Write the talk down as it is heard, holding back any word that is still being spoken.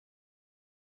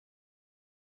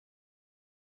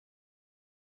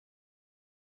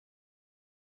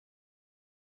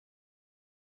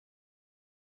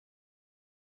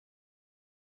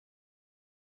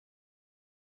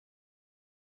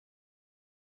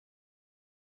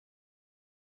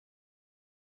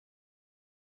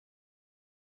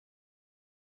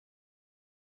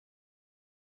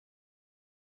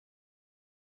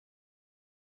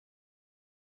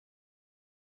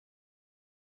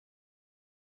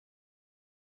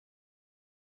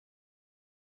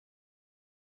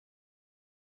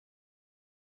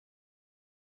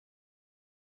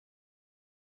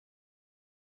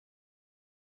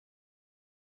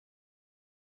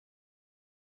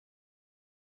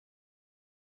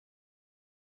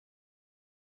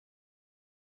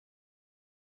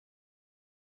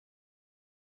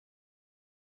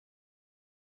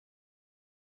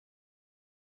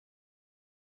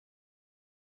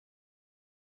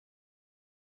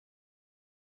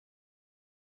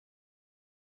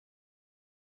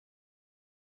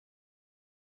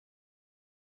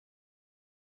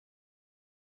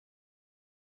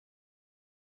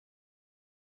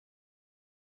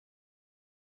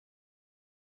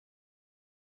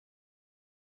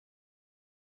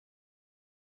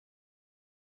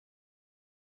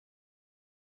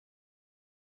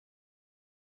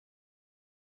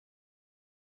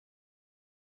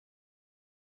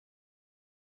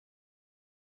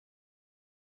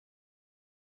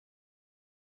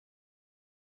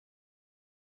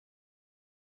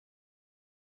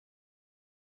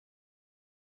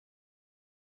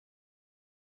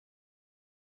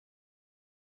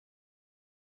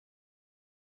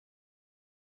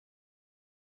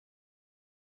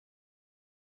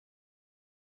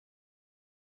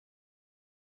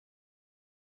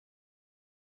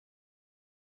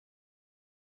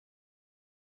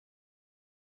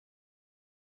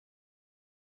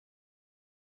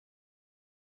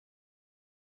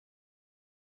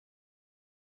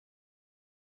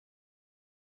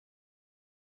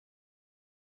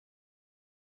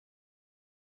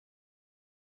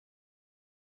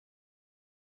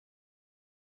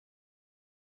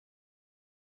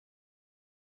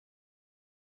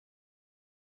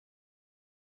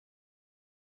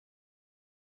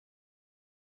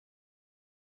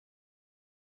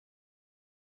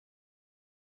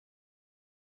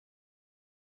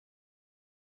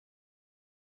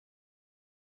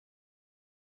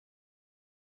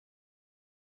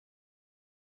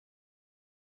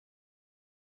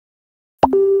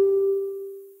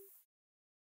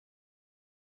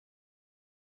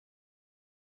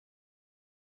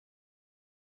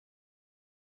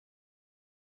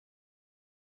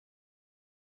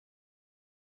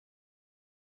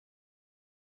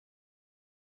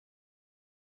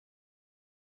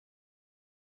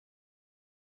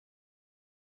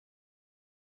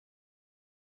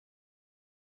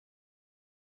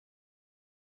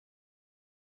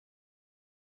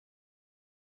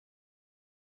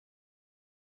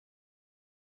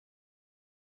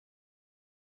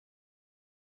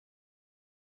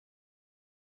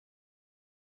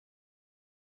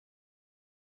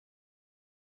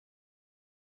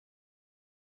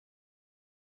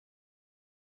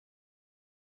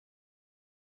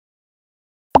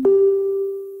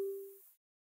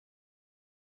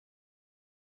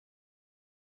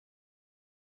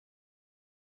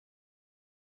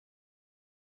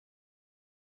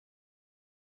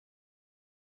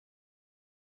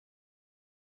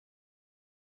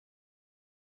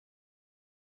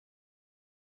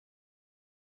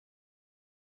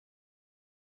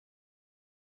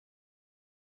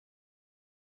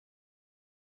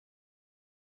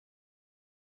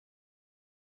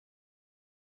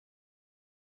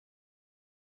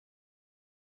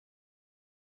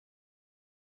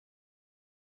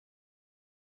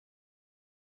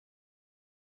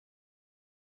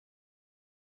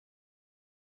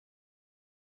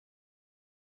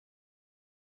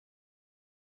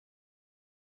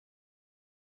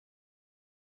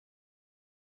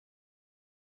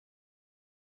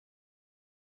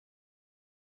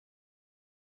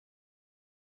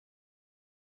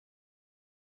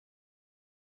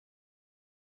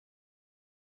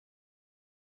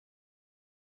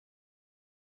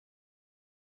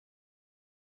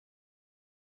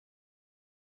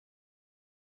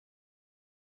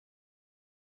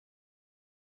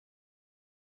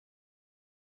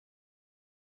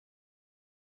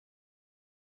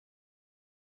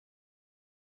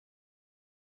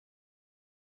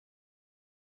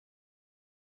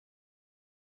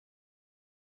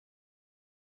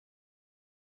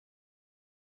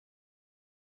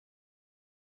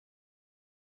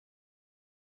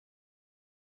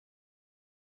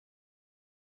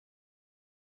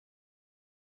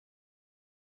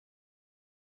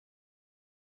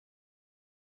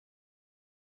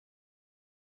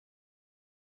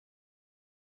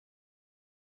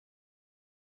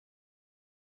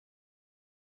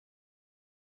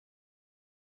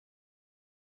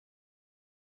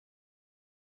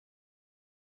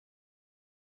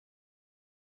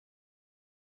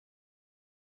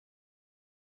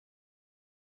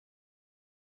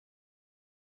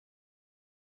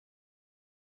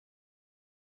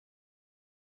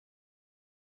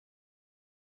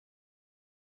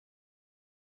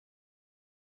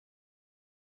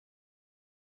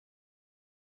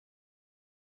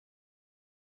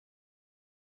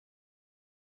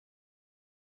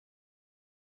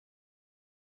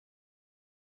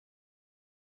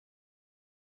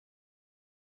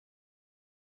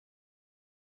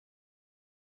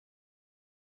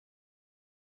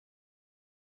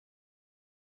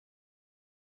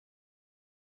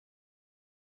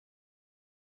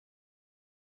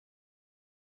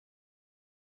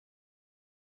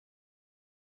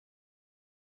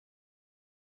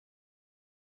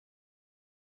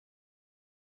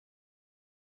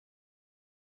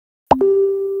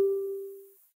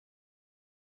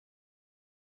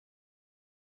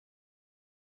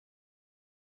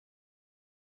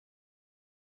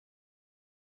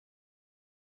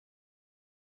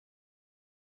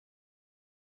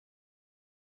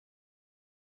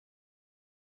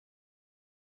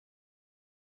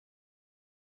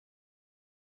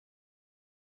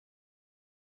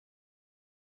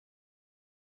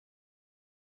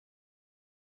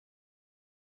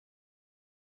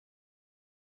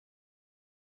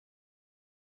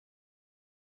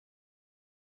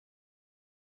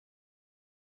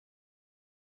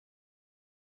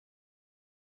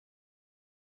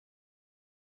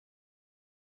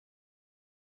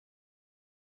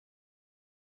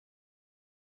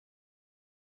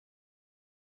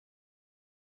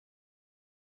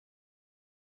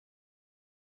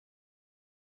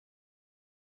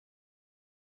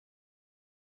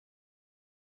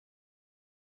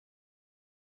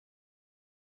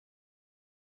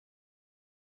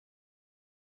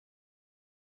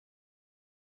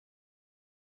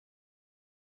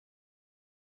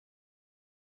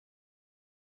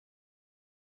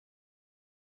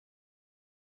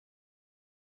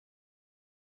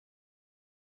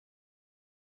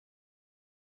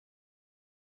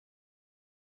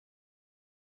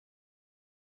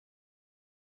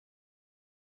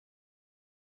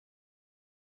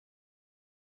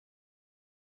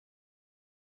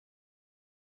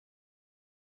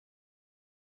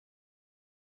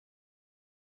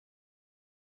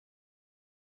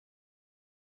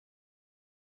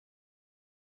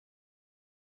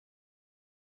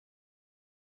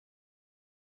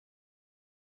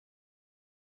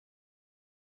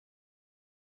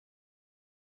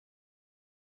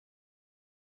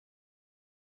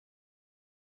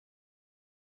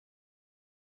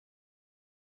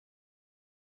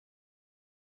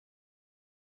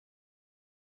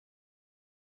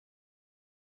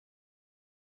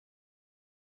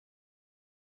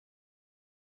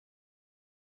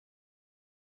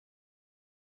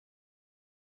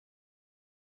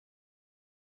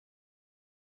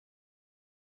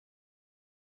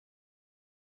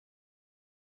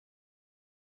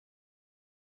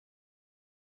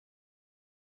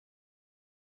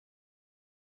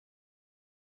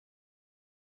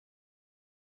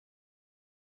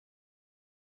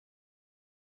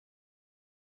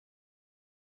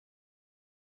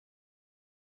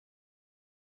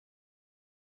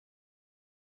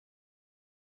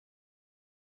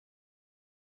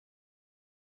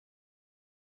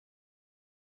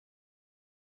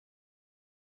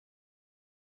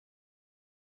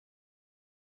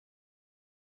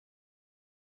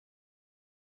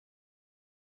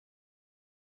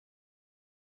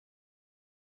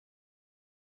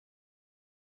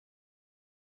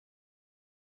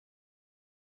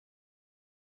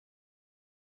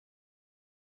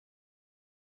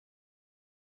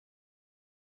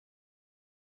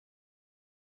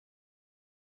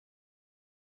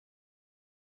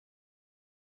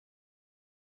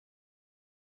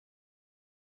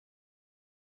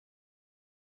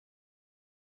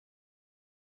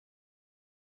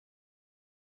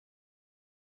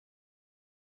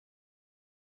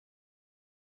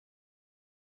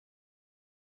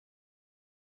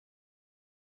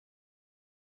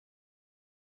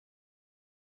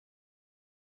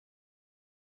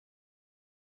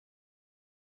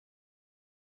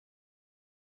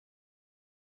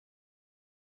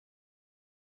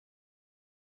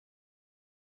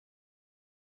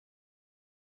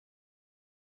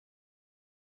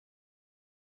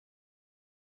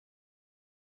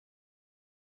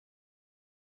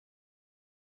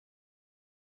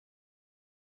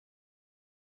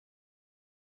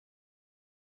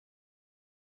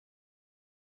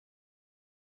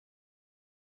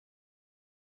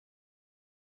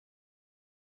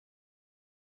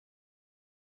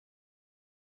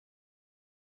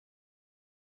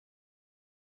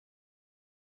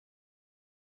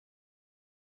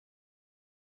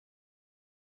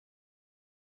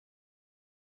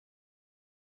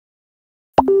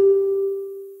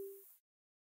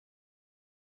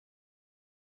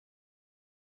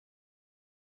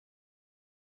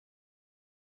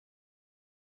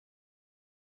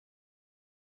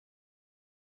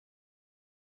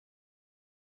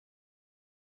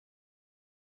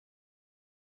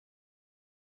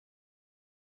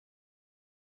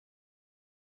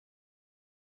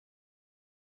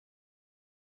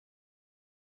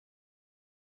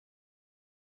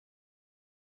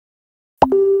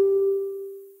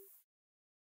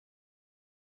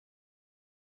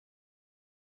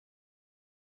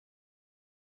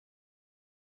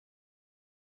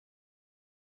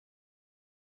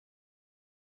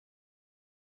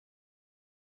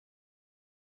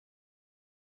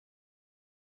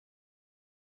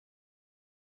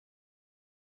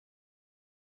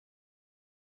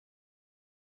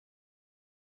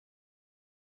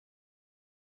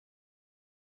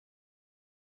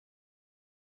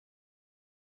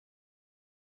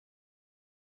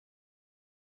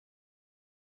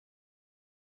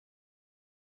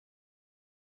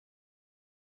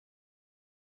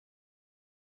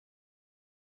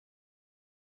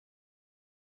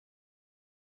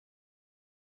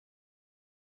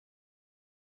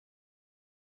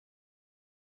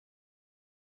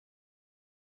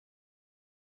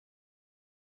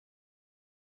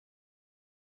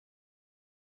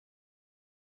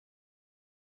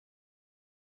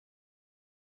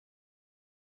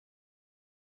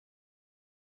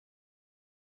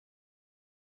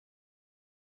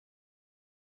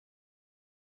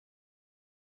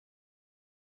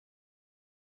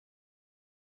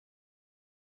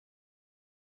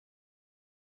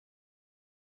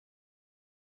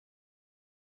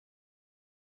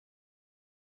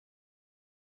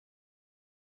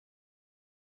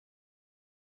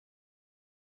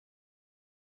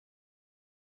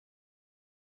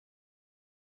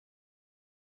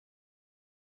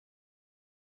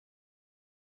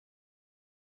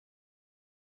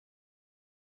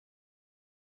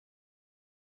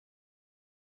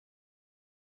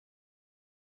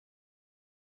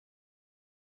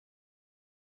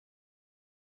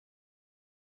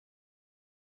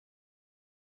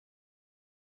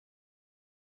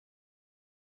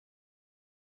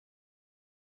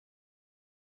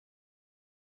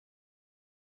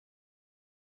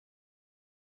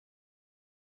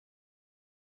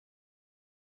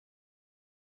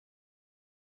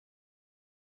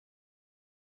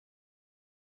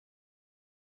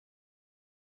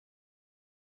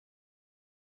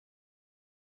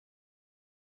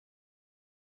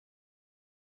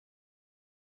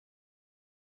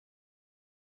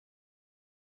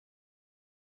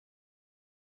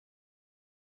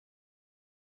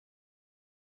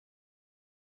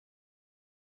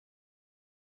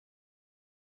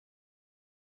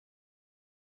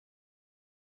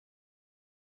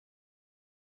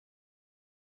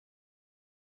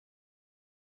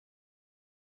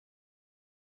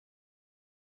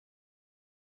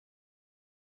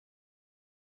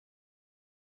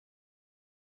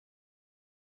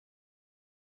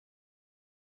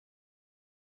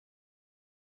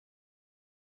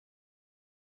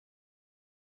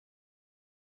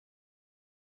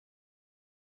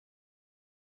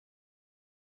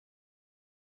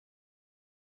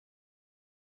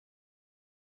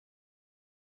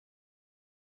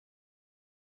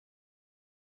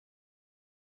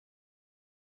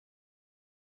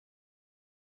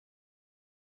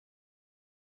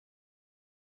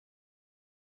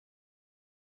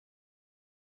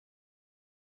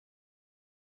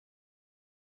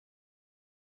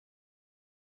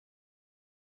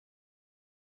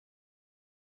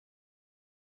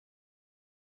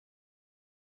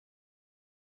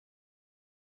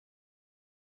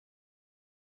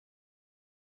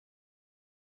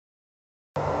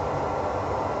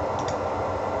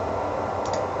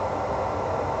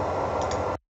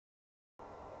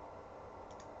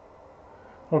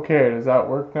Okay, does that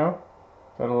work now?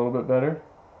 Is that a little bit better?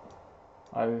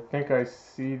 I think I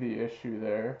see the issue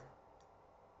there.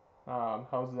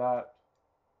 How's that?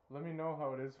 Let me know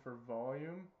how it is for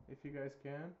volume, if you guys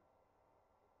can.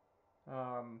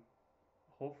 Um,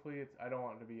 hopefully it's, I don't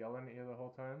want to be yelling at you the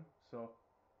whole time, so.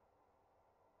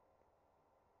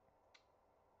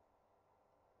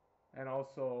 And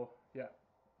also, yeah,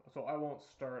 so I won't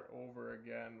start over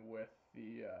again with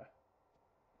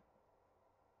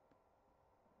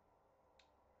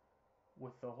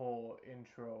the whole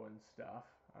intro and stuff.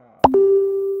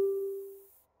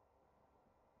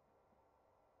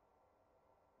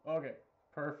 Okay,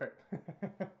 perfect.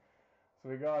 So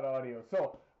we got audio.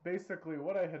 So basically,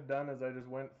 what I had done is I just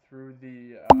went through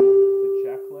the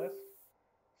checklist.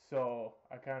 So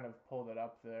I kind of pulled it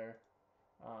up there,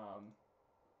 um,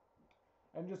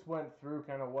 and just went through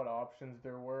kind of what options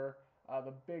there were.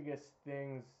 The biggest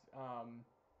things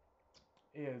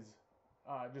is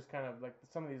just kind of like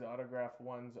some of these autograph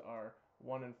ones are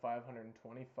 1 in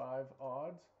 525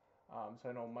 odds. So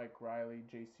I know Mike Reilly,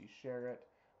 JC Sherritt,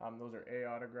 those are A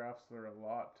autographs. They're a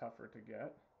lot tougher to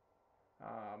get.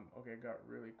 Okay, it got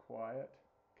really quiet.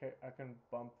 Okay, I can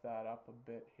bump that up a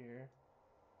bit here.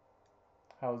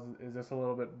 Is this a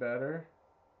little bit better?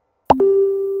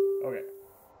 Okay,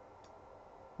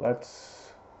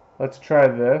 let's try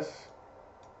this.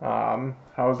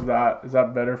 How's that? Is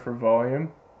that better for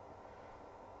volume?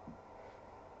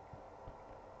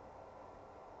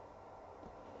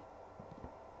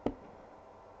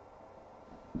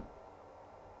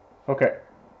 Okay,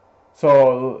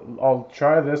 so I'll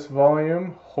try this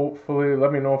volume. Hopefully,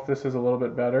 let me know if this is a little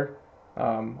bit better.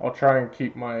 I'll try and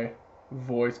keep my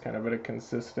voice kind of at a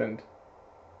consistent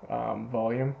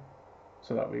volume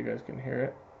so that way you guys can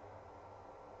hear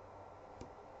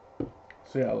it.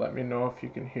 So yeah, let me know if you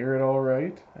can hear it all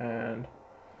right. And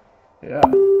yeah.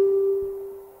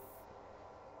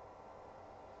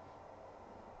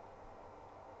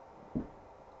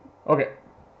 Okay,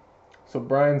 so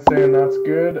Brian's saying that's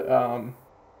good.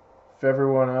 If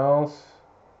everyone else,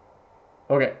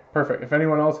 okay, perfect. If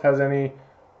anyone else has any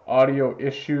audio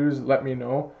issues, let me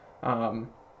know. And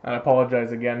I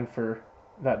apologize again for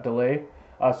that delay.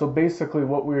 So basically,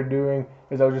 what we were doing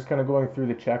is I was just kind of going through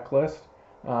the checklist,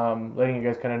 letting you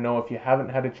guys kind of know if you haven't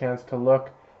had a chance to look,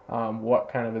 what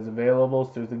kind of is available.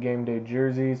 So there's the game day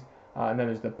jerseys, and then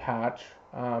there's the patch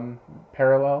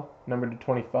parallel, numbered to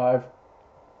 25,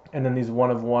 and then these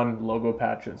one of one logo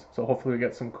patches. So hopefully we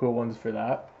get some cool ones for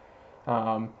that.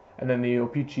 And then the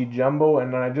O-Pee-Chee Jumbo,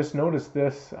 and then I just noticed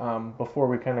this before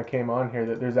we kind of came on here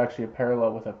that there's actually a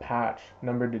parallel with a patch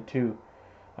numbered to 2.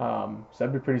 So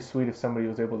that'd be pretty sweet if somebody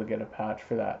was able to get a patch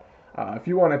for that. If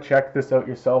you want to check this out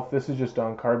yourself, this is just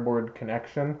on Cardboard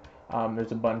Connection.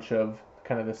 There's a bunch of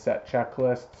kind of the set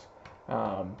checklists,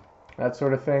 that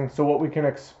sort of thing. So what we can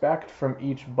expect from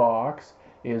each box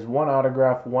is 1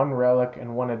 autograph, 1 relic,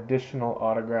 and 1 additional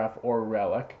autograph or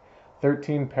relic.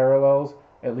 13 parallels,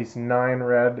 at least 9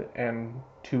 red and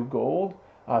 2 gold.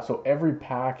 So every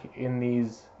pack in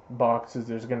these boxes,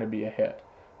 there's going to be a hit.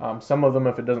 Some of them,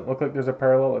 if it doesn't look like there's a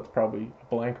parallel, it's probably a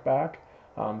blank back.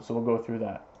 So we'll go through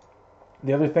that.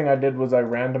 The other thing I did was I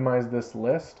randomized this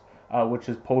list, which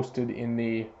is posted in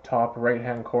the top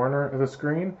right-hand corner of the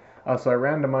screen. So I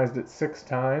randomized it 6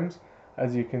 times,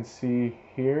 as you can see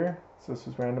here. So this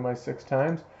was randomized 6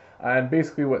 times. And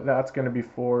basically what that's going to be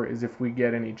for is if we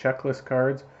get any checklist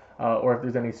cards, or if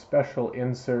there's any special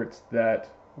inserts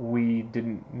that we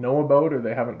didn't know about or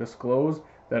they haven't disclosed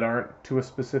that aren't to a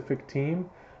specific team,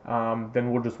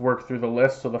 then we'll just work through the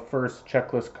list. So the first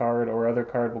checklist card or other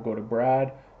card will go to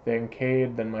Brad, then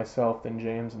Cade, then myself, then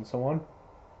James, and so on.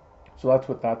 So that's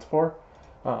what that's for.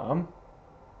 Um,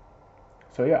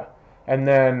 so yeah, and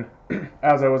then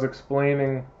as I was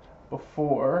explaining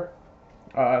before,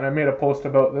 and I made a post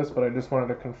about this, but I just wanted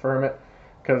to confirm it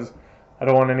because I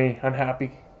don't want any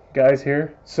unhappy guys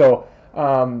here. So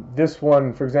this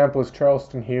one, for example, is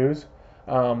Charleston Hughes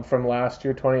from last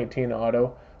year, 2018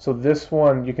 auto. So this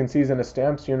one, you can see he's in a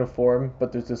Stamps uniform,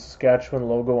 but there's a Saskatchewan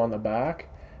logo on the back,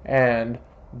 and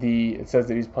it says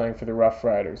that he's playing for the Rough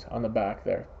Riders on the back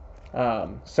there.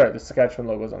 Sorry, the Saskatchewan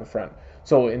logo is on the front.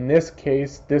 So in this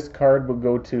case, this card would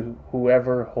go to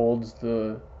whoever holds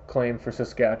the claim for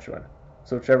Saskatchewan.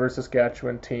 So whichever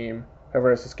Saskatchewan team,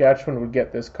 whoever Saskatchewan would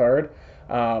get this card.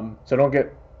 So don't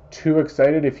get too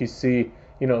excited if you see,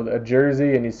 a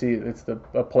jersey and you see it's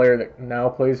a player that now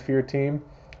plays for your team,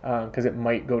 because it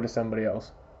might go to somebody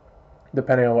else,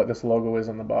 depending on what this logo is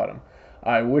on the bottom.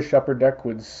 I wish Upper Deck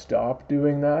would stop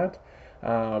doing that,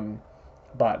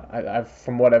 but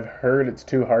from what I've heard, it's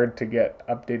too hard to get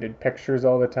updated pictures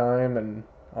all the time and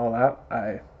all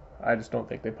that. I just don't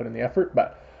think they put in the effort.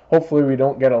 But hopefully we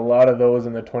don't get a lot of those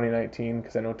in the 2019,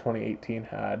 because I know 2018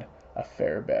 had a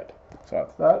fair bit. So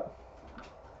that's that.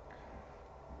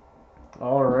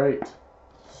 All right.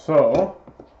 So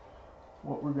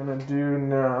what we're gonna do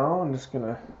now, I'm just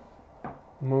gonna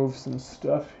move some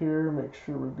stuff here, make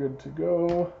sure we're good to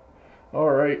go.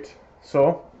 All right.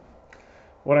 So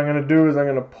what I'm gonna do is I'm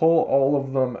gonna pull all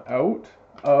of them out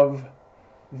of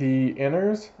the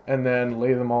inners and then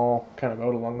lay them all kind of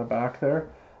out along the back there,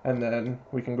 and then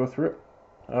we can go through it.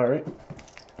 All right.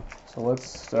 So let's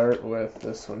start with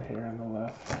this one here on the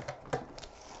left.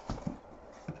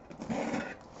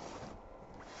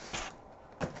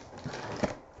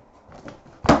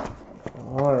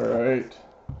 All right.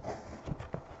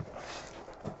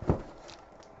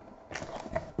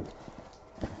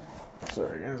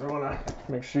 Sorry guys, I want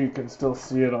to make sure you can still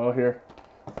see it all here.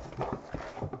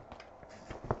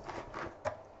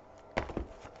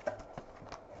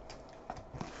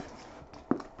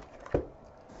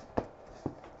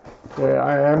 Okay,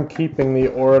 I am keeping the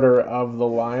order of the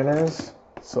liners,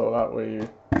 so that way you...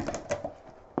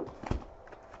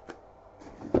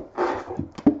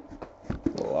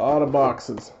 A lot of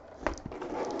boxes.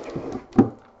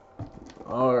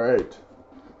 All right.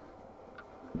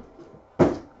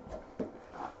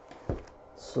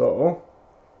 So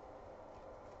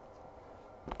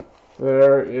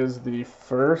there is the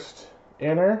first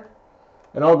inner,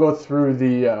 and I'll go through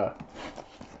the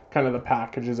kind of the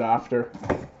packages after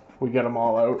we get them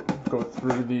all out, go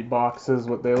through the boxes,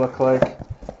 what they look like.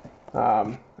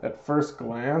 At first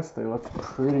glance, they look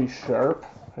pretty sharp,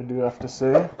 I do have to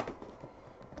say.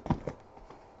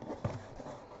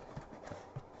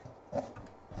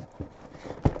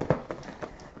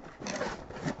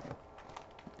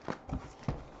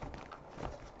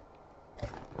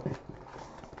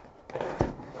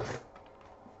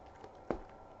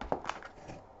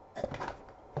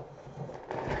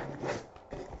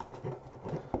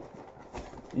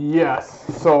 Yes,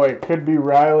 so it could be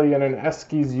Reilly in an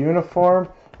Eskies uniform,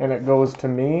 and it goes to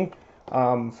me.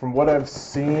 From what I've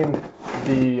seen,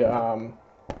 the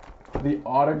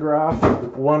autograph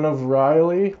one of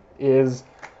Reilly is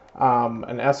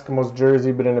an Eskimos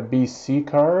jersey, but in a BC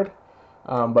card.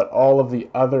 But all of the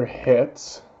other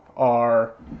hits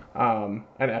are an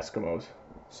Eskimos.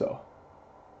 So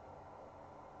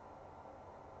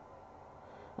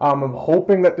I'm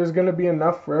hoping that there's going to be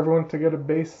enough for everyone to get a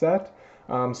base set.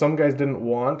 Some guys didn't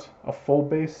want a full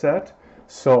base set,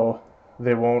 so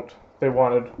they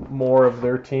wanted more of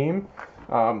their team.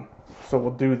 So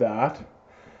we'll do that.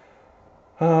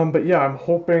 But yeah, I'm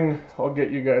hoping I'll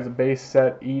get you guys a base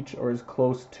set each, or as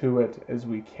close to it as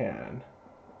we can.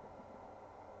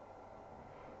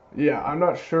 Yeah, I'm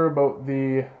not sure about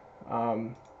the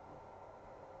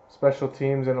special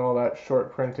teams and all that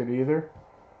short printed either.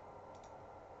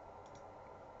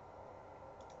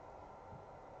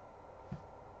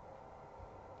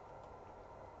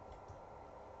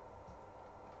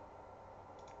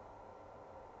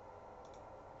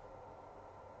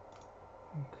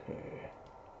 Okay.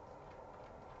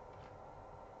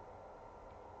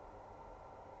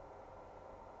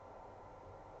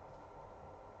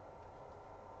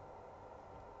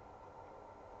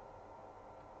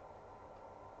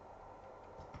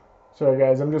 Sorry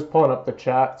guys, I'm just pulling up the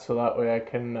chat so that way I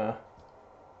can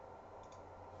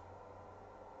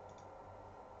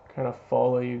kind of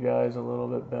follow you guys a little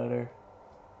bit better.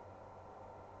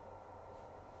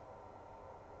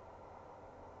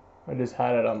 I just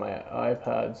had it on my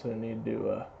iPad, so I need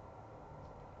to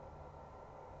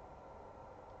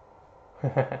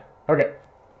okay,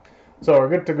 so we're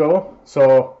good to go.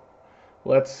 So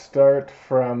let's start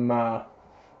from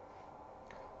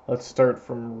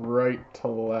right to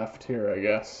left here, I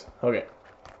guess. Okay,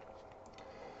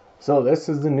 so this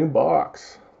is the new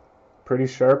box. Pretty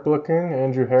sharp looking.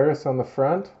 Andrew Harris on the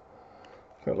front.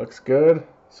 That looks good.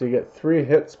 So you get 3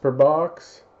 hits per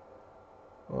box.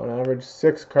 On average,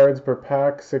 6 cards per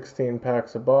pack, 16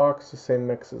 packs a box. The same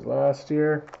mix as last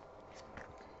year.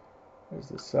 There's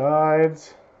the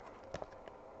sides.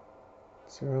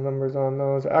 Serial numbers on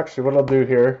those. Actually, what I'll do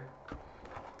here,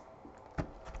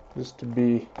 just to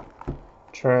be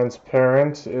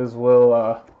transparent, is I'm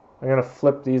going to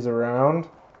flip these around.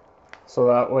 So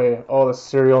that way all the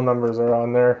serial numbers are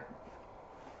on there.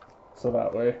 So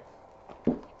that way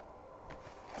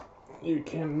you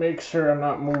can make sure I'm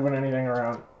not moving anything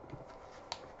around.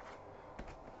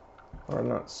 Or I'm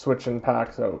not switching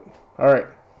packs out. Alright.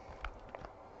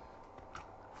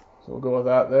 So we'll go with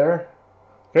that there.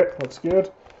 Okay, looks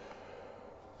good.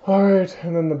 Alright,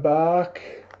 and then the back.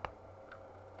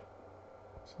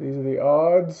 So these are the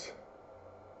odds.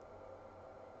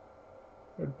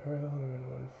 Red parallel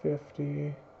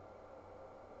 150.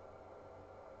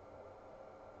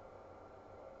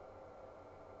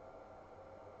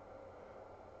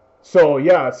 So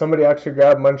yeah, somebody actually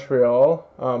grabbed Montreal.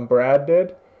 Brad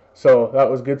did. So that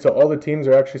was good. So all the teams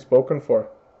are actually spoken for.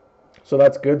 So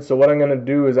that's good. So what I'm going to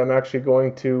do is I'm actually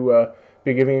going to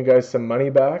be giving you guys some money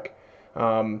back.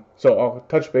 So I'll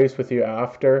touch base with you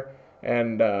after,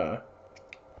 and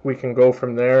we can go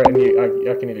from there. And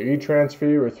I can either e-transfer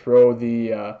you or throw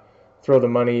the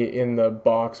money in the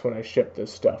box when I ship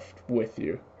this stuff with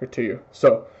you or to you.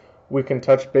 So we can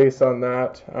touch base on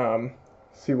that.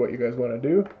 See what you guys want to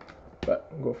do,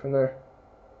 but we'll go from there.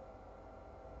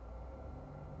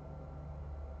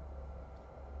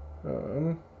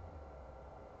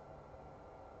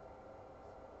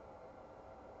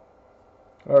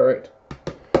 All right,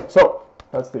 so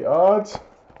that's the odds.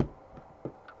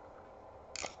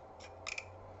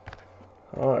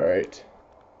 All right,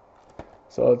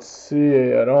 so let's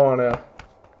see. I don't want to.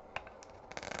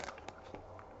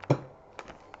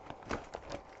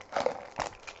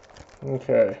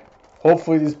 Okay,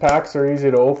 hopefully these packs are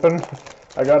easy to open.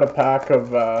 I got a pack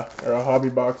of or a hobby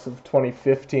box of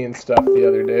 2015 stuff the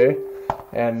other day,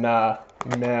 and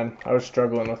man, I was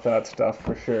struggling with that stuff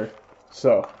for sure.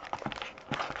 So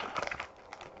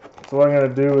what I'm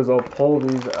going to do is I'll pull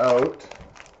these out.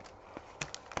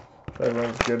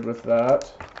 Everyone's good with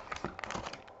that.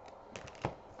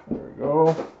 There we go.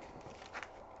 Is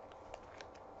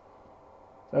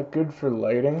that good for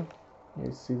lighting?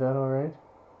 You see that all right?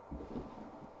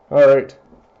 All right.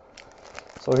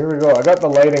 So here we go. I got the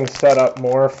lighting set up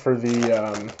more for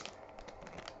the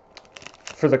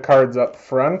cards up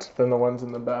front than the ones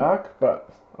in the back, but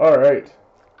all right.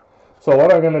 So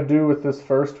what I'm going to do with this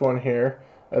first one here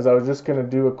is I was just going to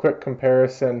do a quick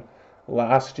comparison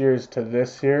last year's to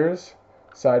this year's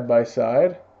side by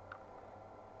side,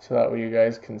 so that way you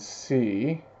guys can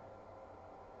see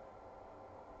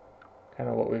kind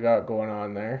of what we got going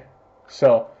on there.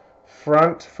 So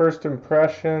front first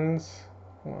impressions,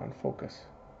 come on, focus.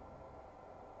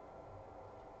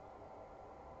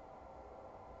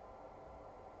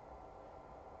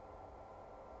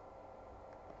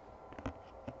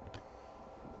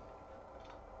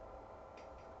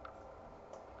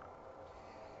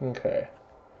 Okay,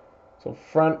 so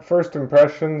front first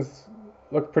impressions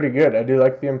look pretty good. I do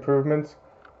like the improvements.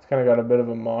 It's kind of got a bit of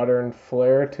a modern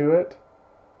flair to it.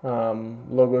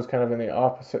 Logo's kind of in the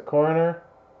opposite corner.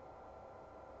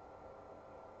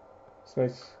 It's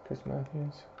nice, Chris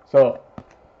Matthews. So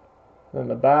then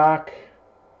the back,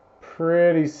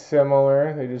 pretty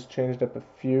similar. They just changed up a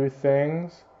few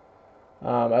things.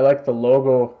 I like the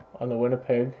logo on the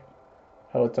Winnipeg,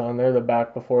 how it's on there. The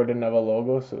back before didn't have a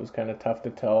logo, so it was kind of tough to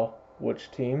tell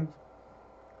which team.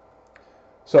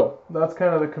 So that's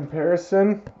kind of the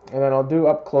comparison, and then I'll do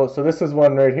up close. So this is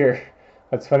one right here.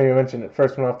 That's funny you mentioned it.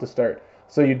 First one off the start.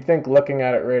 So you'd think looking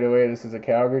at it right away this is a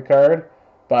Calgary card,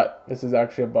 but this is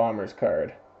actually a Bombers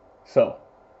card. So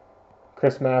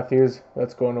Chris Matthews,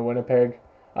 let's go into Winnipeg.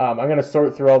 I'm going to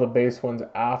sort through all the base ones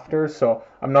after, so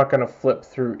I'm not going to flip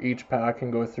through each pack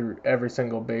and go through every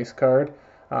single base card,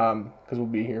 because we'll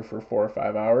be here for 4 or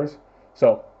 5 hours.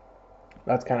 So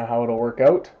that's kind of how it'll work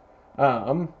out.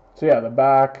 So yeah, the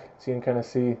back, so you can kind of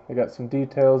see they got some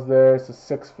details there. It's a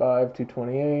 6'5",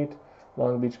 228,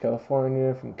 Long Beach,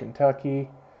 California, from Kentucky.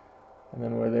 And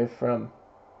then where are they from?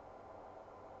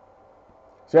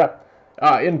 So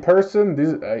yeah, in person,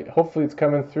 these hopefully it's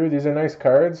coming through. These are nice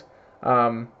cards.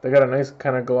 They got a nice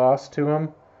kind of gloss to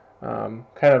them.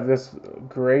 Kind of this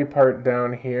gray part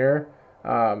down here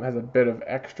has a bit of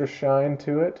extra shine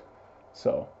to it.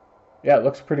 So yeah, it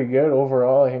looks pretty good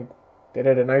overall. I think they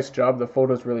did a nice job. The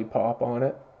photos really pop on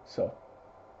it. So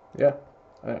yeah,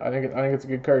 I think it's a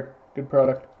good card, good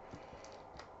product.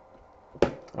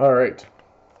 All right,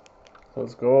 so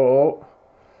let's go.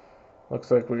 Looks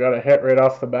like we got a hit right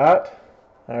off the bat.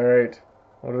 All right,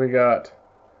 what do we got?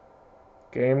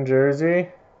 Game jersey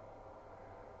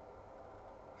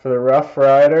for the Rough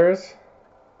Riders.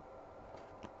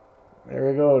 There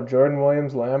we go, Jordan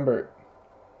Williams Lambert.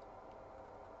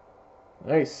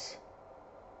 Nice.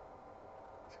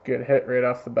 It's a good hit right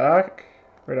off the back,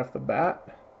 right off the bat.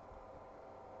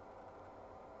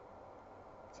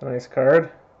 It's a nice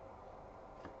card.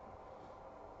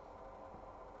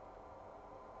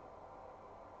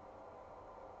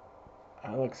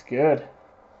 That looks good.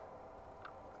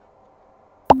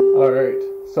 Alright,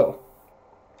 so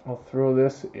I'll throw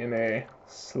this in a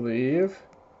sleeve.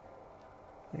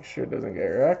 Make sure it doesn't get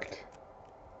wrecked.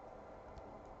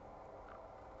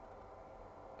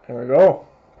 There we go.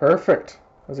 Perfect.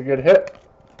 That was a good hit.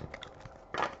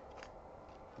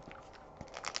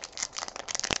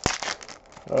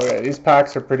 Okay, these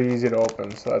packs are pretty easy to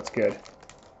open, so that's good.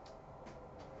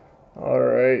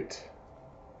 Alright.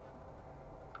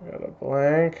 Got a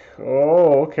blank.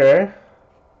 Oh, okay.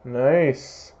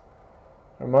 Nice.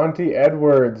 Armonte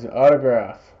Edwards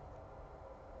autograph.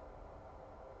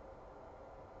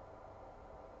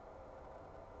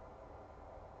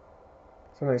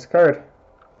 It's a nice card.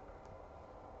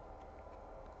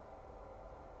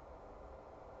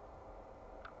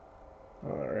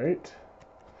 Alright.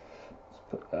 Let's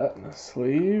put that in the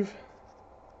sleeve.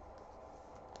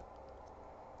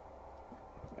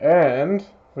 And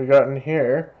we got in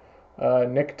here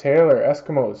Nick Taylor,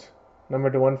 Eskimos,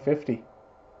 numbered to 150.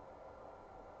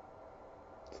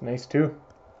 It's nice too.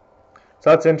 So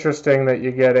that's interesting that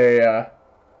you get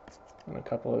and a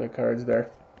couple other cards there.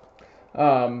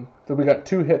 So we got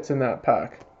 2 hits in that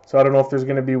pack. So I don't know if there's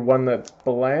going to be one that's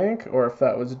blank or if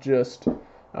that was just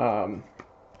an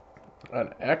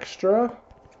extra.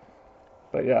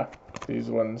 But yeah, these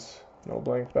ones, no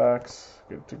blank backs,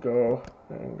 good to go.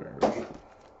 And garbage.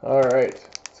 Alright,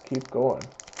 let's keep going.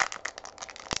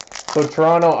 So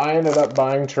Toronto, I ended up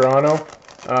buying Toronto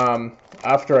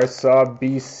after I saw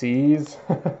BC's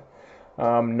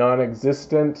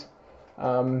non-existent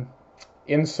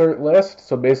insert list.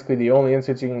 So basically the only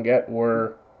inserts you can get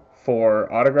were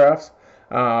for autographs.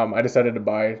 I decided to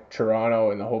buy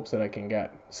Toronto in the hopes that I can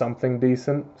get something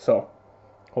decent. So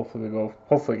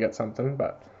hopefully get something,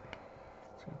 but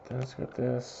let's get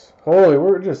this. Holy,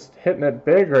 we're just hitting it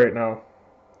big right now.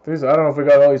 I don't know if we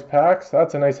got all these packs.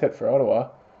 That's a nice hit for Ottawa.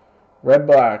 Red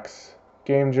Blacks,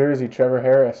 game jersey, Trevor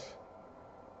Harris.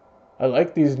 I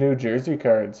like these new jersey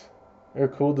cards. They're a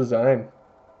cool design.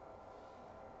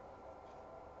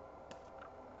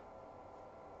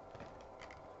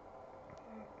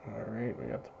 Alright, we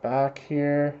got the back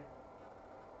here.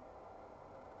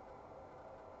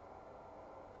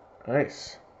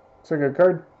 Nice. It's a good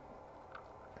card.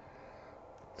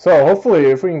 So hopefully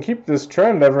if we can keep this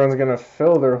trend, everyone's going to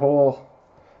fill their whole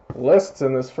lists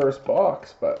in this first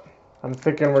box. But I'm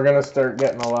thinking we're going to start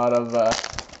getting a lot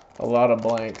of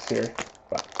blanks here.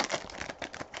 But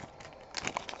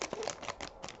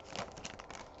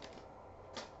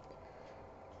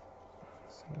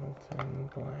Singleton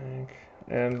blank.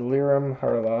 And Liram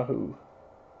Harlahu.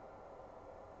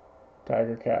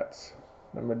 Tiger Cats,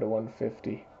 numbered to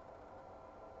 150.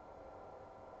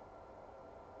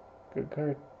 Good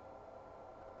card.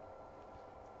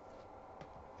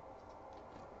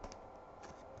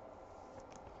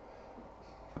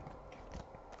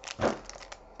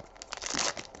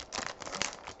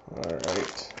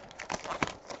 Alright.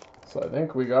 So I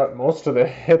think we got most of the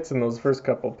hits in those first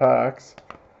couple packs.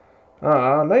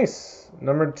 Ah, nice.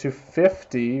 Numbered to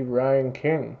 50, Ryan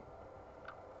King.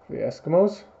 For the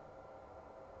Eskimos.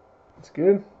 That's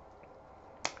good.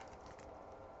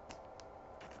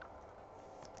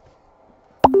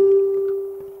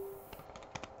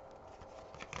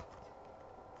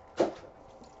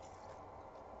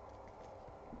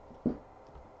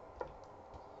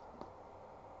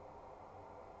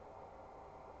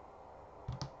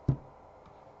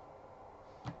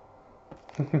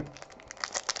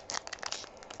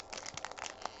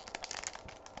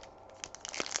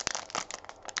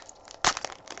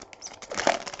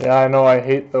 Yeah, I know, I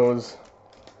hate those.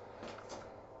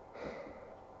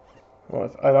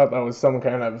 Well, I thought that was some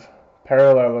kind of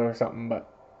parallel or something,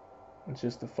 but it's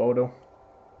just a photo.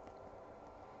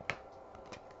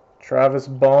 Travis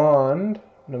Bond,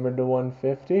 numbered to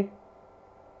 150.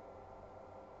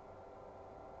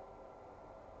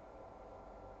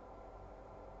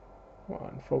 Come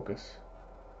on, focus.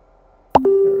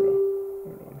 There we go.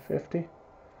 Numbered to 150. It's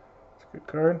a good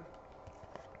card.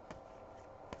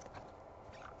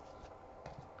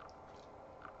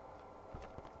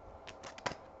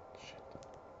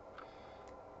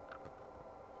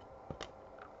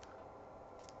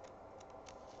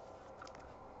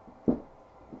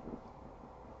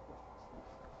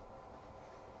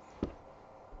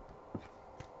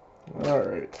 All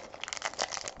right.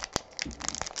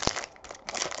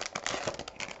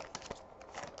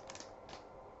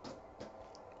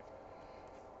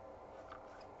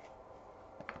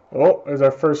 Oh, there's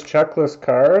our first checklist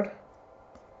card.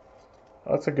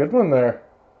 That's a good one there.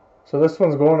 So this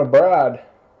one's going to Brad.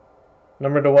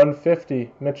 Number to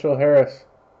 150, Mitchell Harris.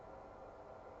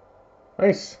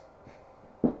 Nice.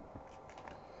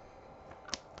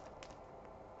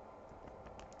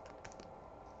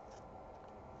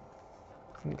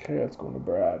 Okay, that's going to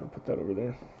Brad. We'll put that over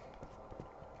there.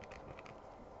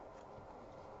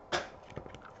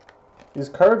 These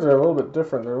cards are a little bit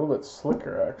different. They're a little bit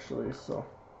slicker, actually, so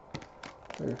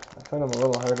I find them a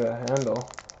little harder to handle.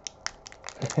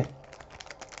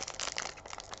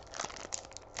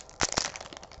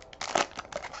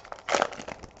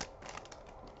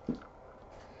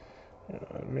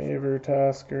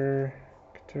 Tasker,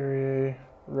 Couturier,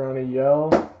 Ronnie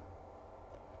Yell.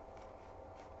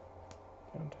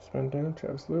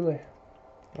 Absolutely.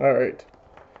 All right.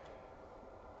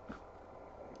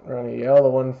 Ronnie Yell, the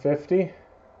 150.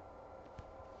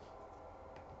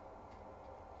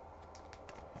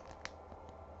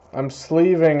 I'm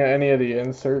sleeving any of the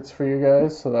inserts for you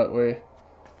guys so that way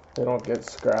they don't get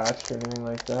scratched or anything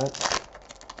like that.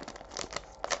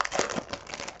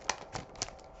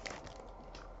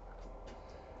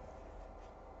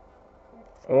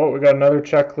 Oh, we got another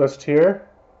checklist here.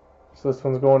 So this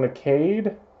one's going to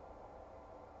Cade.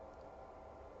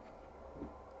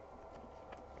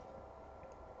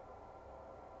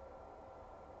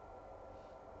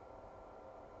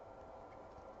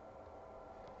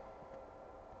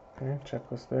 Okay,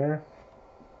 checklist there.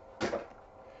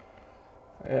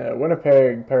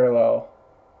 Winnipeg parallel.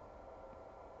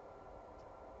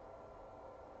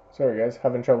 Sorry guys,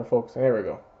 having trouble focusing. There we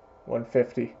go.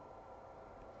 150.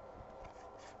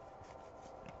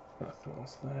 Nothing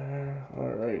else there.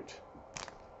 Alright.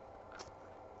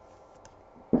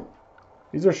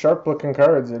 These are sharp looking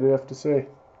cards, I do have to say.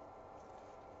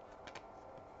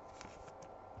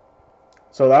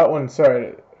 So that one, sorry,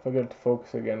 if I get to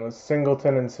focus again, was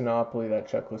Singleton and Sinopoli, that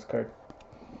checklist card.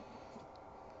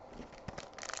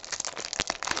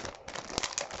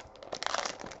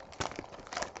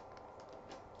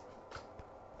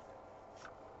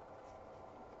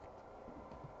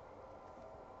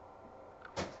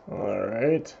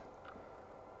 Alright.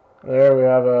 There we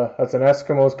have that's an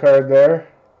Eskimos card there.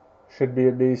 Should be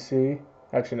a BC.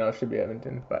 Actually, no, it should be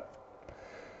Edmonton, but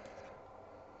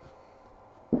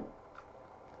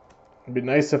it'd be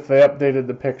nice if they updated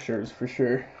the pictures for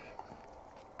sure.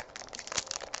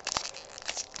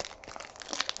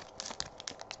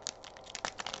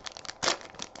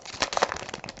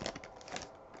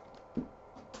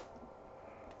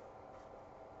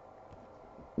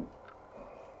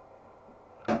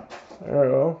 There we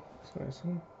go. That's a nice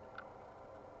one.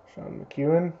 Sean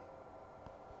McEwen.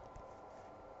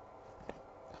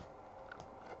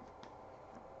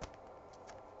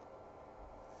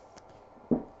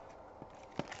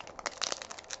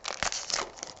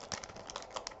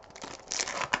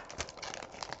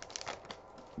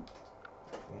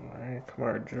 Alright,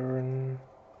 Kamar Jordan.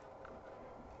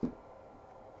 There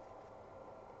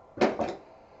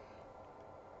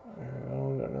we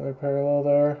go, got another parallel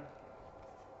there.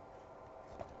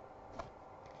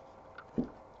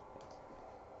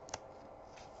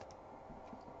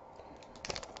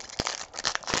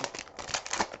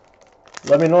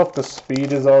 Let me know if the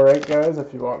speed is alright, guys,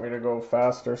 if you want me to go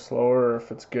faster, slower, or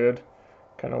if it's good,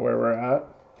 kind of where we're at.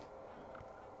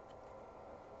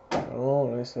 Oh,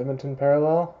 nice Edmonton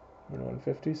parallel.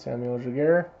 150, Samuel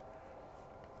Jaguar.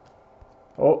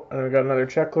 Oh, and we got another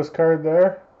checklist card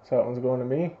there. So that one's going to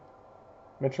me.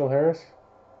 Mitchell Harris.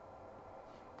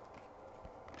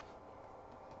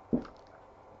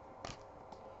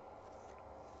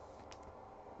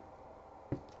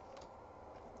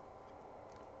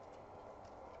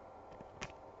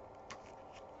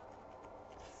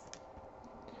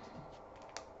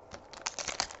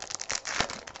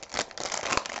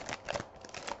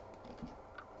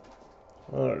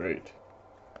 Alright.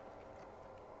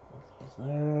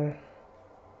 There.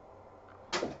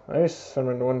 Nice.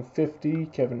 Number to 150,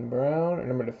 Kevin Brown. Or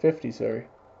number to 50, sorry.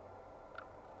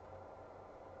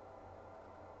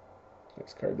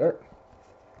 Nice card there.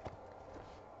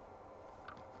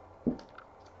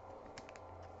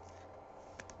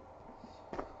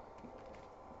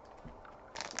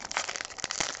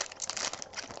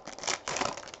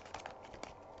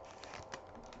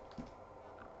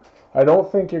 I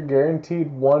don't think you're guaranteed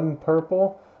one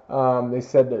purple. They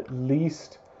said at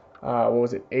least, what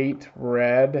was it, 8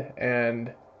 red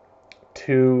and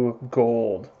 2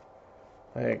 gold.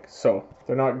 Like, so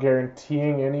they're not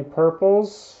guaranteeing any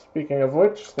purples. Speaking of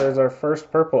which, there's our first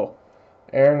purple.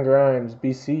 Aaron Grimes,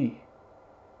 BC.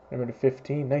 Number to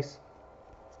 15. Nice.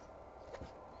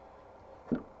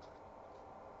 You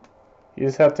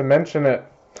just have to mention it.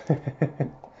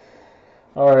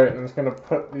 Alright, I'm just going to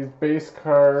put these base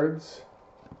cards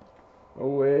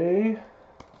away.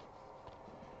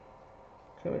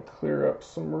 Kind of clear up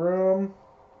some room.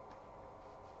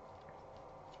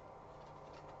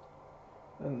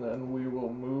 And then we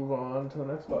will move on to the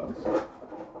next box.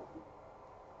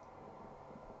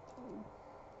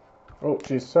 Oh,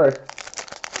 geez, sorry.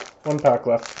 1 pack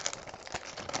left.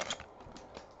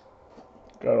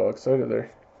 Got all excited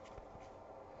there.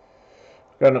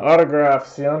 Got an autograph,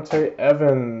 Deontay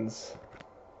Evans.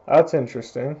 That's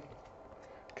interesting.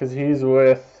 Because he's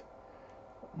with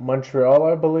Montreal,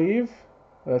 I believe.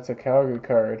 That's a Calgary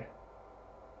card.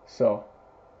 So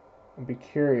I'd be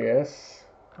curious.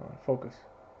 Come on, focus.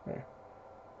 There.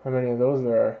 How many of those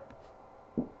there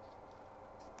are?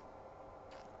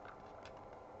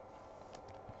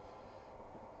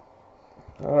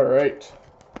 All right.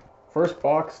 First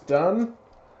box done.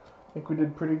 I think we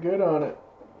did pretty good on it.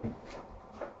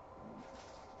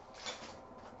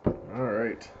 All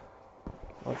right.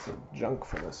 Lots of junk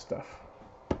for this stuff.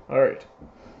 All right.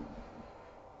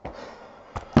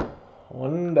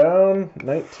 1 down,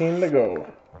 19 to go.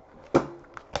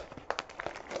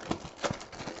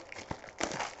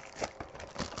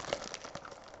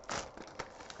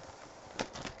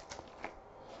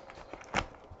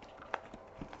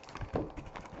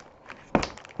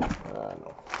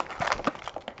 No.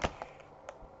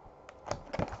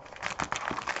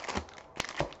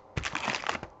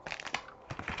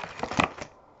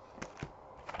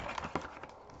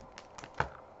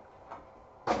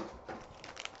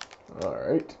 All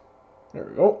right, there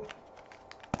we go.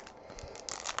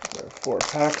 There are 4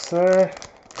 packs there.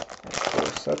 4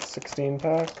 sets, 16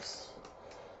 packs.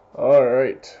 All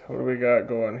right, what do we got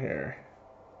going here?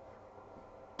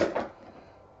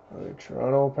 Another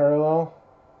Toronto parallel.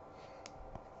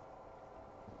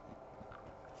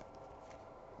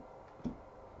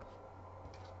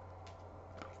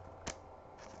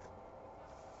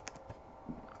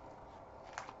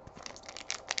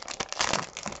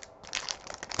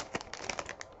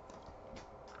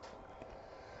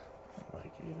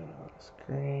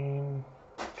 Screen.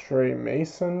 Trey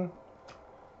Mason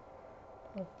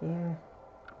up there.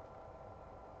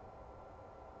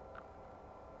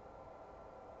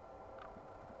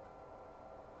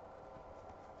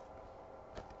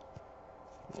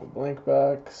 No blank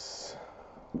backs.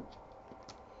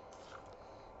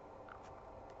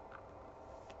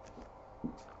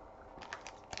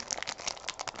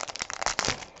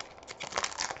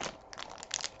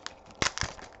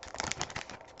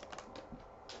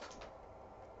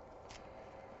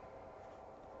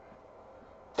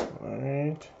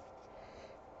 Alright,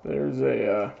 there's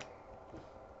a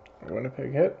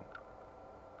Winnipeg hit.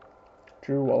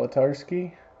 Drew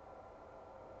Wolodarski.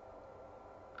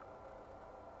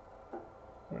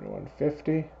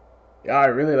 150. Yeah, I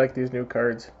really like these new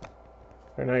cards.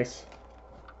 They're nice.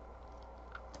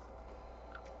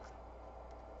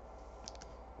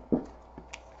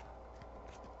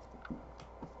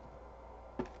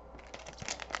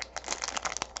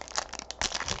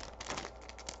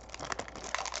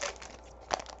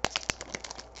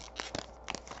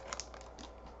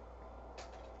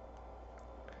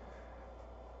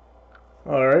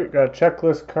 Alright, got a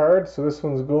checklist card, so this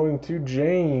one's going to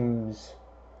James.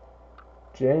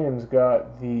 James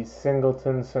got the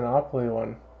Singleton Sinopoli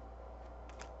one.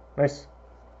 Nice.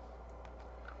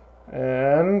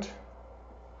 And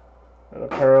got a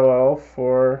parallel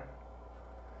for...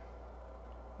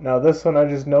 Now this one I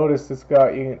just noticed it's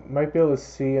got, you might be able to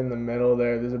see in the middle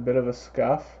there's a bit of a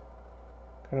scuff.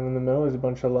 Kind of in the middle, there's a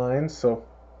bunch of lines, so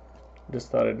just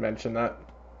thought I'd mention that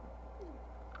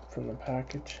from the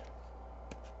package.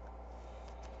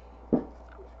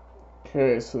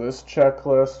 Okay, so this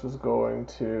checklist was going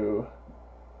to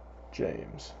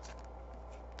James.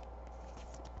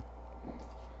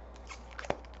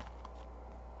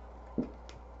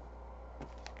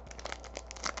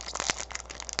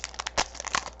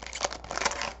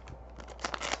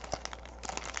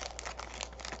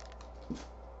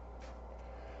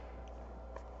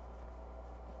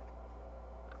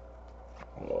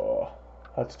 Oh,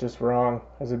 that's just wrong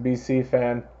as a BC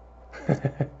fan.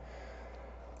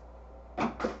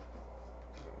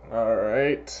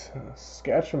 Alright,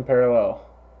 Saskatchewan parallel.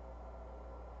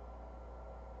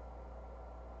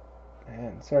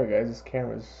 Man, sorry guys, this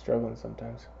camera's struggling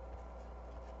sometimes.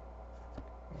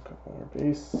 A couple more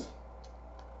base.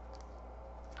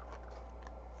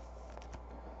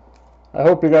 I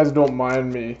hope you guys don't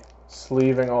mind me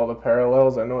sleeving all the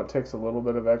parallels. I know it takes a little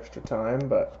bit of extra time,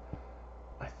 but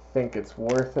I think it's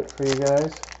worth it for you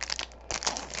guys.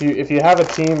 If you have a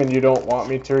team and you don't want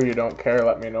me to, or you don't care,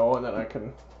 let me know, and then I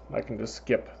can just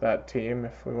skip that team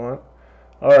if we want.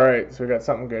 Alright, so we got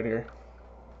something good here.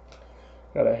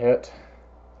 Got a hit.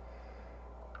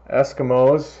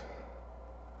 Eskimos.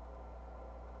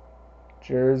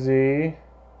 Jersey.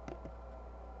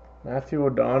 Matthew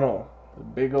O'Donnell, the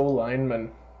big old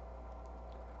lineman.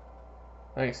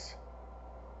 Nice.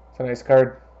 It's a nice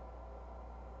card.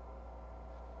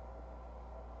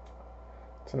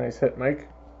 It's a nice hit, Mike.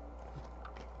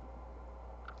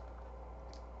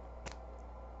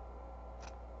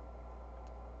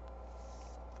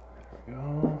 There we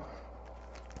go.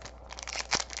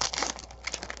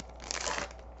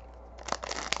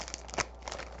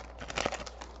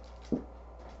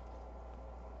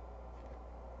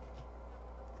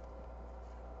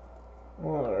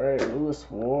 Lewis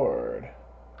Ward.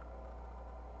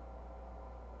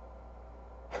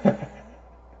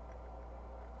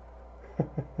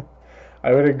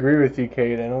 I would agree with you,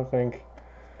 Kate. I don't think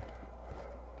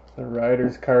the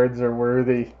Riders cards are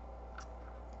worthy.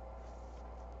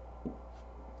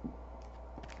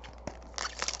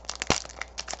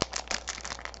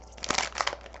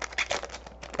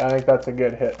 I think that's a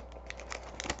good hit.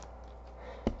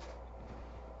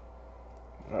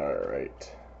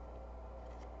 Alright.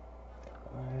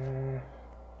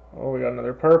 Oh, we got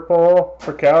another purple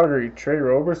for Calgary. Trey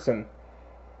Roberson.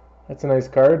 That's a nice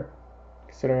card,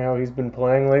 considering how he's been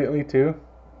playing lately, too.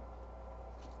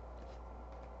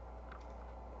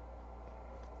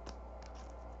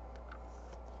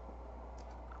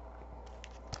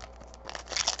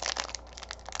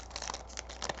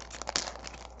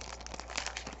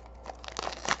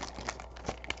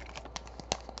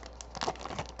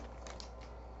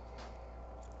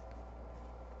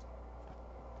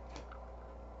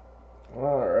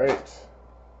 Alright.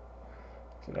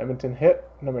 It's an Edmonton hit,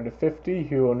 number to 50,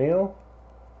 Hugh O'Neill.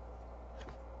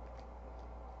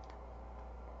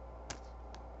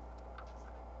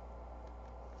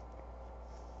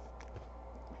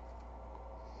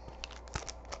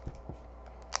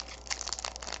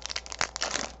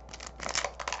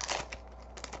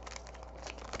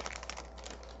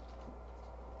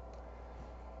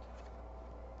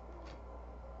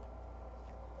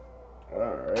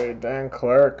 Alright, Dan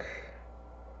Clark.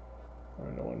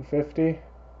 We're to 150.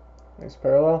 Nice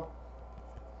parallel.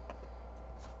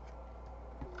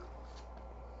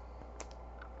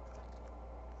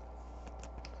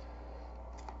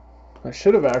 I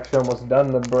should have actually almost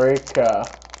done the break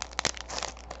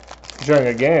during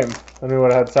a game. Then we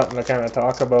would have had something to kind of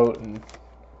talk about. And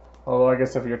although I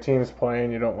guess if your team's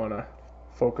playing, you don't want to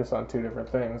focus on two different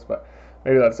things. But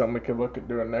maybe that's something we could look at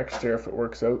doing next year if it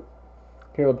works out.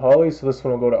 Caleb Hawley, so this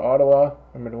one will go to Ottawa,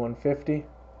 number to 150.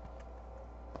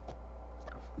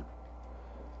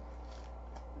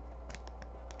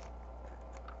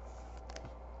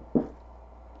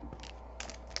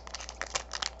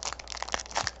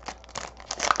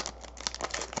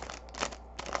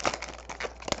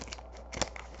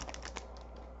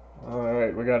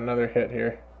 Alright, we got another hit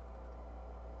here.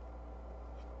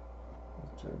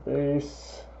 That's your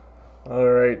base.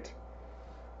 Alright.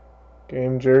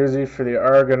 Game jersey for the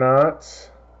Argonauts.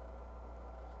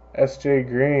 SJ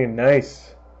Green,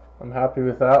 nice. I'm happy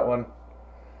with that one.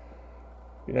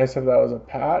 Be nice if that was a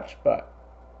patch, but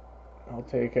I'll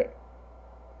take it.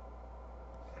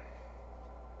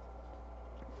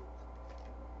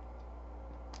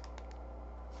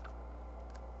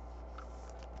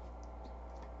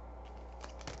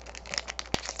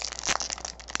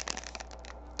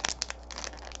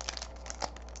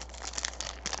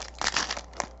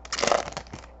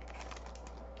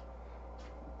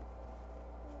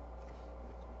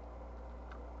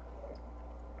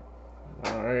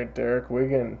 Alright, Derek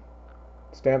Wigan.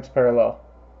 Stamps parallel.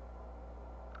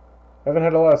 I haven't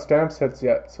had a lot of stamps hits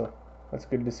yet, so that's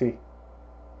good to see.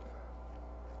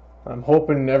 I'm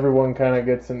hoping everyone kind of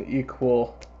gets an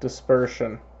equal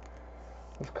dispersion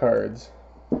of cards.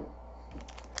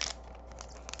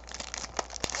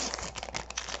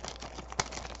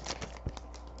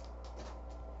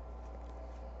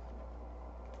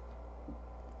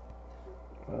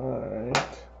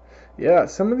 Alright. Yeah,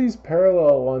 some of these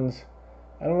parallel ones,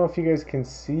 I don't know if you guys can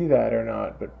see that or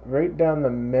not, but right down the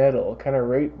middle, kind of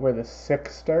right where the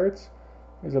 6 starts,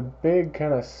 there's a big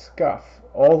kind of scuff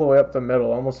all the way up the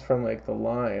middle, almost from like the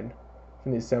line,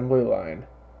 from the assembly line.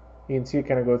 You can see it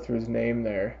kind of go through his name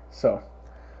there. So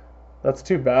that's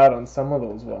too bad on some of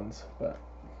those ones, but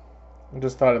I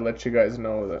just thought I'd let you guys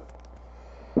know that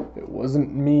it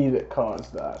wasn't me that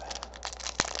caused that.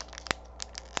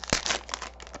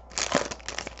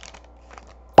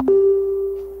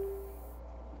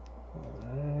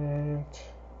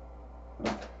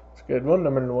 Good one,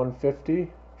 number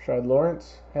 150, Shad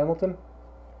Lawrence, Hamilton.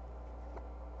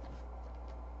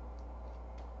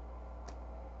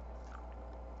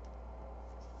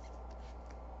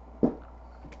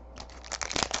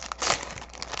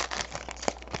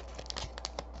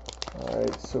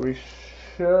 Alright, so we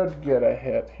should get a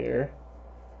hit here.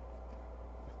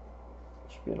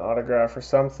 Should be an autograph or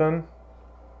something.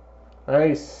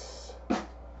 Nice.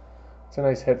 It's a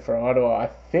nice hit for Ottawa. I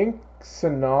think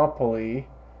Sinopoli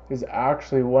is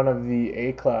actually one of the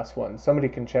A-class ones. Somebody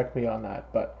can check me on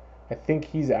that, but I think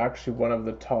he's actually one of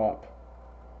the top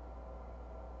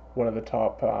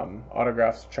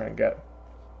autographs to try and get.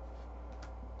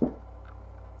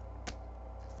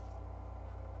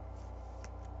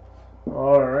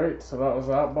 Alright, so that was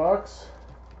that box.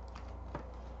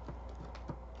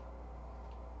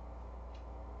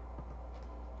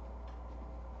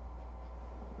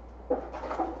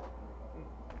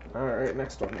 Alright,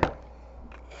 next one here.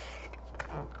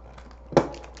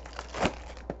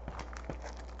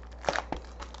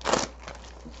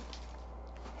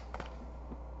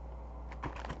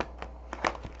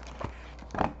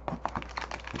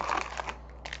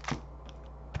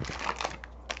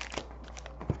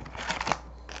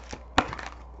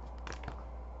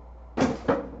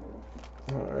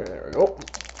 Alright, there we go.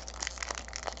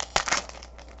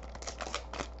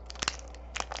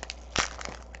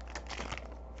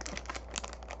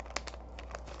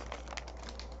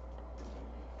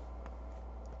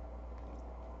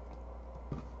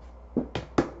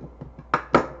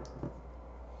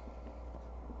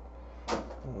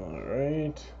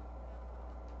 Alright.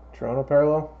 Toronto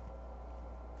parallel.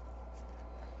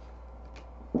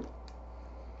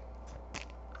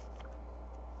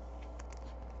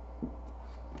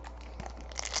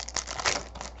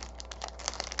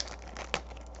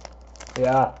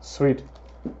 Yeah, sweet.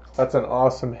 That's an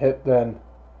awesome hit then.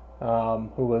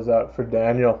 Who was that for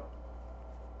Daniel?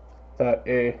 That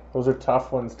A. Those are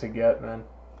tough ones to get, man.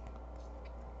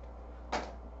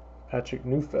 Patrick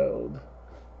Neufeld.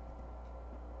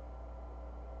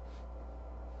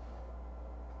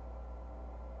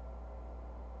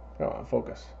 Come on,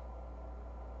 focus.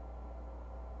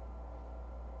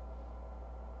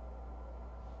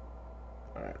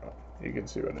 Alright, well, you can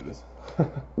see what it is.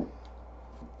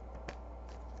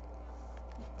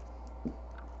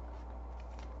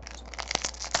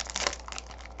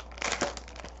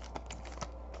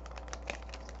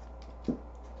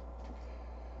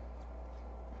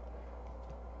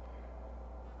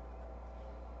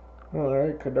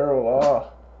 Alright, Kadero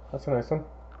Law. That's a nice one.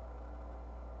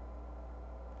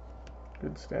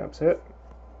 Good stamps hit.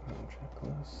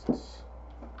 Checklists.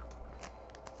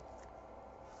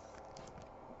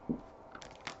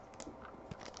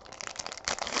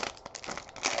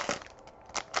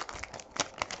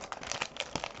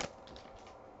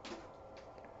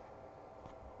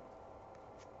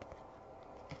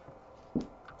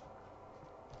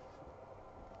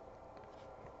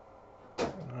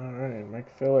 Alright,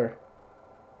 Mike Filler.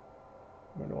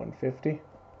 Number 150.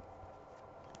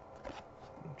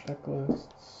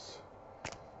 Checklists.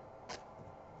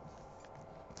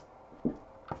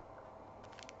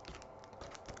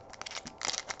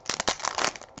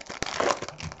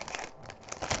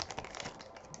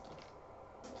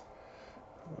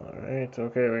 Alright,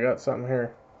 okay, we got something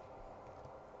here.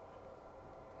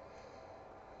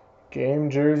 Game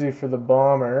jersey for the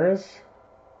Bombers.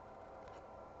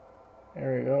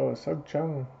 There we go, Sug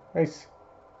Chung. Nice.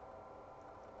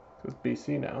 It's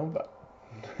BC now, but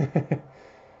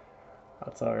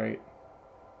that's alright.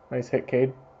 Nice hit,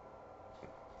 Cade.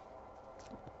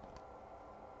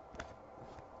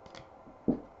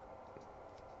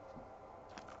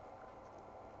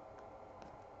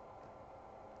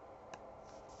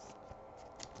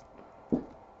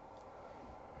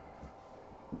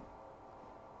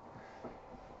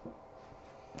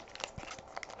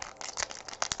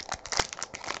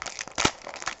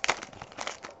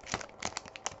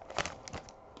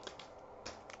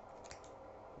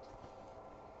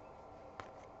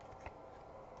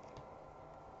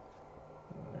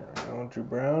 Drew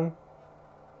Brown.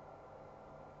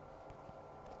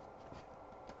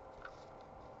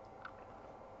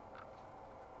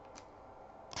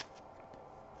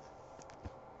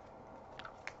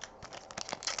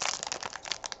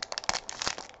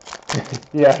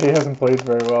 Yeah, he hasn't played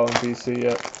very well in BC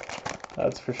yet.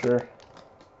 That's for sure.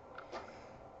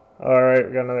 Alright,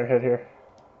 we got another hit here.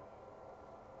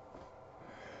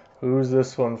 Who's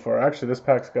this one for? Actually, this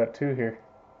pack's got two here.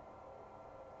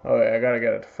 Oh yeah, I gotta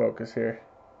get it to focus here.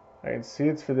 I can see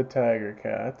it's for the Tiger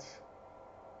Cats,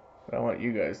 but I want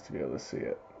you guys to be able to see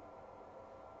it.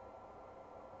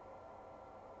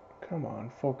 Come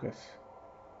on, focus.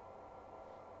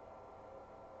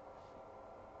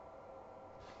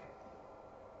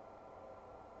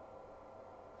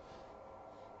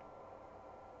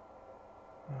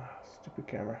 Ah, stupid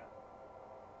camera.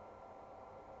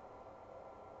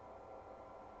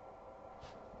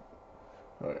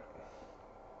 Okay.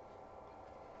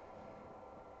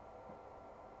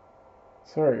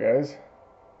 Sorry guys.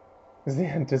 It's the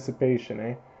anticipation,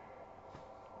 eh?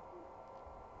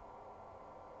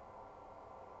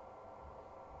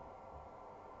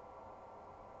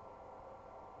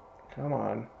 Come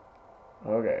on.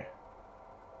 Okay.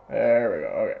 There we go.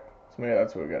 Okay. So maybe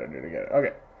that's what we gotta do to get it.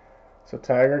 Okay. So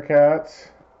Tiger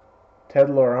Cats. Ted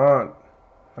Laurent.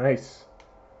 Nice.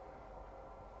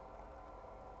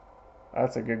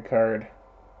 That's a good card.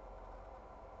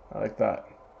 I like that.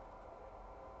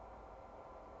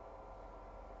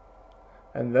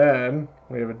 And then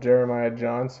we have a Jeremiah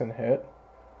Johnson hit.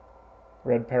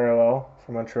 Red parallel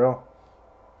for Montreal.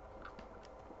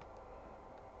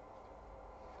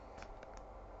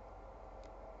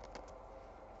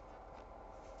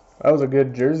 That was a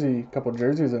good jersey, couple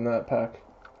jerseys in that pack,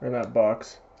 or in that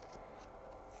box.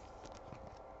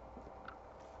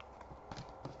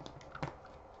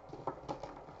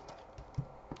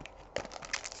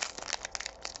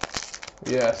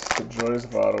 Yes, the joys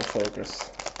of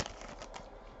autofocus.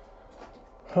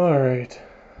 Alright,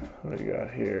 what do we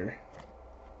got here?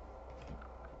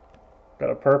 Got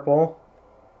a purple.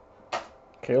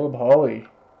 Caleb Hawley,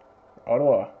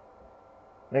 Ottawa.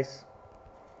 Nice.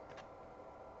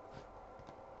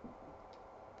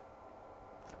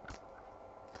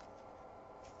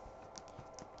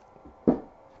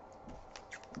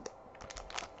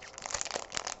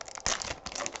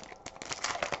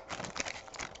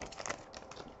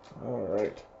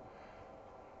 Alright.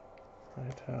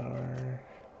 Hightower.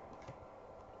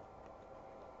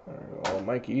 There we go.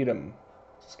 Mike Edom,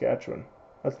 Saskatchewan.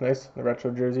 That's nice. The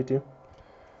retro jersey too.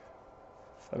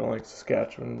 I don't like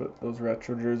Saskatchewan, but those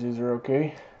retro jerseys are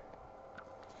okay.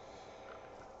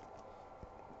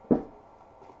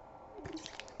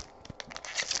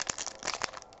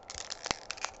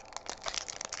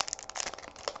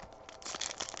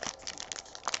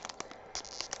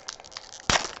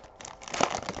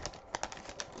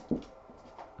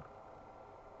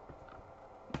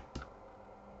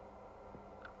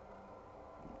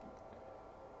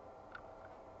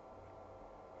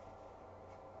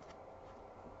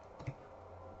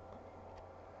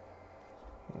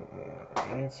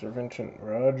 Alright, Sir Vincent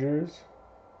Rogers.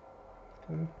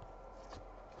 Okay.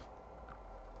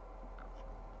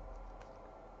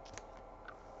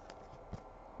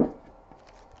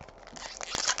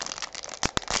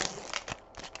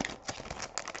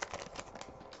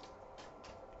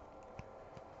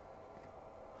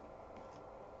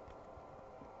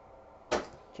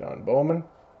 John Bowman.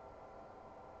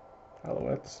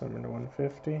 Alouettes, number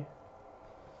 150.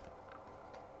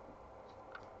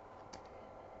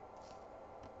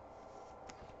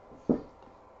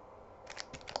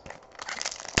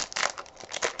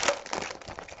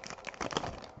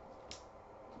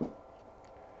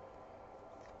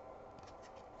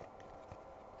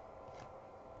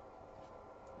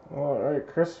 Alright,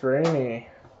 Chris Rainey.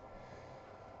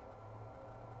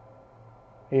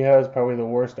 He has probably the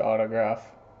worst autograph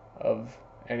of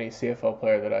any CFL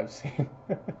player that I've seen.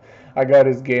 I got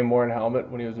his game-worn helmet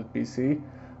when he was with BC.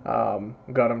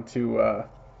 Got him to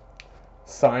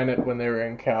sign it when they were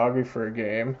in Calgary for a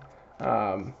game.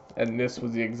 And this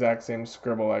was the exact same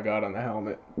scribble I got on the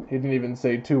helmet. He didn't even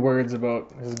say 2 words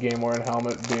about his game-worn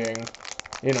helmet being,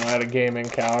 you know, at a game in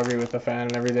Calgary with the fan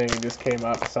and everything. He just came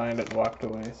up, signed it, and walked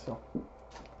away. So,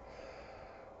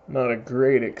 not a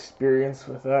great experience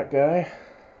with that guy.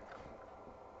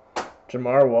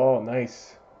 Jamar Wall,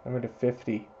 nice. Number to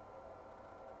 50.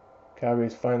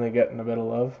 Calgary's finally getting a bit of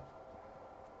love.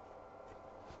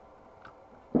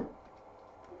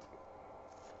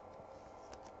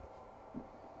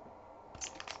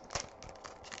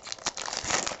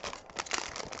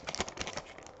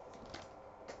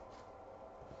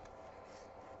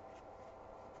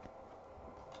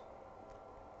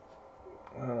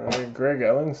 Alright, Greg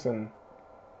Ellingson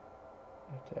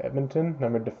to Edmonton,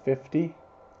 numbered to 50.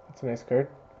 That's a nice card.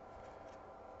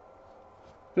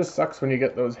 Just sucks when you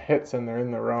get those hits and they're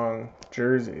in the wrong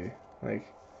jersey. Like,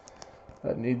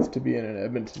 that needs to be in an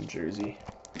Edmonton jersey.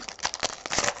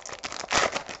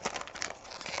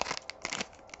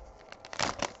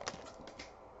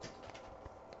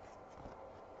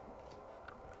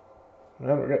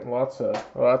 Man, we're getting lots of...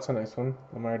 Oh, that's a nice one.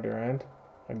 Lamar Durant.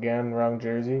 Again, wrong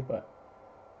jersey, but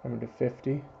number to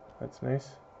 50. That's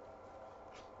nice.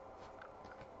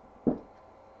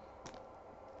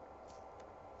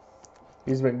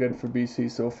 He's been good for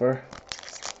BC so far.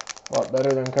 A lot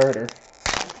better than Carter.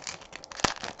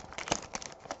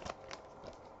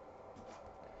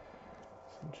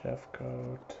 Jeff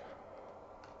Coat.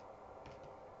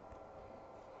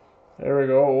 There we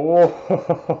go.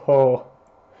 Oh,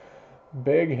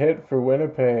 big hit for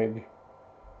Winnipeg.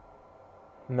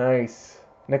 Nice.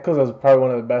 Nichols has probably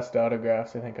one of the best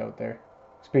autographs, I think, out there.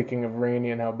 Speaking of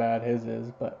Rainey and how bad his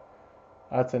is, but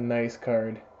that's a nice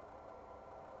card.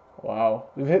 Wow,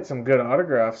 we've hit some good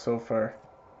autographs so far.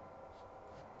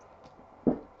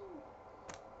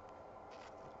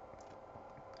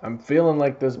 I'm feeling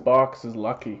like this box is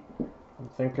lucky. I'm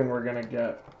thinking we're going to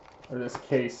get, or this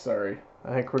case, sorry.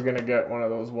 I think we're going to get one of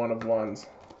those one-of-ones.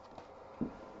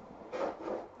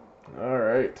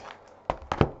 Alright.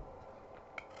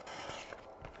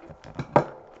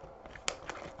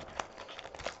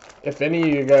 If any of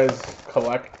you guys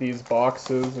collect these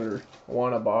boxes or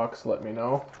want a box, let me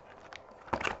know.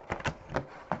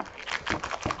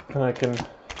 And I can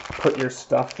put your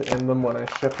stuff in them when I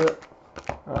ship it.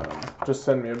 Just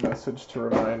send me a message to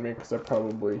remind me, because I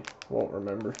probably won't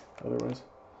remember otherwise.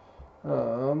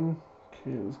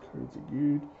 Okay, those cards are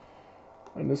good.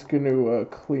 I'm just going to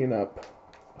clean up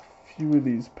a few of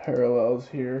these parallels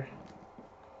here.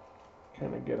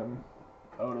 Kind of get them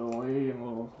out of the way and a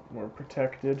little more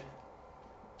protected.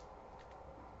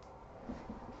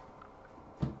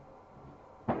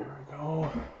 There we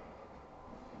go.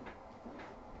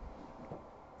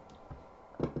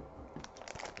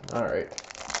 Alright.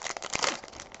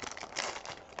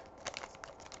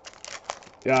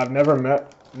 Yeah, I've never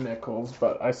met Nichols,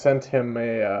 but I sent him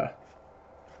a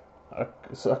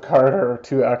card or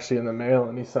two actually in the mail,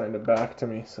 and he signed it back to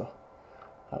me, so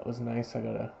that was nice. I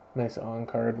got a nice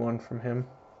on-card one from him.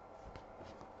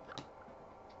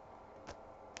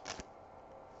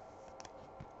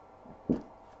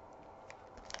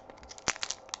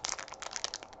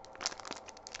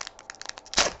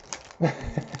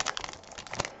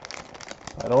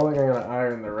 I don't think I'm going to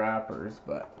iron the wrappers,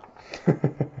 but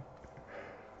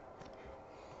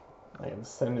I can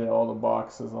send you all the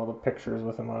boxes, all the pictures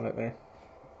with them on it there.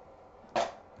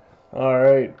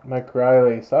 Alright, Mike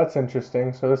Reilly. So that's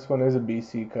interesting. So this one is a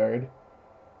BC card.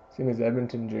 Seen his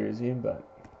Edmonton jersey, but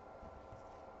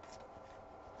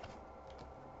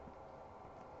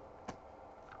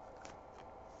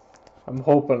I'm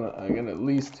hoping I can at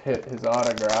least hit his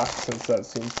autograph, since that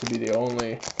seems to be the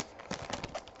only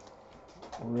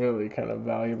really kind of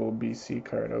valuable BC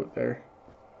card out there.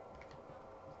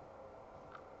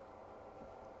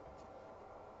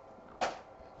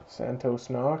 Santos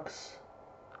Knox,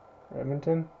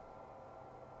 Edmonton.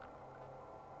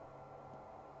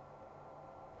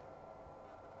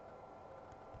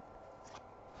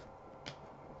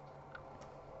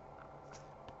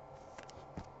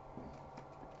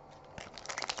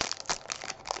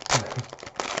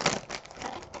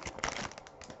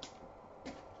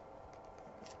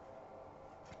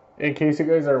 In case you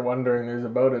guys are wondering, there's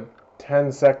about a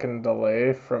 10-second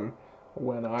delay from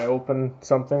when I open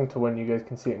something to when you guys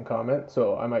can see it and comment.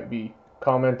 So I might be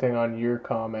commenting on your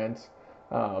comments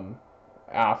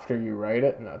after you write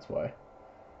it, and that's why.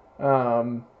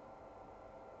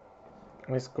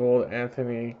 Nice gold,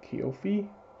 Anthony Keofi.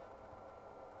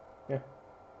 Yeah.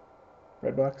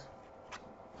 Red box.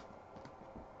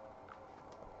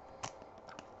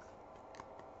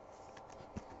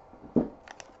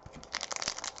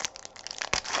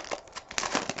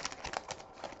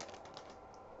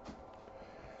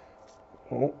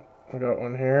 Oh, we got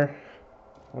one here.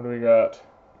 What do we got?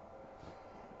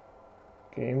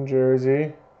 Game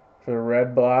jersey for the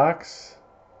Red Blacks.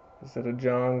 Is it a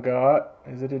John Gott?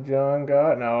 Is it a John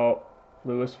Gott? No.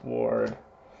 Lewis Ward.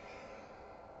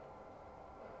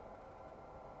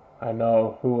 I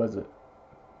know. Who was it?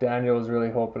 Daniel was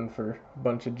really hoping for a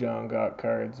bunch of John Gott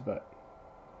cards, but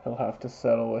he'll have to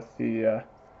settle with the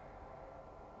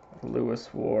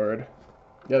Lewis Ward.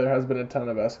 Yeah, there has been a ton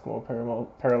of Eskimo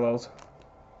parallels.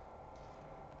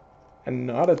 And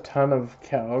not a ton of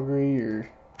Calgary, or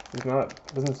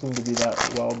doesn't seem to be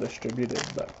that well distributed,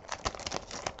 but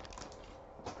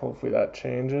hopefully that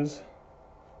changes.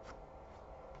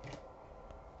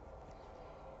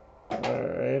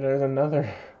 Alright, there's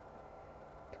another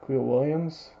Taquil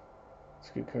Williams. That's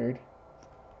a good card.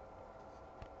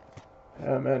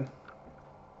 Yeah, man.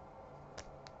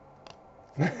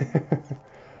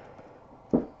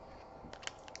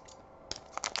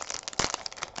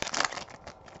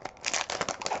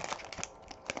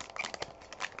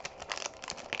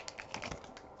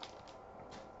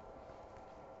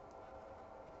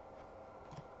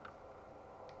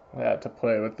 I had to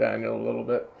play with Daniel a little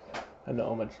bit. I know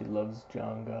how much he loves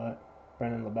John Gott.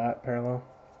 Brennan Labatt parallel.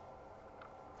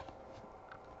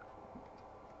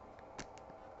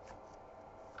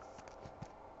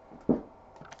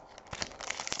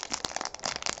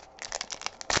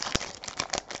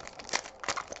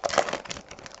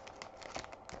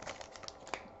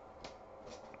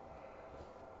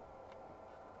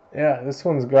 Yeah, this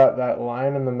one's got that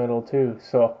line in the middle too,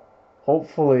 so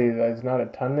hopefully there's not a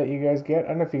ton that you guys get. I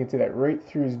don't know if you can see that right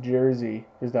through his jersey.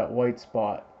 There's that white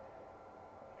spot.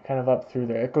 Kind of up through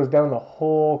there. It goes down the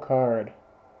whole card.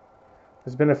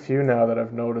 There's been a few now that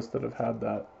I've noticed that have had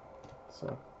that.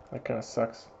 So that kind of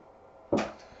sucks.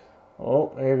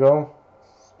 Oh, there you go.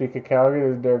 Speak of Calgary,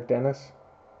 there's Derek Dennis.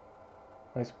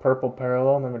 Nice purple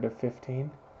parallel, number to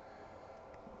 15.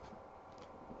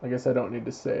 I guess I don't need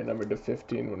to say number to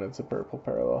 15 when it's a purple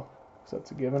parallel, because that's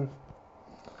a given.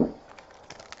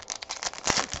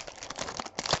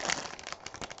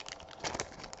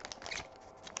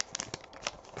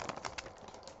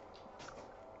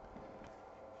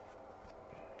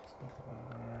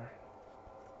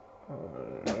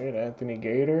 Alright, Anthony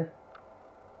Gator.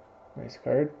 Nice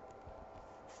card.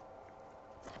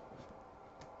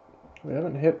 We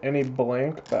haven't hit any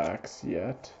blank backs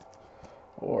yet,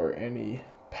 or any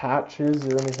patches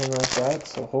or anything like that,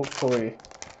 so hopefully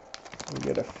we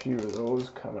get a few of those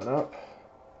coming up.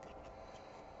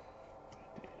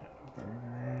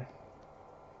 Burger.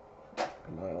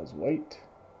 Miles White.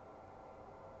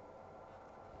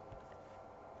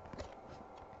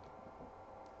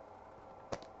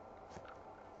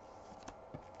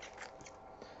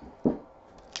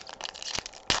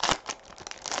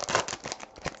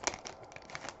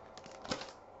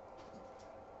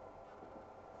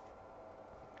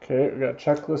 Okay, we got a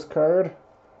checklist card.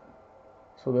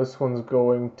 So this one's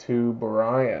going to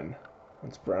Brian.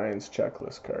 That's Brian's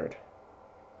checklist card.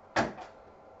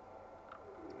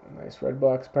 Nice red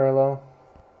box parallel.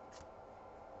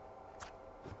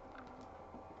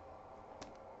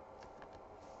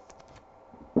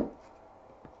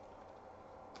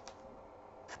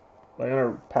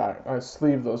 I'm gonna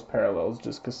sleeve those parallels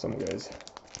just because some guys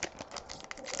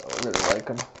really like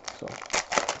them. So.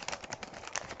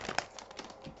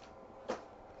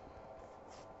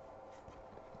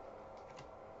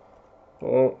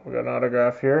 Oh, we got an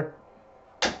autograph here.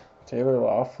 Taylor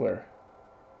Loeffler.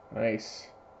 Nice.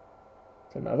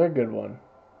 It's another good one.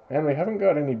 Man, we haven't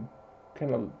got any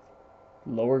kind of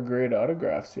lower grade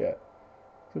autographs yet.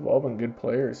 They've all been good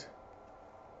players.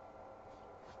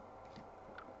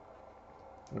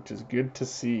 Which is good to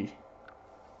see.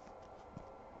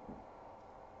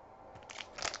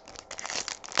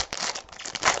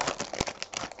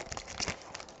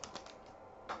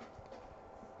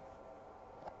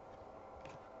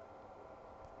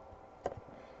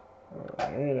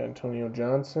 Alright, Antonio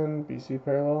Johnson, BC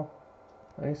parallel.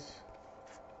 Nice.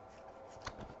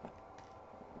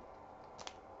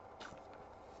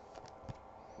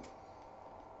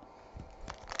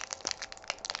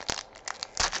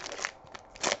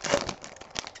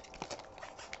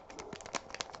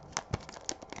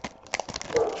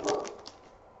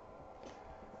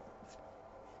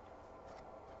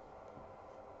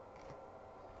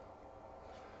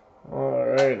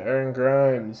 Alright, Aaron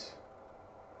Grimes.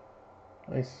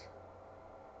 Nice.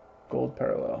 Gold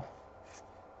parallel.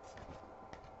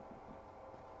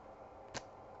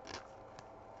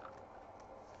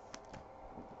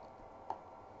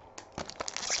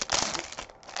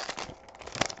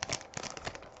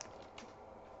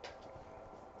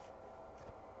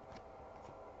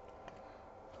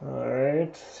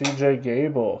 Alright, CJ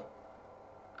Gable.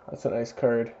 That's a nice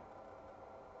card.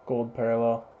 Gold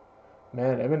parallel.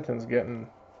 Man, Edmonton's getting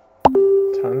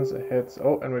tons of hits.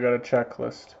 Oh, and we got a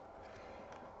checklist.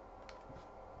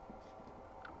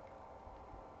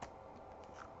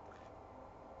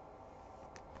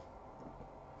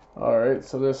 Alright,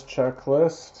 so this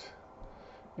checklist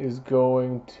is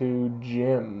going to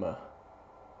Jim.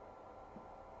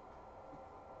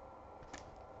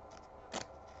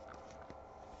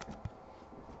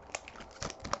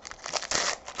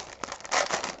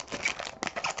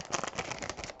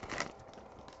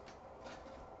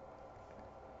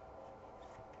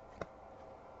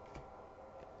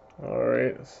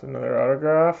 Alright, that's another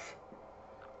autograph.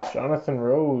 Jonathan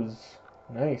Rose.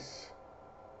 Nice.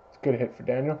 It's a good hit for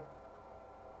Daniel.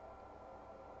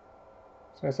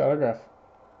 It's a nice autograph.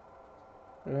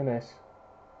 Really nice.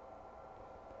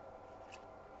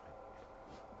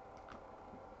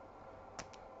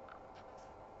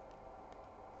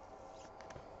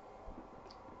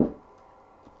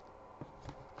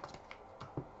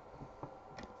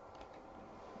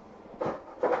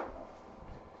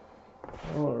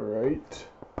 Alright.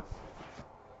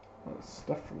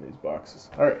 Stuff from these boxes.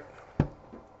 Alright.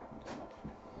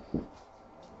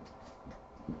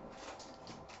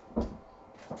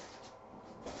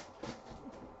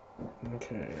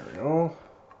 Okay, here we go.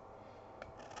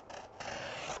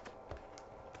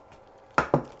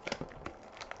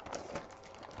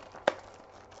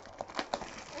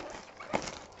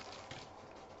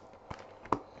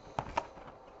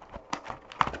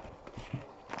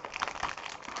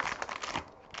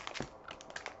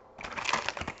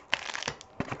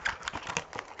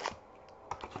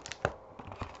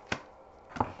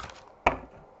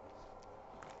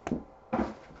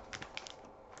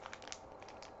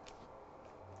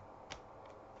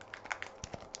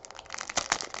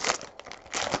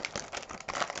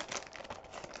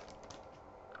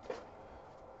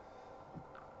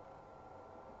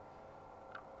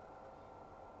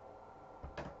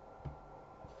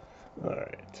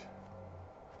 Alright.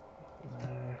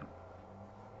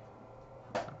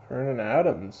 Vernon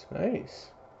Adams.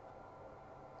 Nice.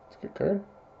 That's a good card.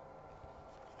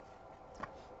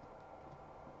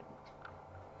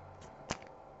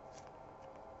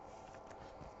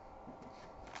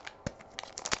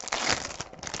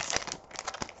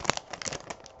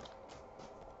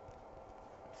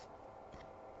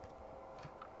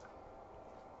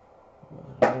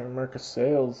 Marcus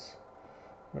Sales.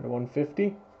 We're at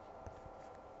 150.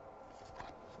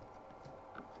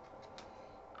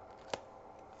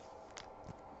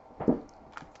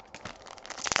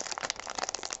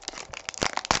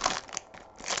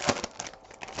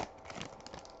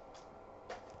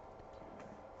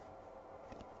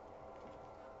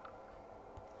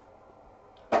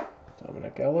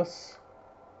 Ellis.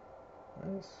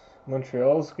 Nice.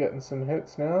 Montreal's getting some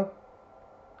hits now.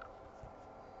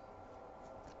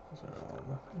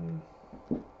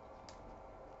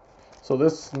 So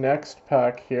this next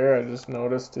pack here, I just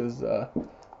noticed is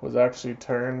was actually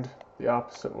turned the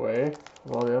opposite way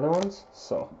of all the other ones.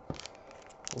 So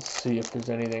we'll see if there's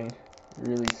anything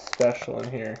really special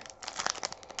in here.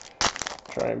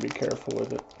 Try and be careful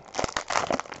with it.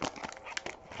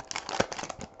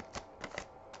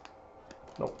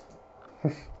 Nope.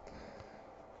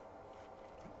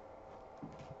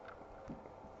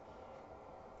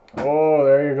 Oh,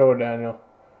 there you go, Daniel.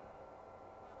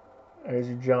 There's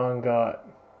your John Gott.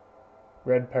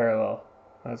 Red parallel.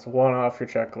 That's one off your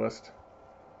checklist.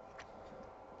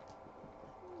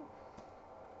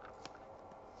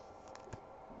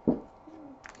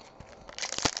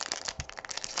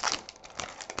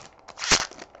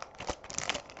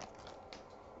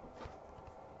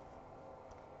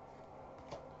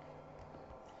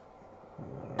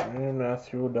 And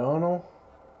Matthew O'Donnell.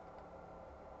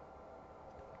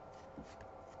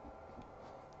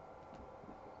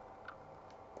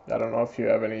 I don't know if you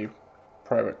have any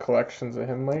private collections of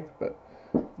him, Mike, but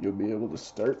you'll be able to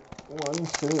start one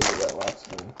soon. We got lots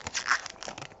of them.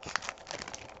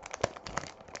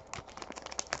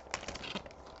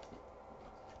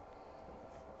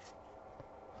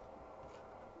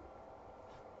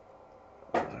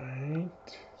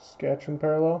 Alright, Saskatchewan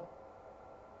parallel.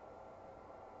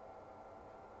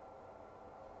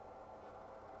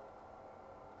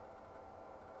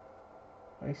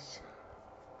 Nice.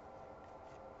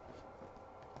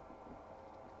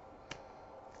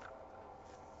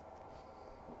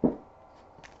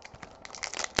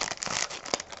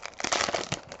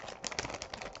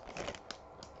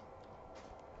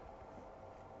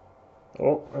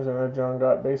 Oh, there's another John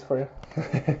Gott base for you.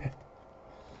 If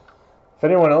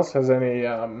anyone else has any,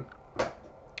 there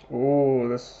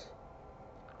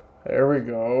we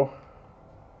go.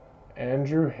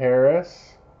 Andrew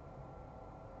Harris.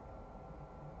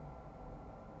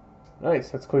 Nice,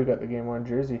 that's cool. You got the game worn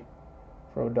jersey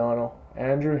for O'Donnell.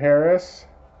 Andrew Harris,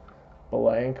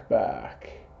 blank back.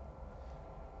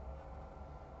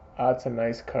 That's a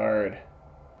nice card.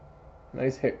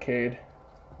 Nice hit, Cade.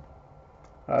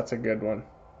 That's a good one.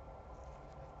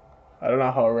 I don't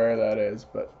know how rare that is,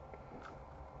 but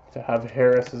to have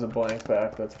Harris as a blank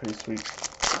back, that's pretty sweet.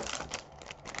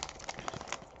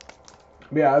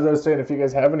 But yeah, as I was saying, if you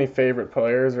guys have any favorite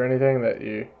players or anything that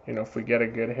you know, if we get a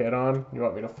good hit on, you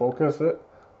want me to focus it,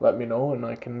 let me know and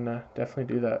I can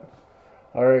definitely do that.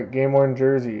 Alright, game worn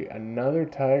jersey. Another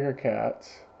Tiger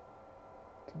Cats.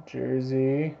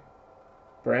 Jersey.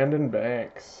 Brandon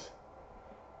Banks.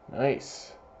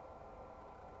 Nice.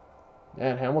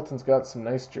 Man, Hamilton's got some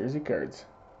nice jersey cards.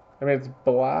 I mean, it's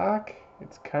black.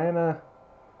 It's kind of,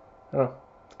 I don't know,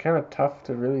 it's kind of tough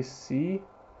to really see.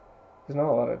 There's not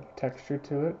a lot of texture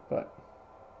to it, but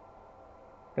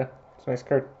yeah, it's a nice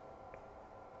card.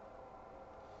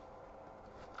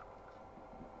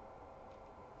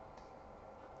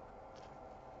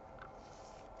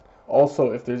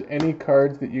 Also, if there's any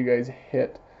cards that you guys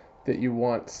hit that you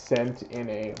want sent in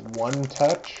a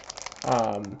one-touch,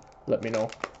 let me know.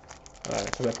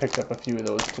 Because I picked up a few of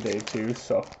those today too,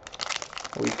 so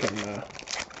we can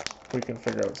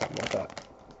figure out something like that.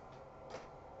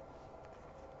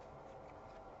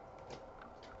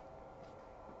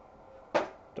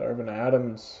 Darvin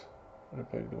Adams,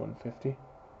 Winnipeg to 150.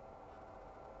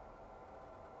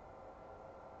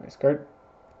 Nice card.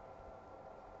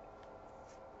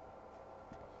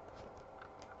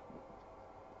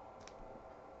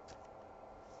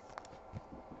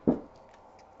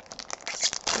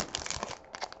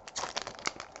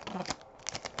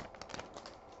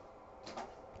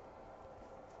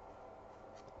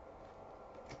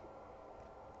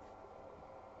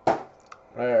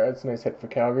 Alright, that's a nice hit for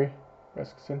Calgary.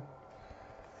 Ellingson.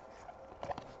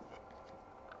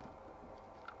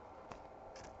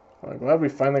 I'm glad we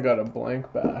finally got a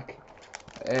blank back,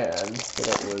 and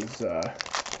that it was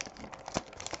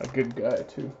a good guy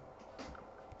too.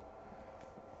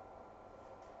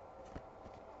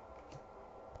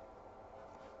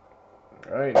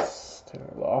 Nice.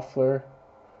 Taylor Loeffler,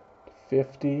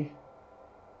 50,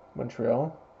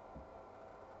 Montreal.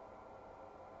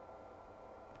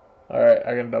 Alright,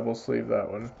 I can double sleeve that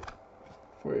one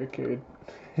for you, Cade.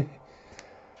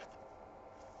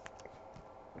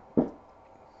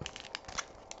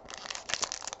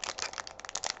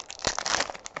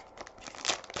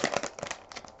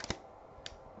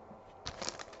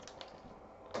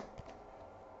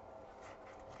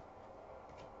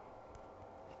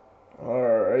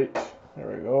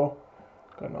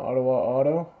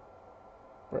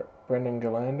 Brendan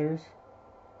Galanders.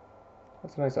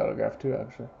 That's a nice autograph too,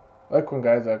 actually. I like when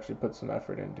guys actually put some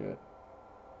effort into it.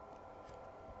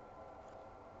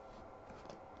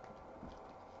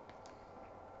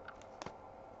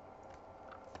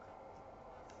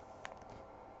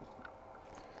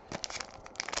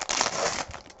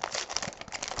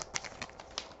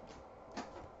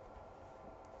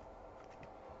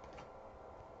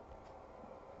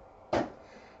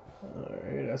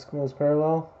 Alright, Eskimos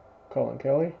parallel. Colin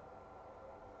Kelly.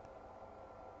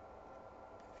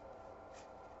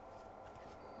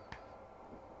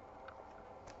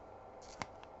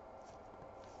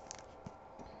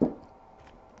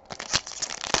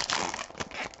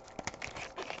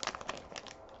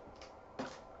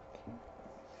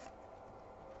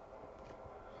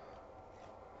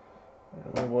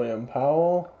 William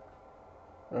Powell,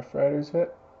 Rough Riders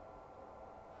hit.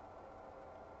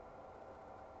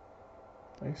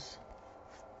 Nice.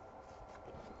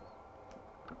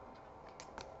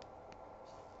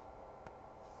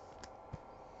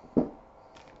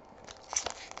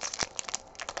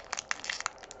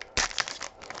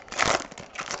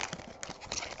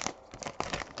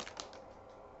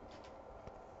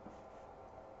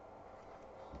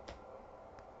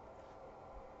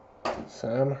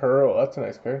 Sam Hurl, that's a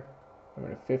nice card.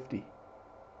 Number 50.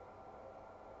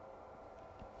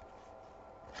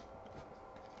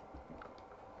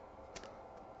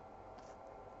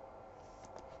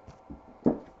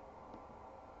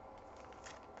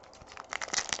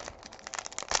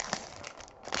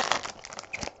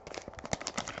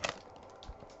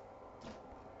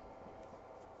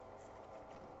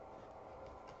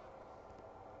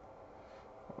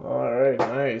 Alright,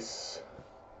 nice.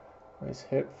 Nice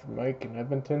hit from Mike in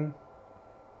Edmonton.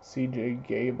 CJ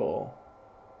Gable.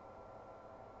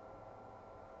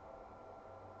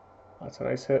 That's a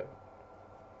nice hit.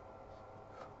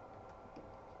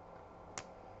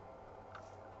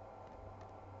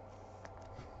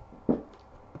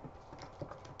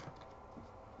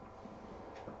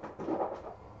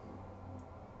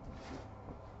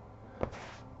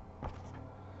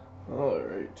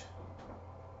 Alright.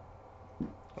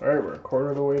 Alright, we're a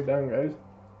quarter of the way done, guys.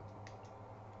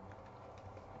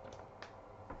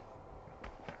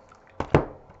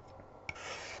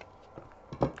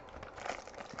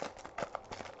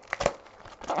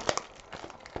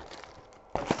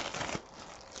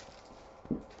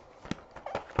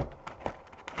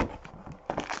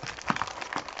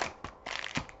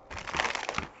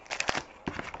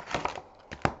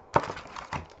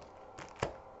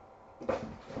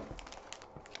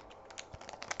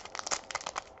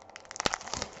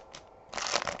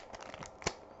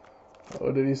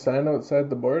 Oh, did he sign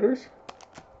outside the borders?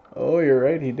 Oh, you're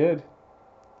right, he did.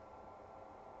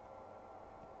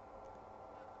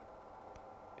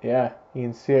 Yeah, you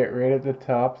can see it right at the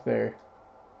top there.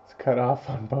 It's cut off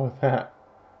on both that.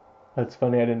 That's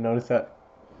funny, I didn't notice that.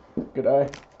 Good eye.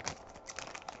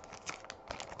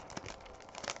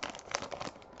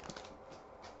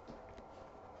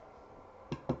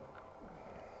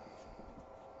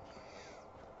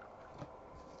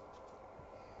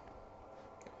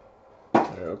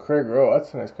 There we go, Craig Rowe,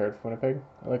 that's a nice card for Winnipeg.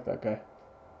 I like that guy.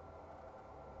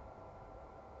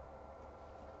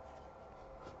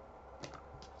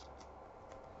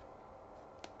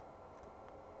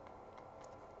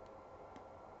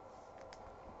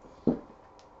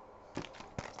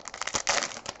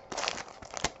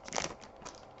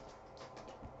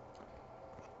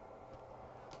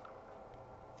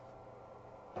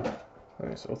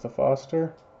 Nice Otha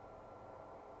Foster.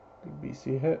 Good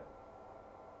BC hit.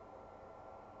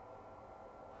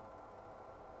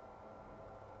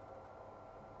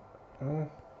 Oh.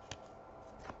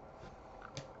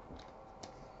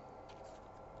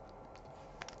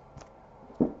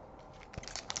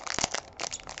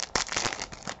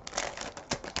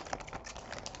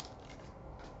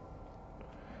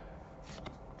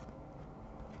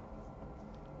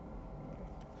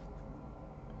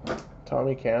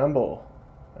 Tommy Campbell.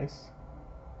 Nice.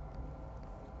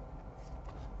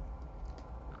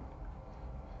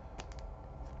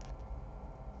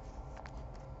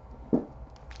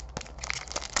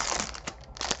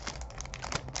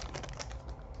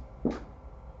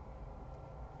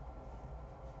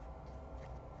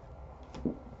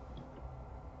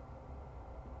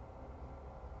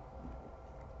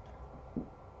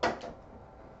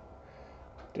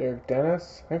 Derek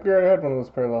Dennis. I think we already had one of those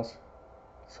parallels.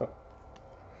 So,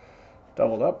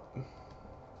 doubled up.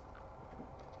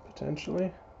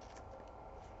 Potentially.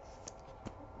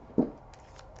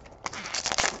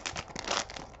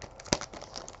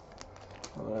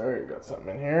 Alright, got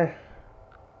something in here.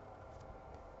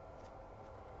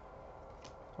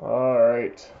 All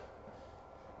right.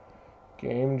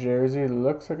 Game jersey.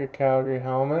 Looks like a Calgary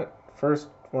helmet. First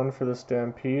one for the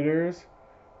Stampeders.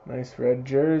 Nice red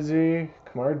jersey.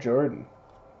 Kamar Jordan.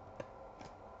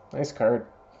 Nice card.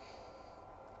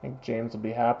 I think James will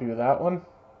be happy with that one.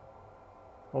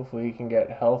 Hopefully he can get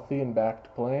healthy and back to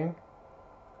playing.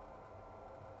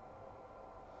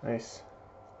 Nice.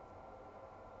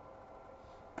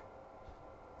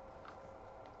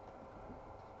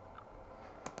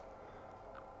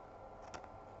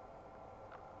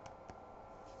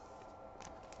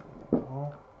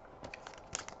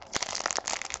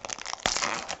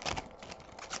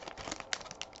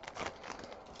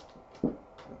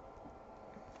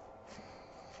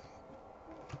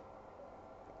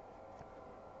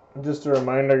 Just a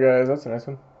reminder, guys, that's a nice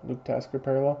one. Luke Tasker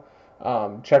parallel.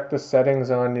 Check the settings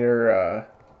on your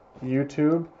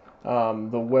YouTube.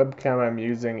 The webcam I'm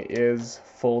using is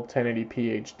full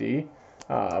 1080p HD.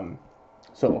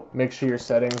 So make sure your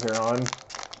settings are on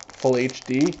full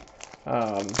HD.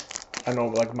 I know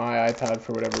like my iPad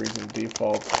for whatever reason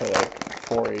defaults to like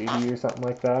 480 or something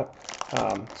like that.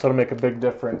 So it'll make a big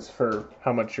difference for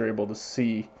how much you're able to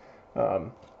see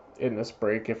in this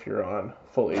break if you're on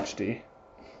full HD.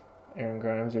 Aaron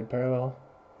Grimes did parallel.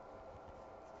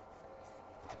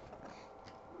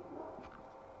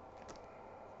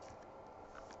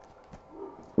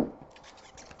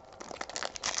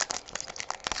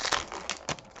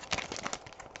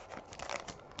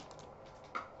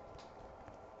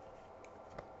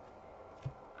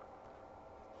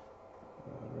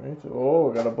 Alright, oh,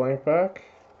 we got a blank back.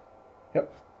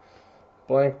 Yep.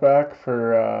 Blank back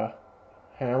for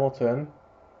Hamilton.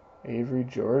 Avery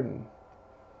Jordan.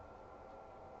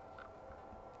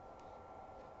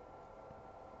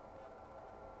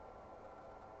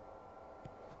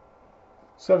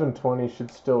 $720 should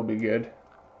still be good.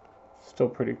 Still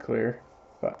pretty clear,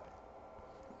 but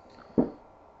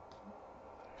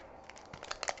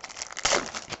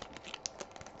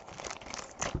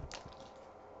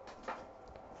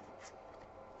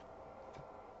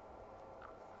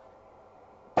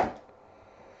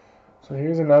so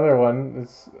here's another one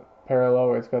that's parallel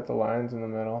where it's got the lines in the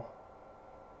middle.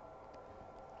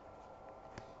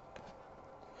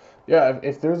 Yeah,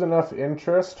 if there's enough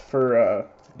interest for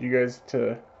you guys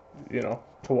to, to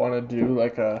want to do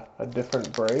like a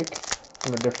different break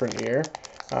from a different year,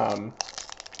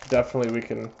 definitely we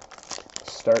can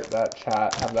start that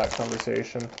chat, have that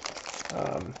conversation.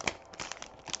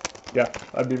 Yeah,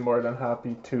 I'd be more than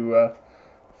happy to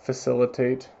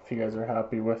facilitate if you guys are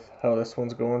happy with how this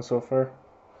one's going so far.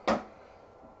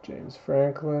 James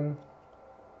Franklin.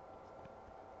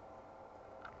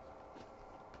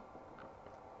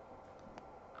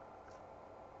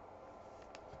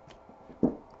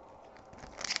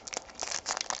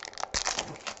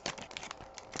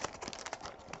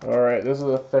 Alright, this is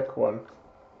a thick one.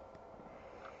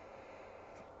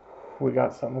 We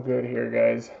got something good here,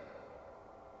 guys.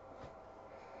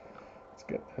 Let's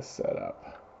get this set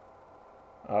up.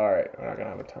 Alright, we're not going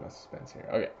to have a ton of suspense here.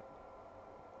 Okay.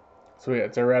 So yeah,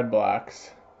 it's a red blacks.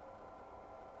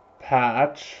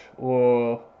 Patch.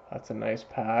 Whoa, that's a nice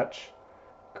patch.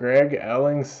 Greg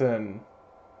Ellingson.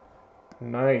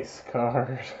 Nice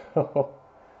card.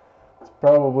 It's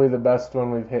probably the best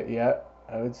one we've hit yet,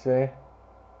 I would say.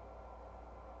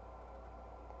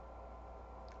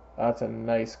 That's a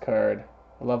nice card.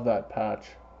 I love that patch.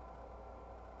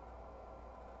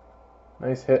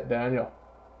 Nice hit, Daniel.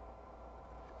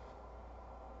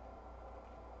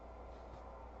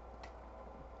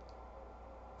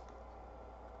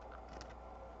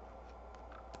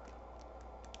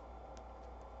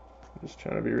 Just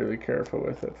trying to be really careful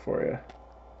with it for you.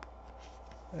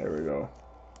 There we go.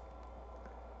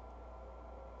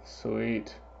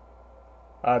 Sweet.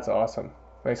 That's awesome.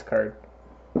 Nice card.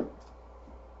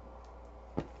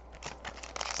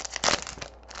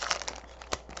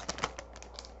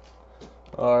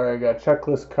 Alright, I got a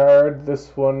checklist card. This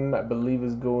one I believe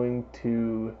is going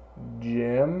to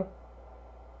Jim.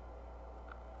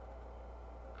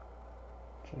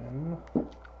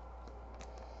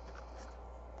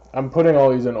 I'm putting all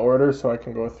these in order so I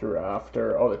can go through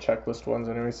after, all the checklist ones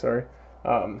anyway, sorry.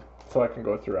 So I can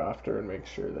go through after and make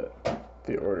sure that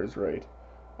the order's right.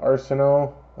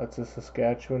 Arsenault, that's a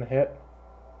Saskatchewan hit.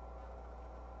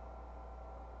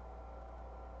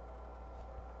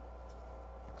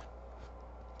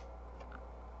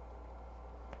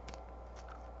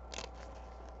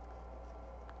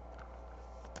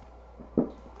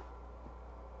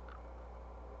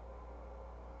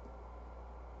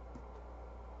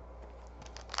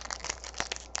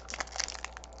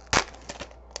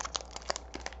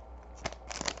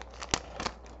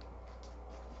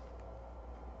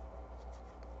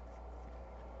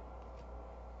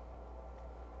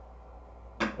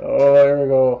 Oh, there we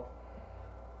go.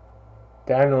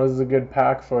 Daniel, this is a good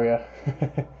pack for you.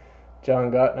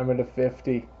 John Gott, number to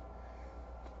 50.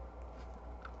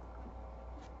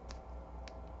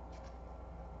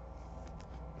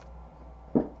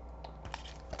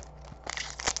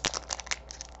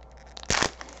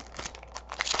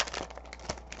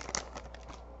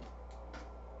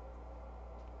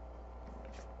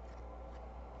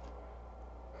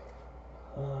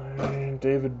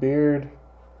 David Beard.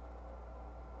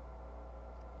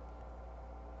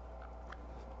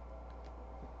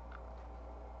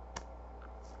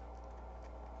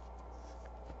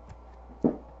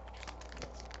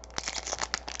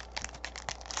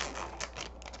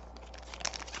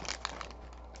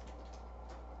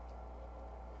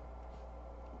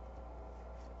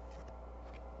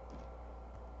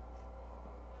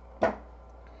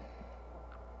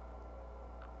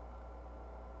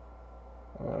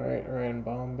 Alright, Ryan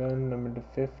Bomben, number to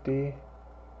 50.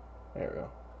 There we go.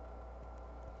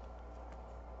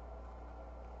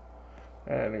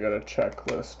 And I got a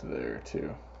checklist there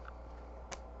too.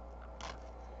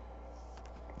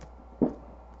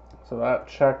 So that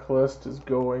checklist is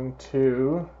going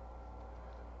to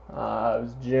it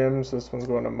was Jim, so this one's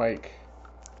going to Mike,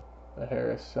 the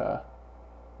Harris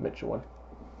Mitchell one.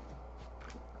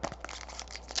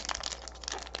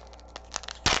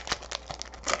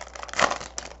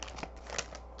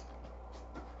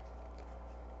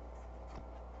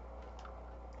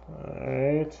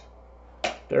 Alright.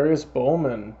 Darius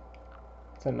Bowman.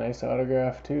 It's a nice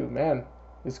autograph too. Man,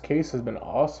 this case has been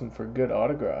awesome for good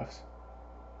autographs.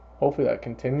 Hopefully that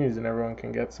continues and everyone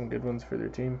can get some good ones for their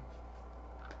team.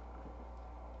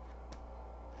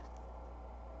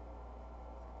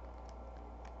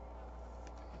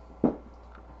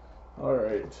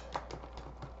 Alright.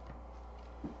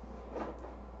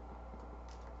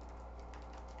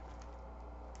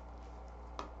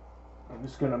 I'm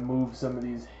just going to move some of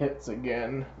these hits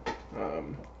again.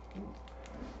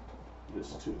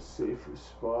 Just to a safer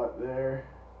spot there.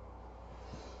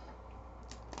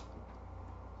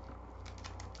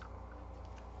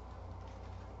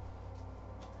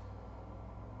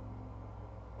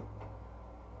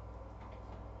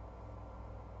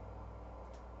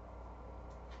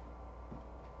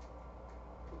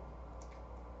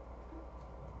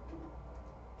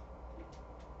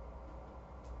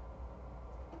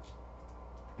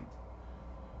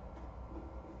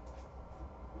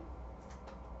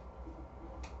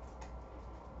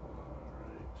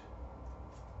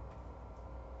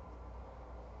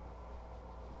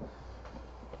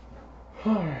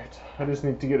 Alright, I just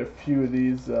need to get a few of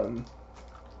these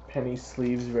penny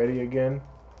sleeves ready again.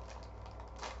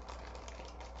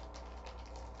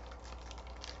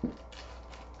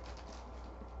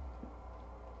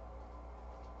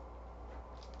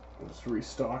 I'm just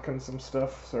restocking some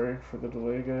stuff, sorry for the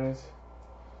delay, guys.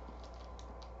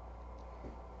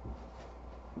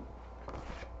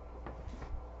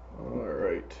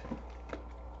 Alright.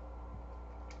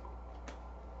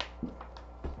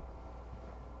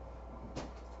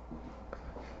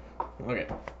 Okay,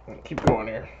 keep going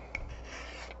here.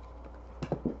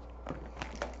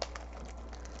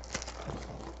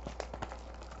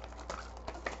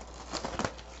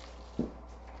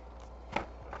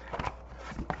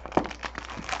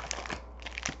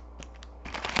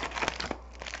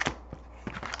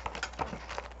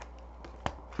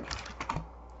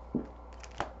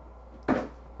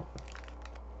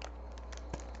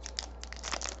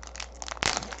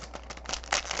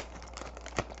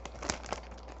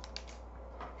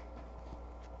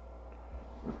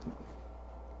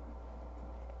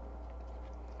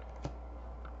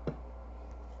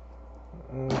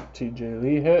 TJ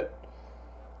Lee hit.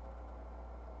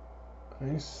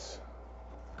 Nice.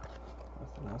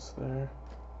 Nothing else there.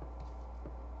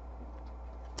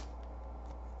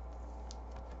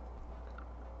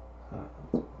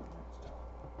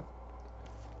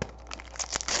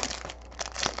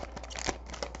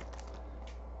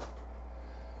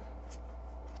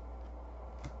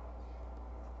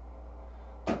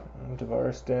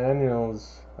 Tavares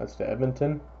Daniels, that's to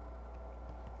Edmonton.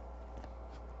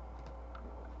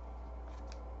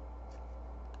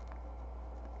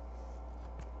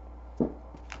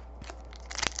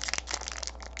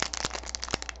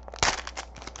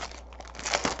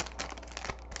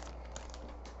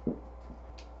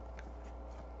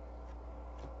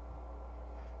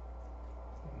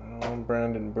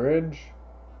 Brandon Bridge,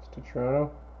 it's to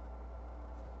Toronto.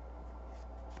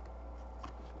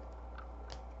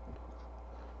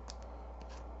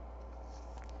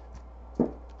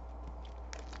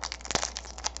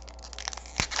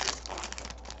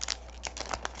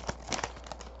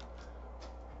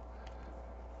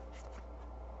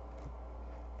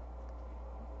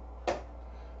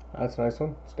 That's a nice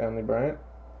one. Stanley Bryant.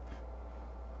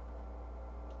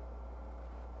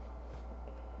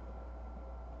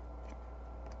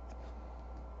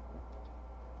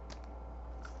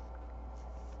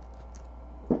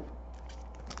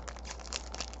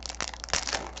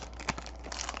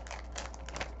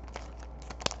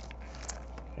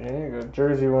 Okay, got a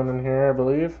jersey one in here, I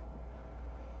believe.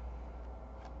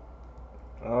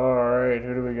 Alright,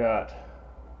 who do we got?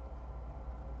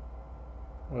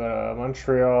 We got a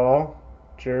Montreal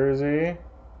jersey.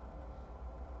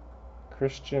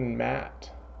 Christian Matt.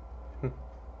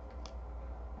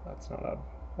 That's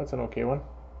an okay one.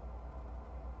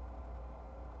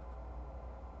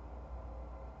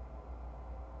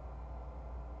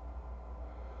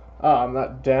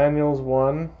 That Daniels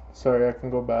one. Sorry, I can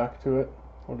go back to it.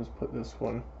 I'll just put this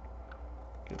one.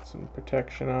 Get some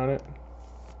protection on it.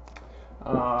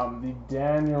 The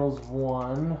Daniels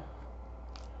one.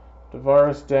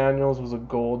 Tavares Daniels was a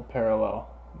gold parallel.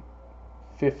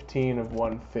 15 of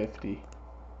 150.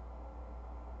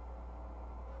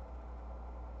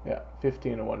 Yeah,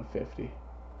 15 of 150.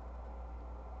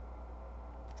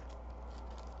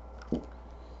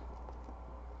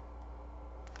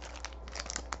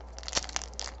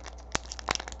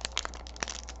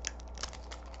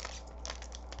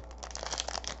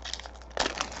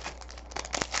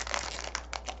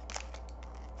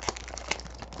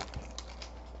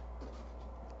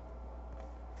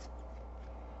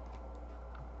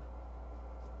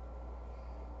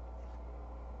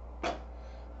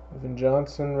 Evan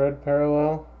Johnson, red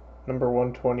parallel, number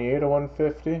 128 of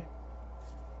 150.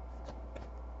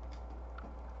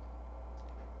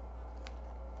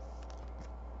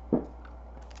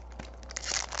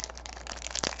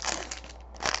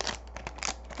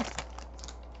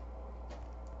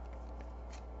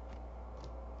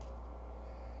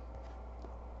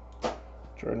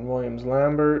 Jordan Williams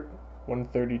Lambert,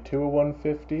 132 of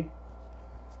 150.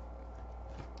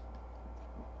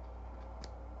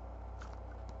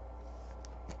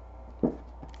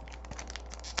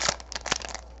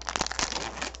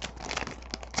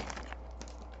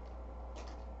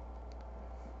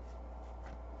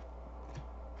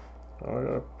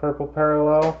 A purple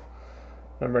parallel,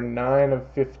 number 9 of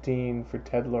 15 for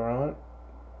Ted Laurent.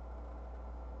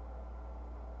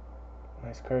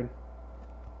 Nice card.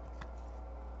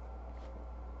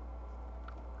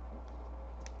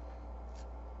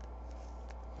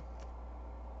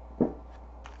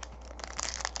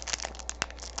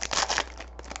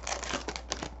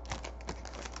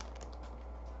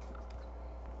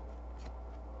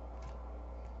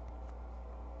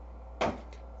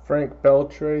 Frank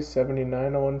Beltre,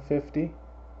 79 of 150.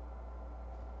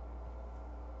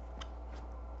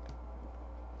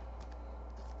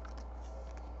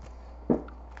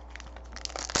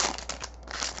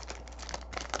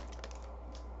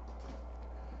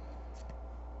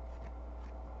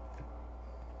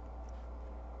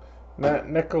 Matt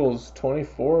Nichols,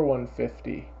 24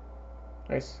 150.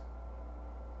 Nice.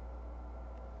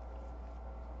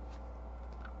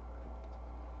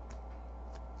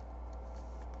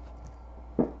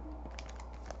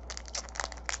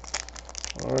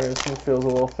 Alright, this one feels a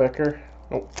little thicker.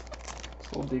 Nope.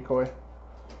 It's a little decoy.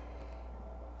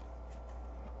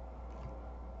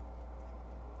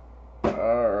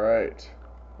 Alright.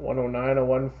 109 of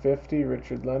 150,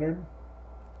 Richard Leonard.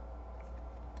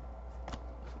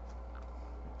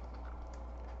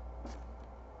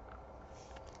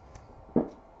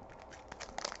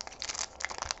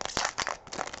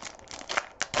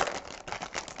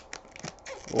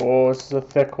 Oh, this is a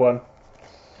thick one.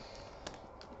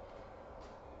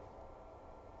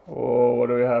 Oh, what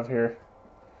do we have here?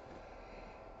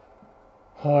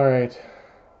 Alright.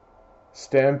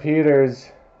 Stampeders.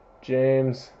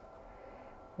 James.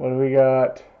 What do we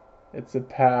got? It's a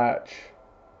patch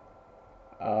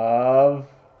of...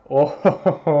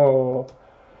 Oh,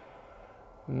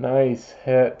 nice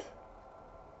hit.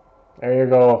 There you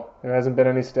go. There hasn't been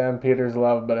any Stampeders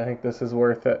love, but I think this is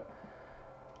worth it.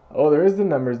 Oh, there is the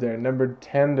numbers there. Numbered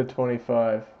 10 to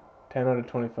 25. 10 out of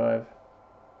 25.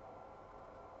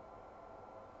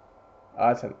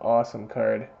 That's an awesome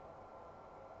card.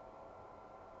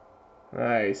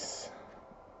 Nice.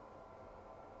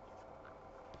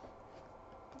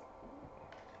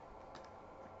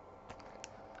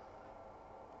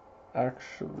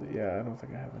 Actually, yeah, I don't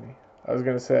think I have any. I was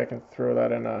going to say I can throw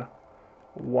that in a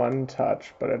one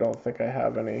touch, but I don't think I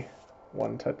have any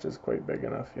one touches quite big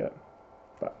enough yet.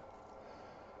 But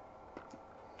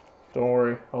don't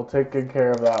worry, I'll take good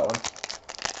care of that one.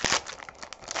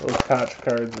 Those patch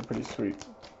cards are pretty sweet.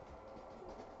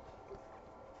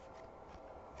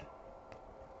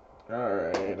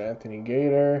 Alright, Anthony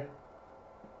Gator.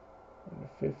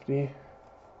 50.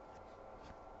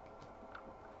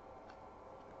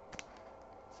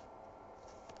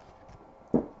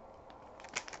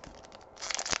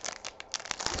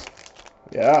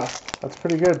 Yeah, that's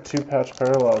pretty good. 2 patch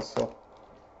parallels, so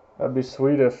that'd be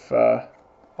sweet if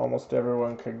almost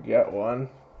everyone could get one.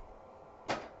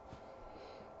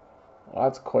 Well,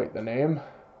 that's quite the name.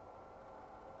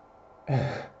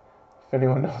 If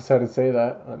anyone knows how to say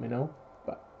that, let me know.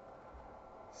 But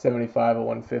 75 of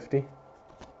 150.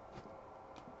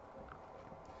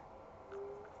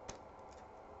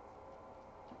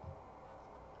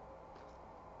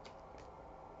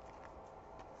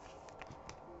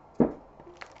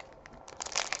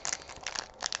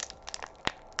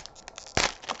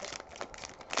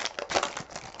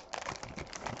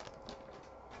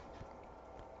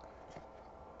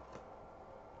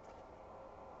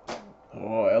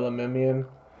 Oh, Ellingson,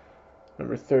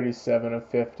 number 37 of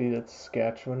 50. That's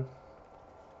Saskatchewan.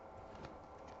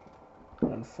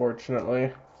 Unfortunately,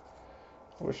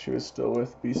 I wish he was still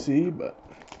with BC, but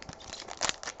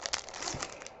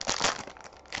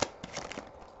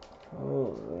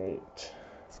all right.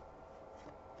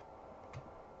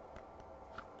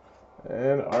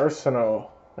 And Arsenault,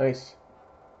 nice.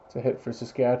 It's a hit for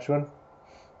Saskatchewan.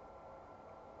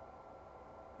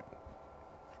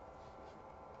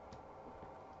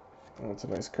 Oh, that's a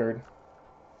nice card.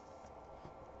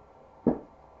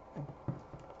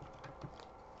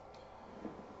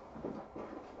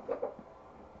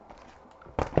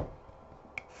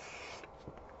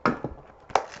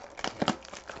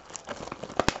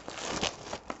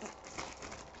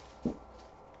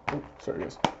 Oops, sorry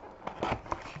guys.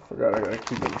 Forgot I gotta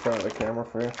keep it in front of the camera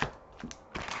for you.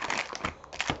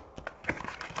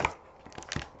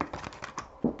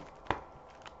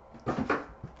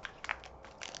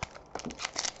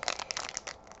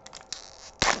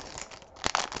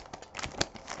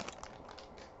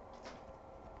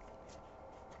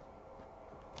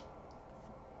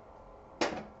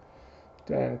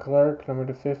 Dan Clark, number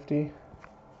to 50.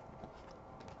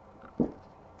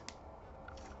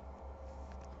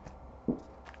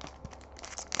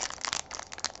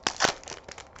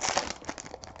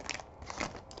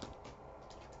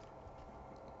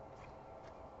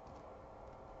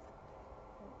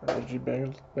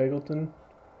 Singleton,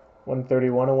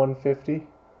 131 of 150.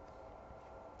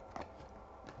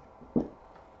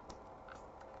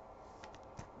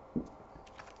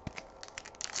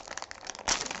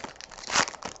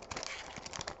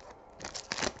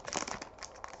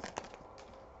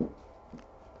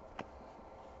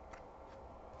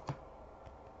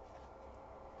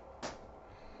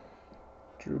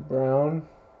 Drew Brown,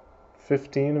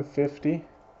 15 of 50.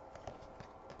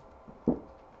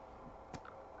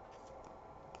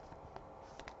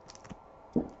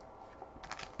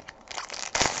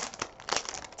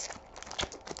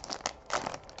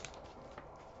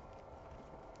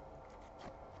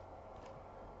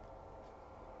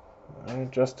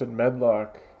 Justin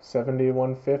Medlock, 70 of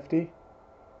 150.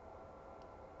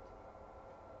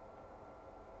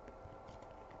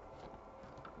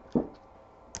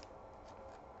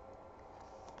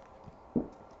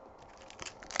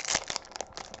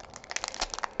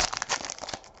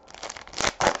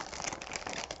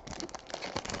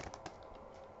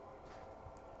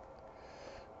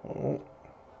 Oh.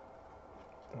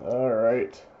 All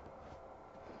right.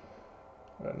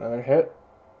 Another hit.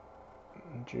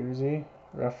 Jersey.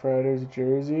 Rough Riders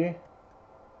jersey.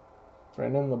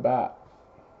 Brendan Labatt.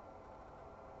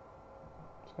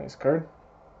 It's a nice card.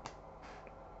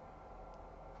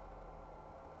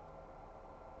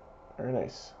 Very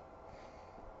nice.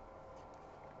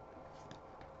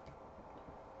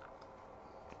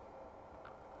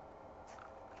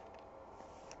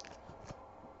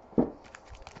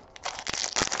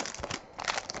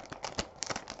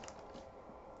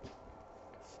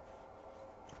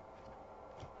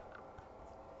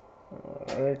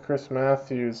 Alright, Chris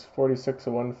Matthews, 46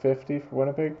 of 150 for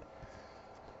Winnipeg.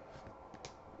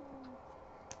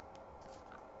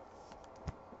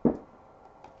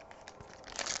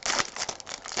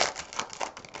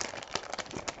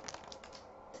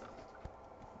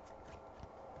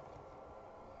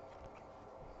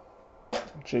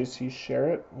 JC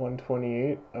Sherritt,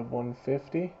 128 of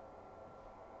 150.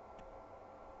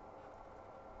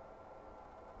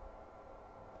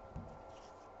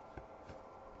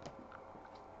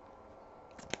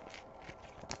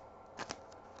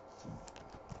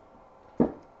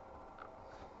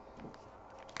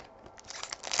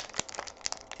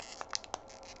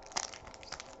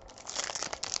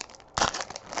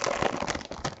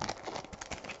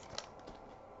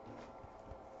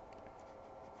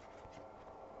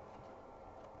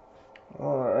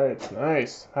 Alright,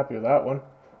 Nice. Happy with that one.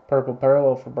 Purple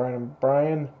parallel for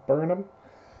Brian Burnham.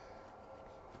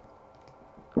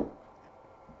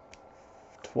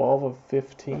 12 of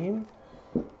 15.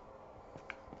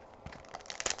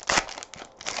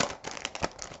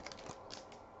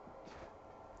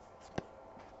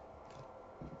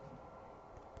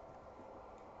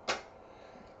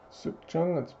 Suk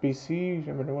Chung, that's BC,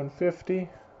 number 150.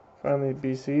 Finally,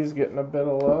 BC's getting a bit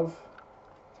of love.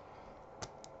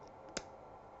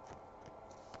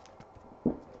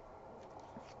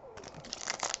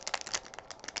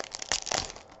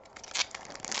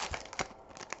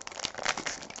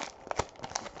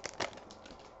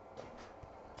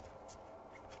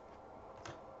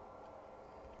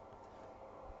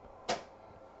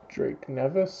 Drake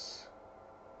Nevis,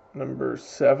 number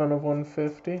 7 of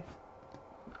 150.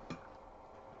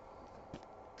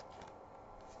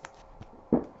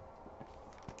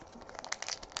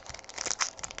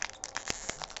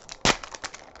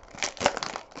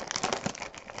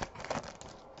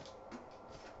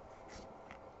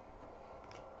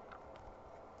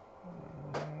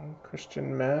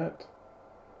 Christian Matt,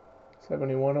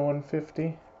 71 of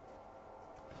 150.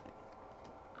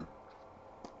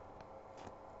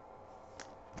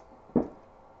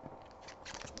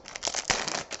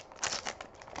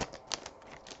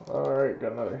 Alright,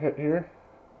 got another hit here.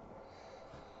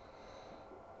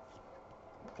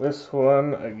 This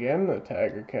one, again, the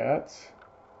Tiger Cats.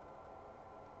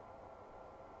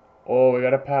 Oh, we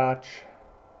got a patch.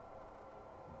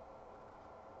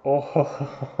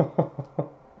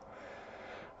 Oh,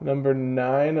 number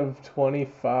 9 of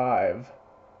 25.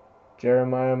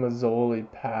 Jeremiah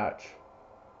Masoli patch.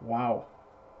 Wow.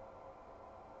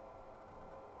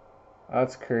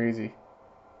 That's crazy.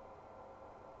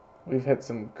 We've hit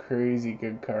some crazy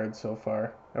good cards so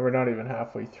far, and we're not even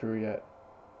halfway through yet.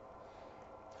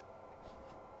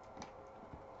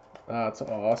 That's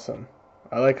awesome.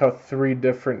 I like how 3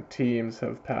 different teams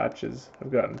have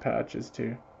gotten patches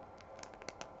too.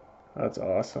 That's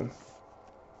awesome.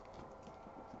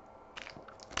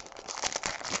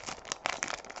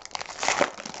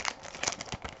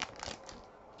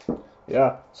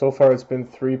 Yeah, so far it's been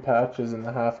 3 patches in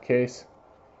the half case.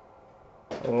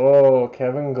 Oh,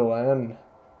 Kevin Glenn.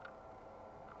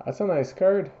 That's a nice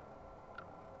card.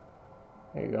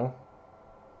 There you go.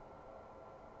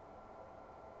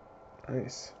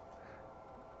 Nice.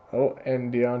 Oh,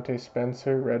 and Deontay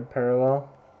Spencer, red parallel.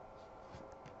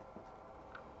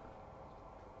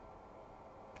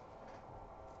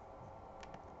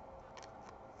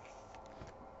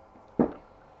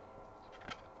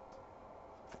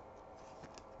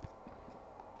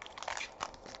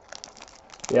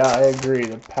 Yeah, I agree.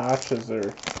 The patches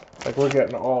are, like, we're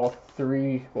getting all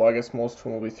 3, well, I guess most of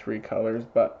them will be 3 colors,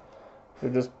 but they're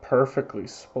just perfectly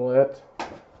split.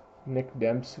 Nick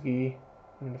Dembski,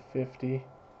 50.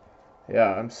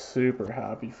 Yeah, I'm super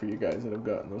happy for you guys that have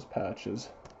gotten those patches.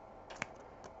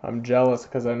 I'm jealous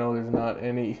because I know there's not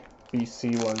any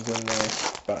BC ones in there,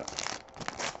 but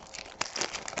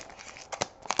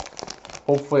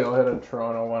hopefully I'll hit a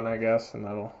Toronto one, I guess, and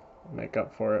that'll make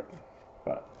up for it.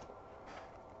 But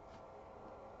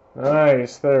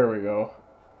nice, there we go.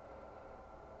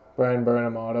 Brian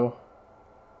Burnham auto.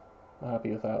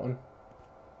 Happy with that one.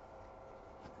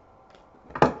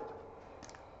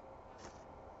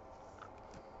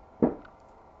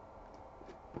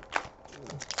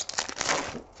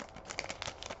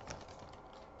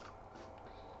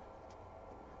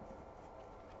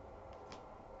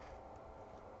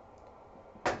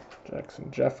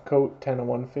 Jackson Jeffcoat, 10 of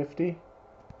 150.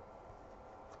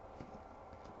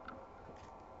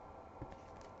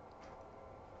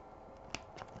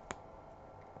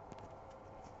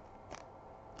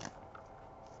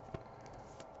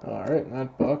 Alright,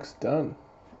 that box done.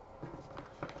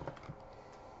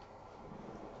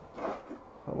 I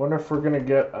wonder if we're going to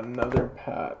get another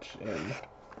patch in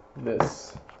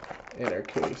this inner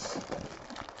case.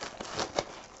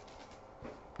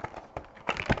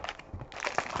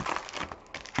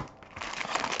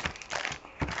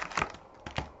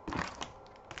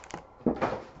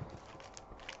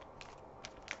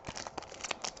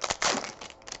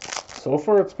 So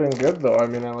far it's been good though. I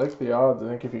mean, I like the odds. I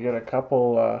think if you get a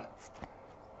couple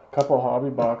hobby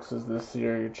boxes this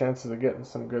year, your chances of getting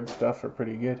some good stuff are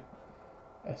pretty good.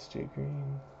 SJ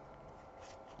Green.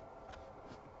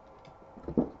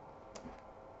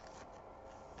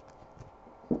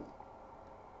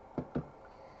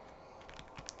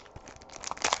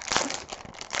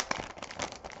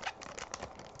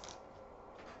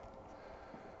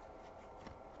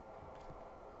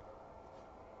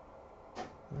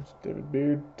 There's David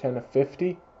Beard, 10 of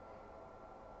 50.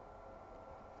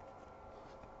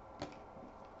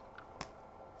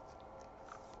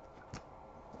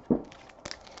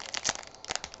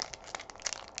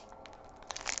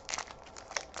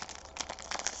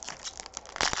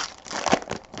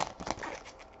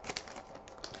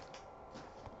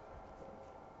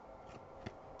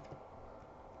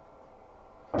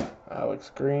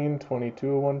 green,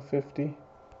 22 of 150.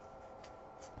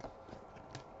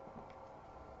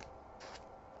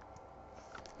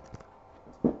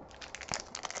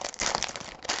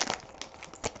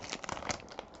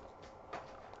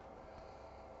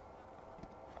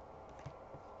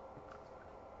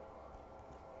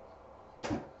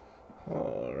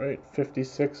 All right,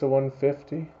 56 of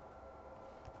 150.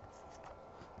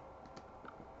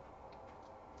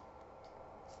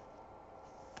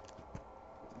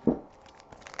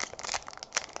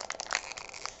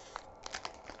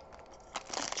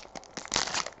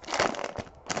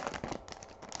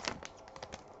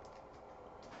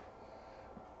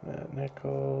 Matt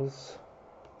Nichols.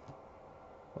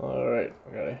 All right,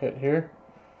 we got a hit here.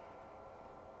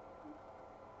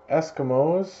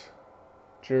 Eskimos,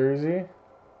 jersey.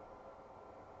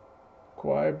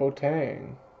 Kwai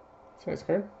Botang. That's a nice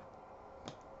card.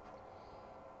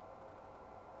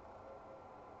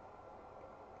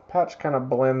 Patch kind of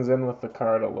blends in with the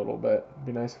card a little bit. It'd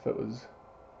be nice if it was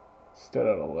stood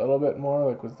out a little bit more,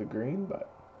 like was the green, but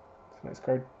it's a nice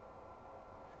card.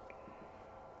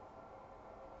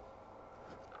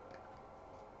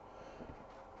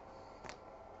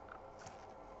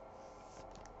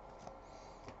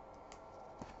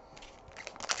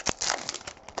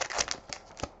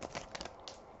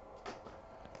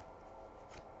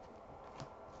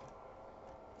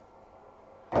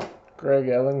 Greg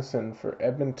Ellingson for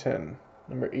Edmonton,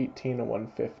 number 18 of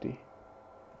 150.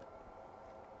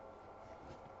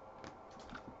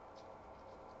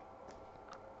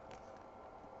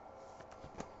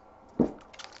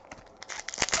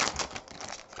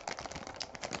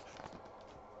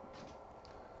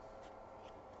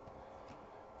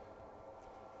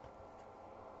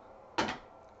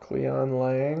 Cleon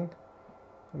Lang,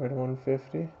 number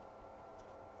 150.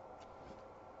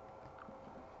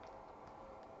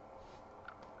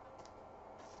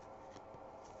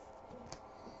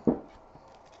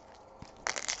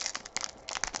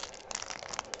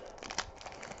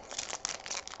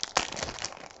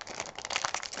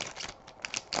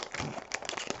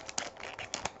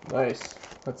 Nice.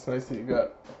 That's nice that you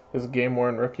got his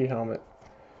game-worn rookie helmet.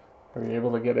 Are you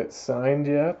able to get it signed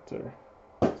yet?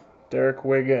 Or Derek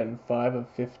Wigan, 5 of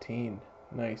 15.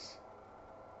 Nice.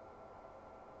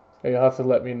 Hey, you'll have to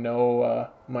let me know,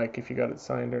 Mike, if you got it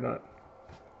signed or not.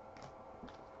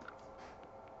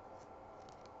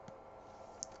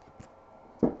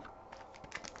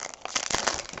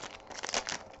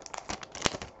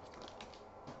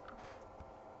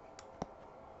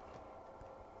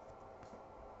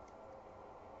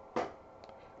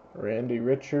 Randy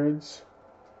Richards,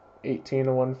 18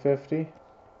 of 150.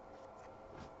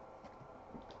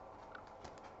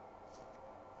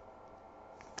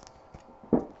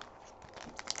 Oh,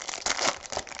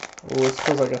 this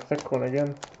feels like a thick one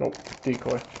again. Nope,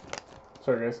 decoy.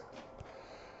 Sorry, guys.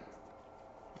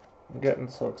 I'm getting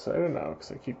so excited now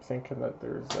because I keep thinking that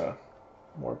there's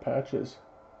more patches.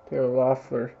 Taylor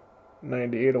Loeffler,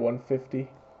 98 of 150.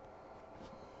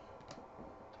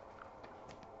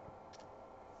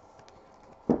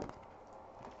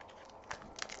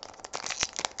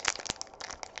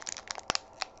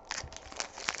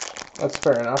 That's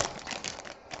fair enough.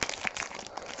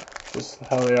 Just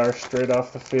how they are straight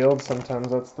off the field. Sometimes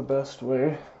that's the best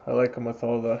way. I like them with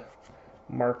all the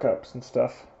markups and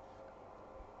stuff.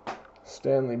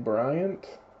 Stanley Bryant.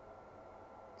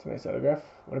 It's a nice autograph.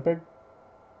 Winnipeg.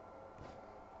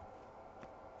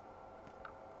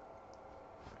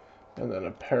 And then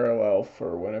a parallel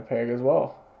for Winnipeg as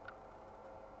well.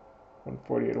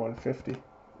 148 150.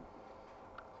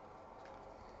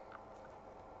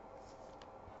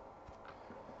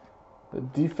 The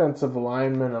defensive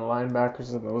linemen and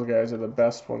linebackers and those guys are the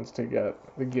best ones to get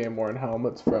the game-worn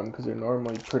helmets from because they're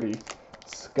normally pretty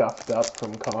scuffed up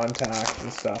from contact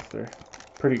and stuff. They're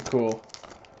pretty cool.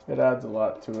 It adds a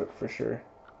lot to it for sure.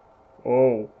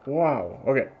 Oh, wow.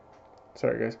 Okay.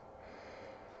 Sorry, guys.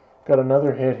 Got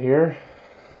another hit here.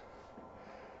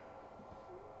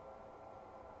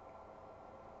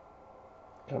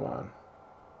 Come on.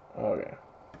 Okay.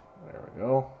 There we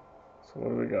go. So what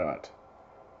do we got?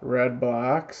 Red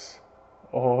Blacks.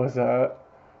 Oh, is that?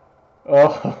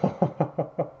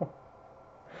 Oh.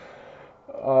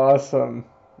 Awesome.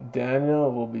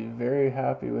 Daniel will be very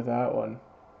happy with that one.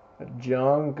 A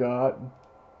John Gott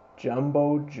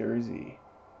jumbo jersey.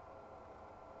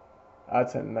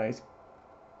 That's a nice.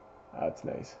 That's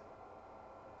nice.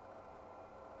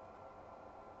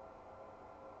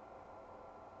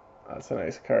 That's a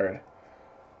nice card.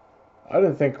 I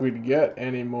didn't think we'd get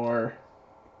any more.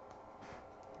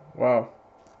 Wow.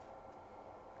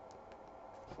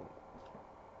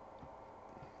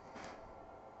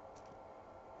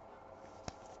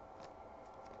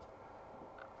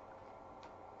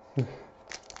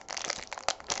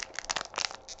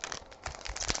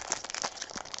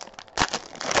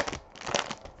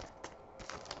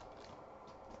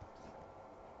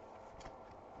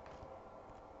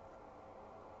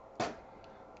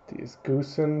 These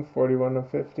Goosen,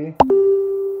 41/50.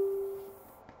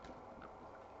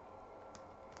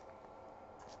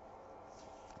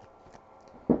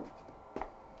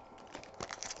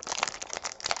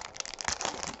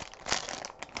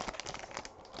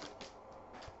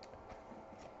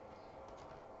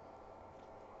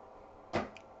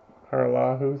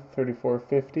 Harlahu,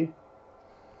 34/50.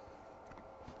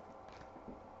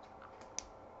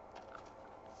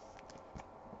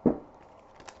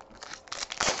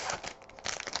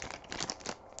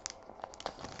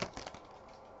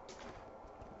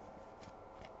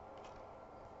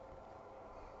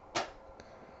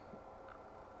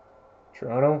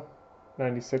 Toronto,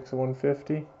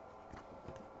 96/150.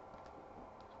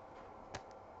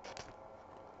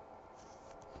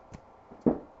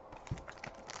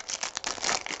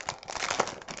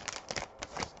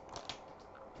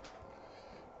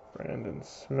 Brandon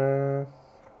Smith.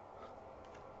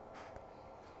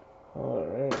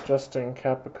 Alright, Justin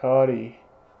Capicotti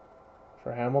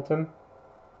for Hamilton.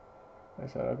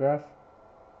 Nice autograph.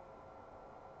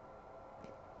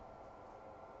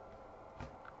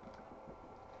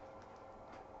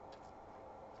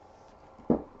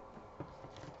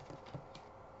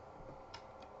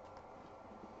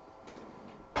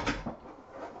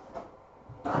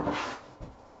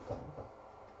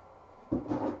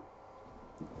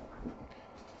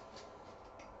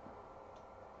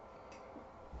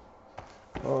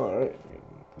 Alright,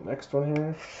 next one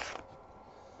here.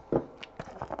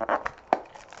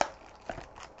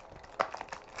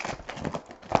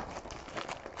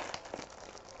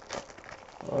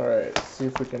 Alright, see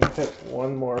if we can hit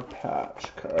one more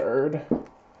patch card.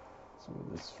 Some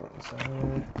of this front and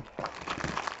center.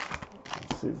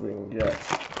 Let's see if we can get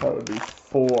probably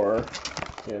 4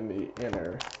 in the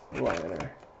inner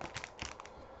liner.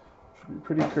 Should be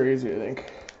pretty crazy, I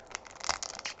think.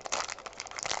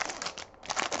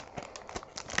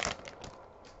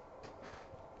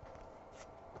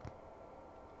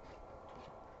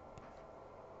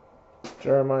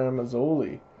 Jeremiah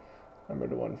Masoli, number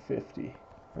to 150.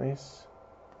 Nice.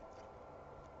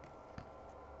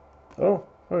 Oh,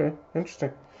 okay,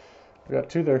 interesting. We got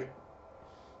 2 there.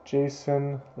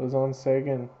 Jason Lazon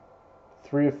Sagan,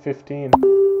 3/15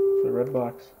 for the Red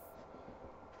Blacks.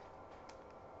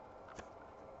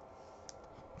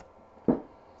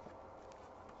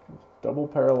 Double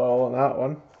parallel on that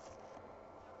one.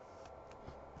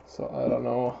 So I don't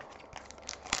know.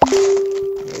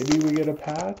 Maybe we get a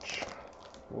patch.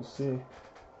 We'll see. Is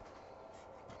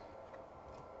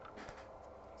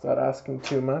that asking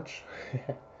too much?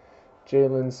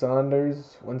 Jalen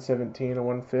Saunders,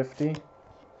 117/150.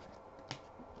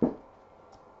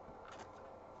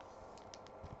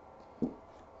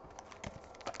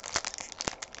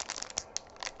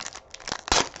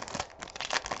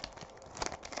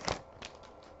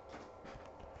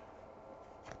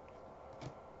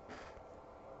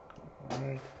 All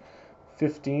right.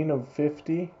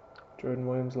 15/50. Jordan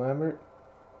Williams Lambert.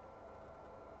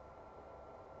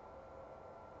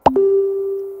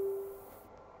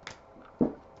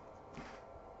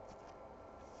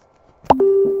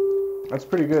 That's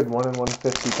pretty good, 1 in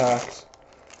 150 packs.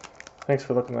 Thanks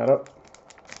for looking that up.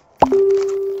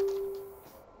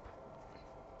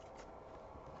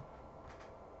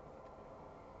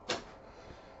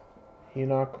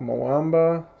 Enoch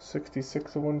Mwamba,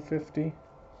 66/150.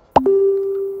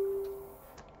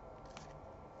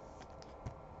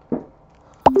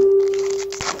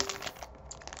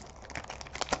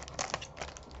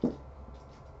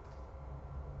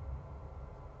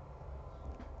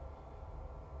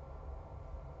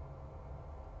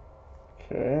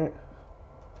 Okay,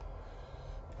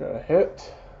 got a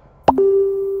hit.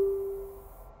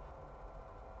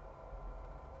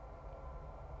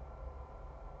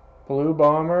 Blue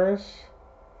Bombers,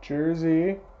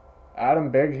 jersey, Adam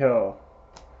Bighill.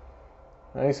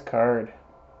 Nice card.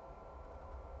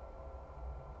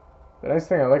 The nice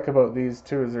thing I like about these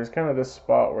too is there's kind of this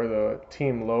spot where the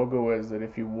team logo is that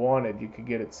if you wanted, you could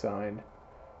get it signed.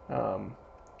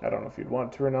 I don't know if you'd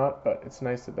want to or not, but it's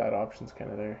nice that that option's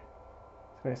kind of there.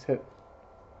 It's a nice hit.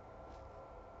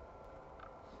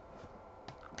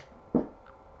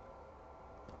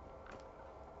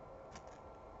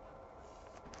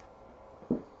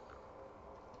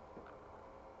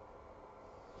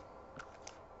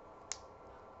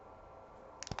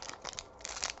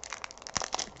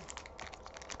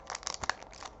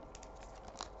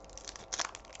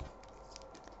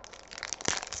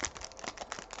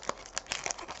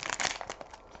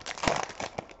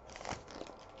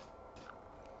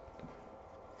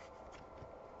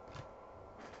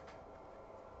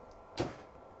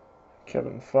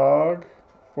 Fogg,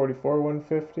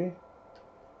 44/150.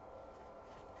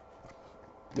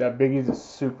 Yeah, Biggie's a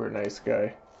super nice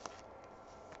guy.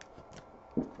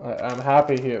 I'm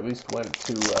happy he at least went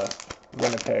to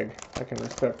Winnipeg. I can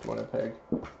respect Winnipeg.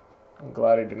 I'm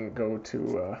glad he didn't go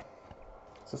to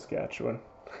Saskatchewan.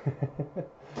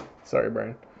 Sorry,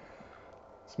 Brian.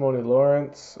 Masoli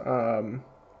Lawrence,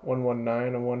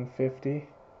 119/150.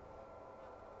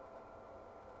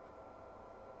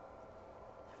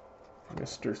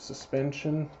 Mr.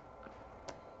 Suspension.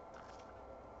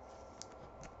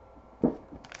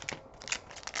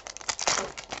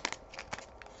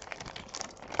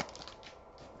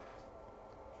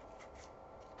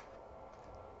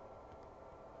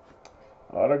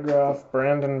 Autograph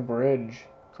Brandon Bridge.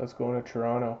 So that's going to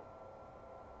Toronto.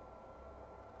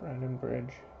 Brandon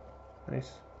Bridge.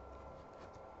 Nice.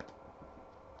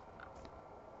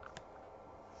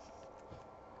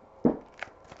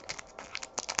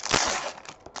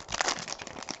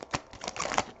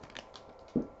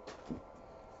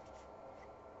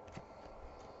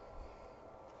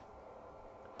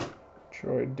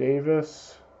 Troy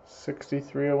Davis,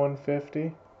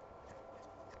 63/150.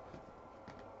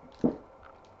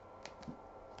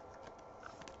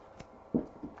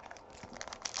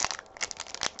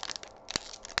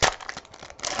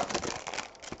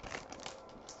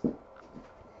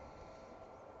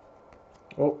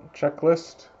 Oh,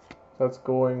 checklist. That's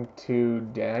going to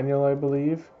Daniel, I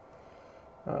believe.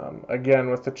 Again,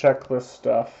 with the checklist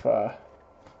stuff,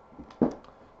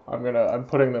 I'm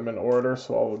putting them in order,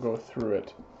 so I'll go through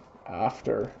it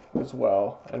after as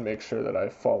well and make sure that I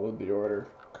followed the order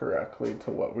correctly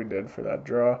to what we did for that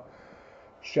draw.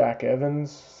 Shaq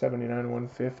Evans,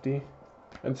 79/150.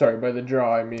 And sorry, by the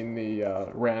draw I mean the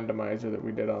randomizer that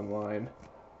we did online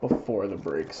before the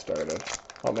break started.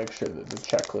 I'll make sure that the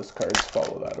checklist cards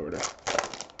follow that order.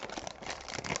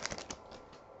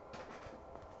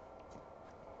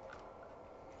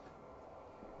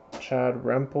 Chad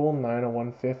Rempel,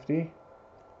 9/150.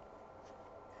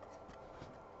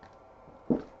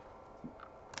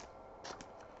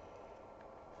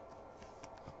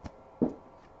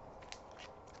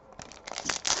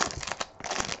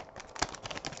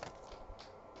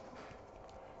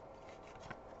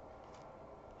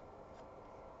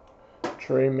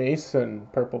 Trey Mason,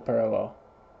 purple parallel,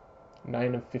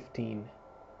 9/15.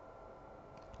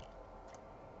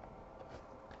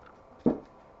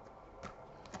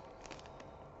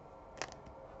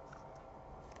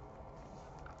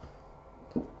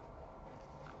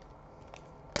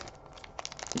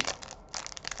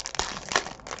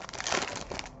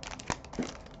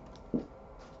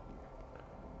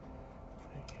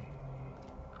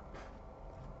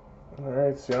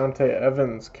 Alright, Deontay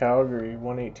Evans, Calgary,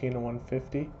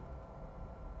 118/150.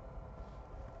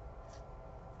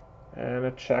 And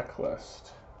a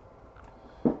checklist.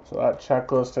 So that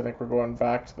checklist, I think we're going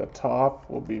back to the top,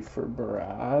 will be for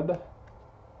Brad.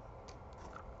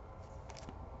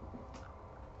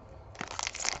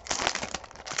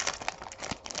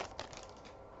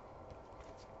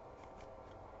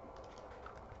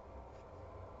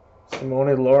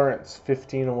 Masoli Lawrence,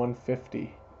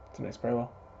 15/150. It's a nice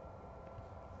parallel.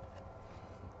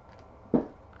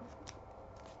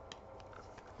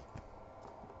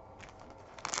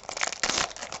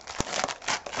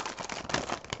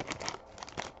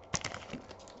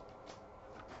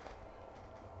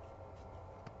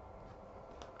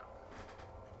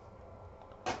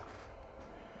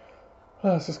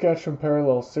 Saskatchewan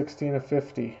parallel,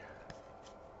 16/50.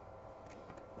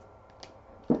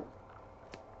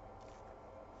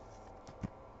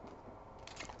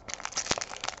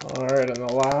 Alright, and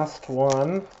the last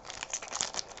one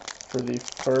for the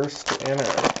first inner.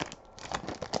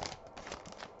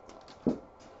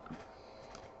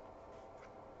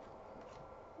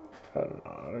 Got an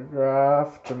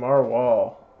autograph. Jamar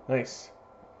Wall. Nice.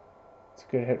 It's a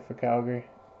good hit for Calgary.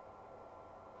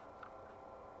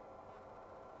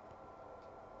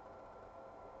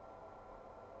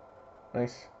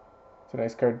 Nice. It's a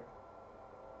nice card.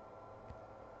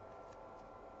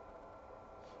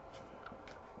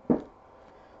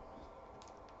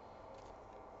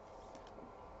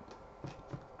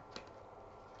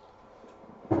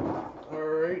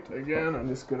 Alright, again, I'm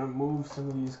just going to move some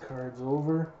of these cards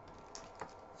over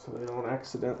so they don't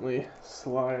accidentally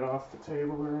slide off the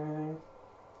table or anything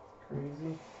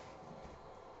crazy.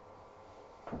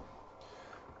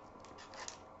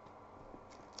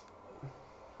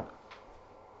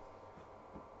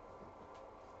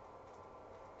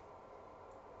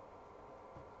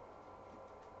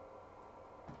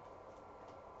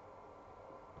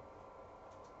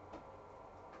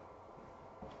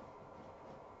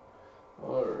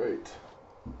 Alright,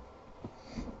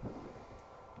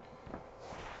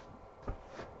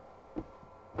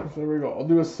 there we go. I'll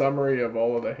do a summary of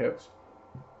all of the hits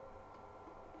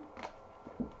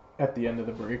at the end of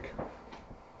the break.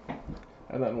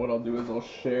 And then what I'll do is I'll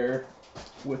share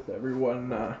with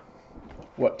everyone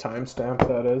what timestamp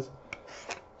that is.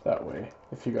 That way,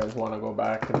 if you guys want to go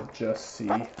back and just see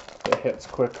the hits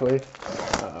quickly,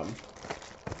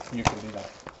 you can do that.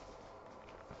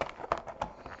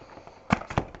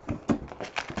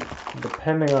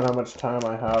 Depending on how much time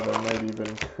I have, I might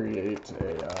even create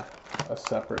a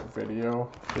separate video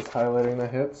just highlighting the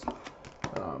hits.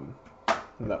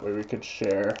 And that way we could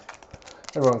share.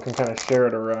 Everyone can kind of share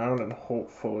it around and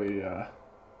hopefully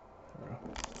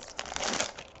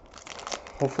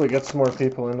get some more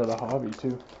people into the hobby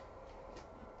too.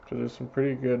 Because there's some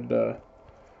pretty good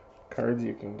cards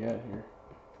you can get here.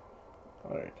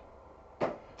 Alright.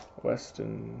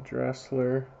 Weston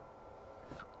Dressler.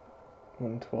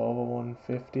 112 of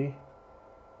 150.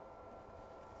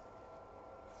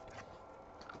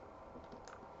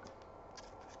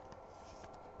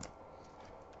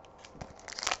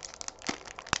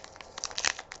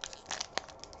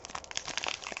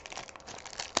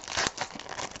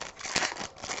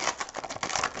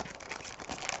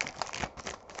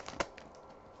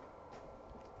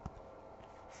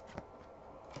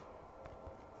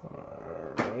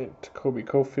 Alright, Kobe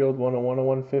Cofield 101 of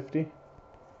 150.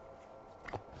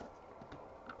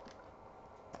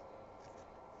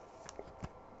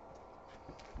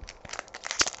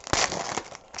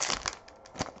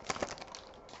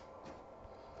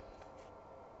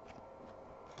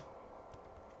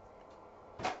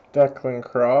 Declan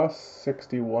Cross,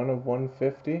 61 of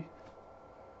 150.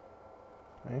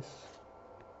 Nice.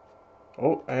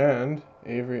 Oh, and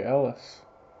Avery Ellis,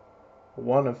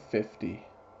 1 of 50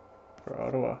 for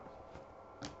Ottawa.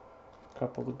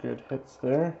 Couple of good hits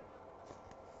there.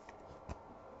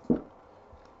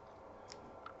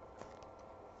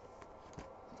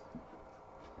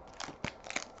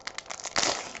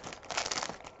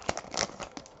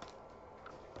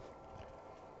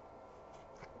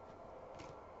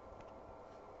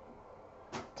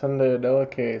 Tunde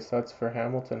Adelakase, that's for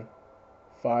Hamilton.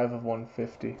 5 of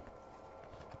 150.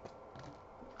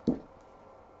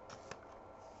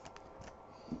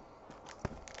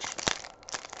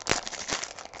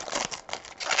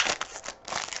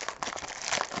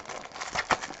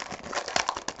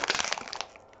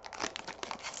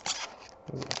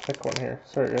 There's a thick one here.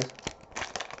 Sorry, guys.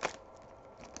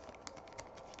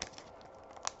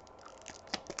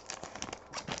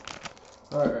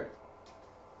 Alright.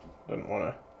 Didn't want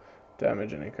to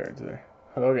damage any cards there.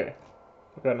 Okay.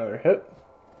 We got another hit.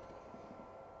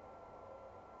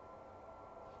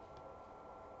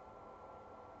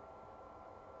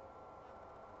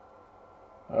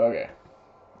 Okay.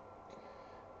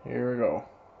 Here we go.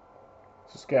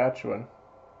 Saskatchewan.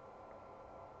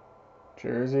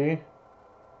 Jersey.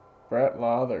 Brett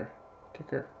Lather.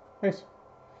 Kicker. Nice.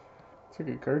 It's a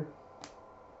good card.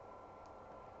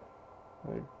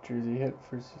 Another jersey hit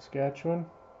for Saskatchewan.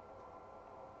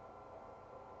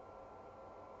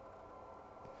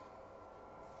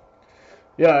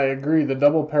 Yeah, I agree. The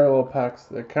double parallel packs,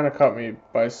 they kind of caught me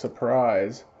by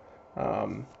surprise.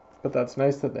 But that's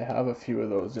nice that they have a few of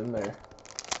those in there.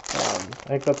 I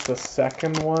think that's the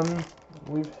second one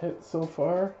we've hit so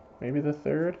far. Maybe the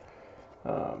third.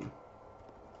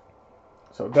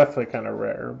 So definitely kind of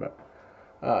rare, but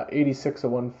 86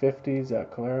 of 150,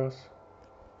 Zach Caleros.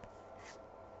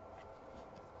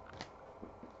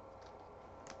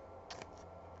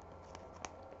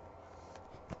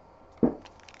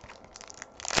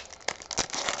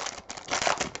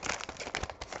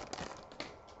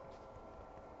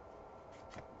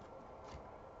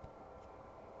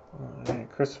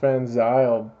 Chris Van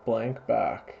Zyl, blank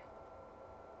back.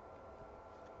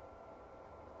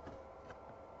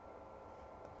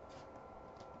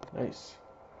 Nice.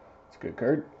 It's a good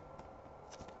card.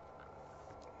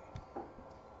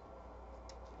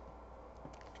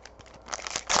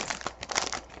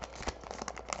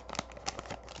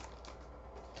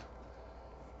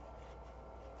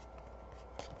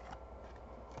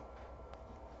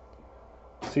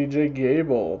 CJ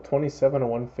Gable, 27 of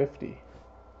 150.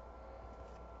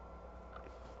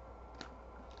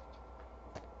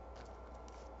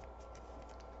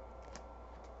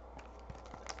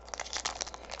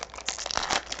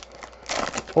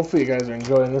 Hopefully you guys are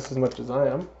enjoying this as much as I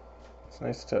am. It's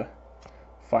nice to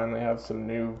finally have some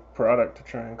new product to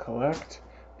try and collect.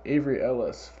 Avery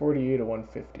Ellis, 48 of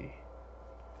 150.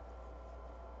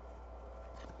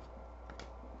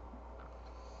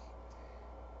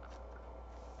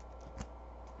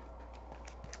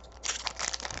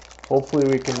 Hopefully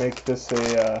we can make this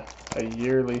a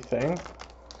yearly thing.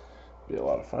 Be a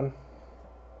lot of fun.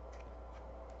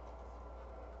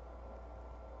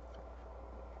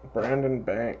 Brandon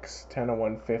Banks,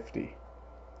 10/150.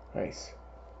 Nice.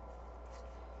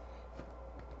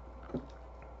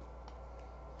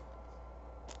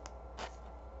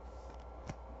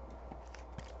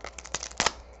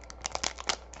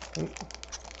 Okay.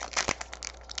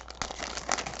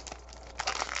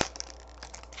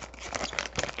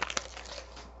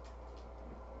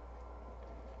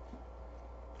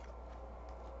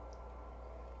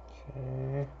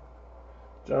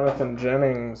 Jonathan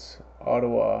Jennings,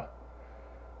 Ottawa,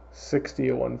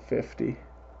 60/150.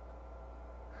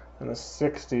 And the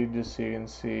 60, just so you can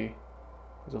see,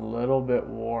 is a little bit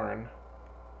worn.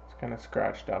 It's kind of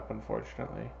scratched up,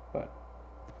 unfortunately, but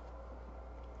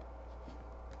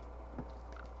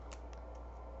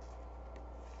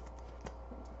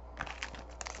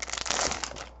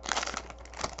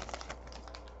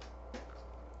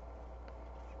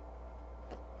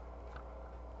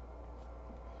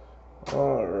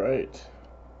all right.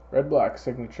 Red black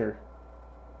signature.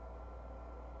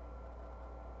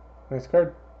 Nice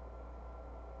card.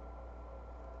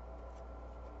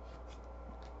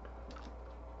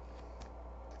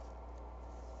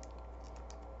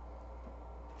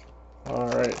 All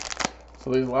right.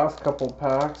 So these last couple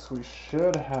packs, we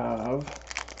should have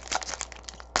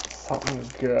something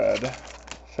good.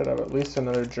 Should have at least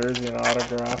another jersey and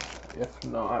autograph, if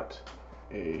not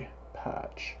a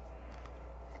patch.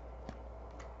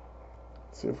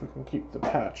 Let's see if we can keep the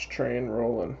patch train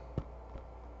rolling.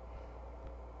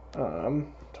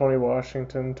 Tony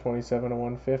Washington,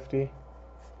 27/150.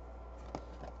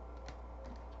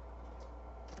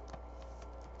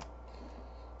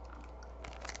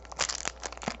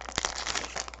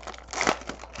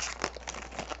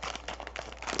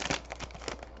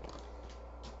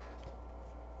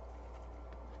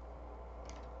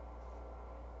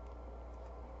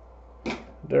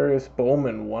 Darius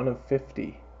Bowman,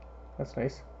 1/50. That's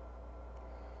nice.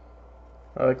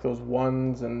 I like those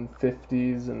 1s and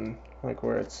 50s and like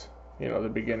where it's, you know, the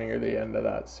beginning or the end of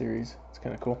that series. It's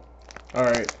kind of cool. All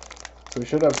right, so we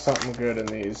should have something good in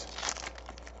these.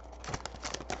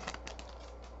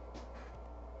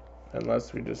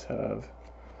 Unless we just have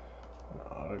an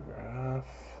autograph.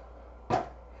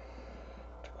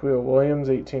 Taquil Williams,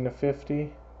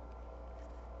 18/50.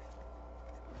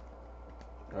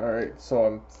 All right, so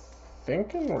I'm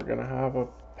thinking we're gonna have a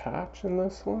patch in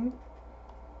this one.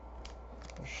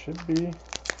 There should be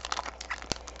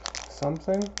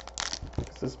something.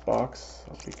 This box,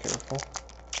 I'll be careful.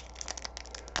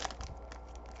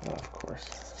 Oh, of course.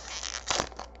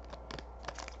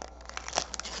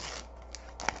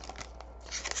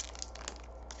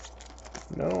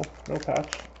 No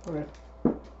patch. Okay.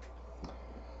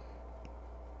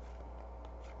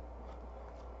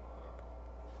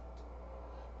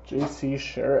 JC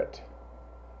Sherritt.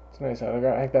 It's a nice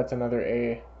autograph. I think that's another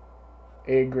A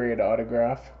grade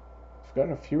autograph. I've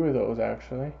gotten a few of those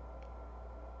actually.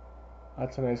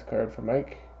 That's a nice card for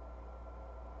Mike.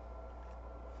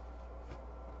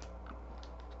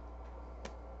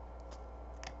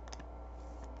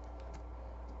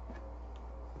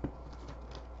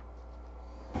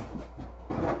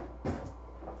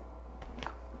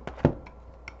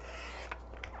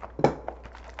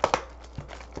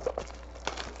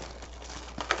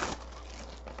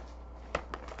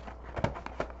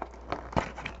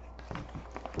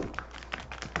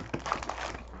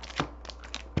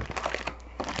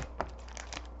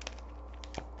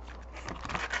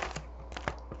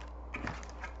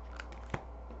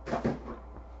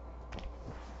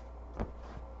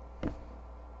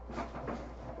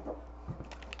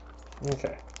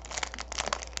 Okay.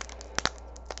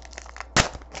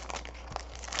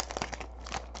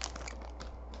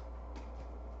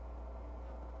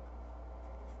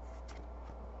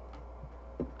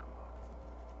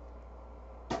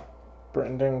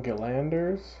 Brendan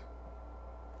Gillanders.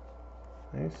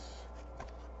 Nice.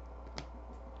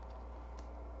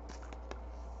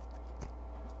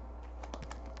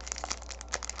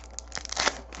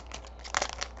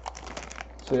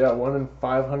 So yeah, 1 in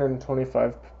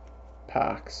 525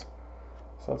 packs.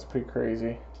 So that's pretty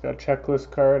crazy. Got a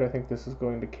checklist card. I think this is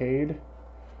going to Cade.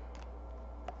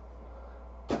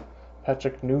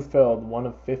 Patrick Neufeld,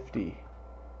 1/50.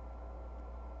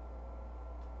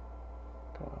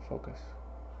 Come on, focus.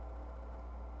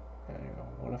 There you go,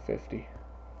 1/50.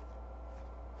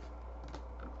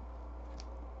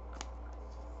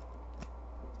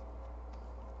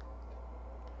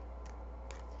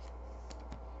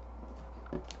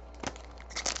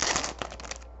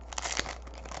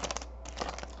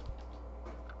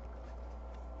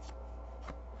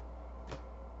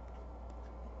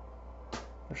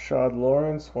 Rashad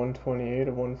Lawrence,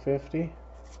 128/150.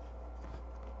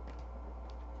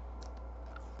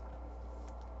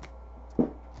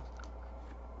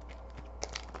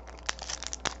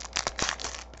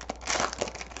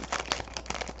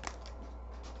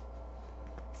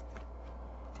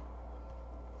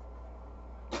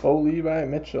 Bo Levi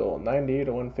Mitchell,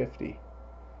 98/150.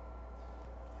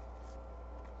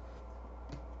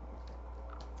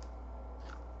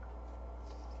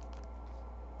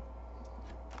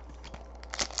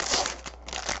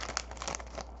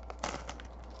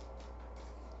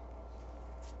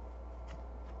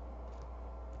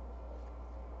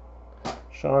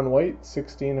 Sean White,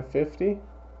 16/50.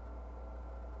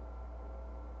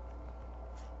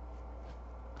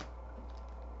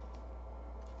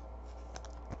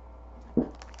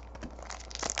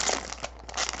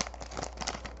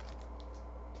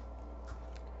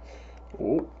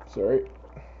 Oh, sorry.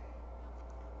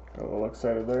 Got a little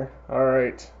excited there. All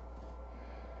right.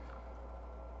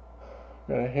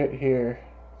 Got a hit here.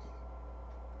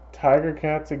 Tiger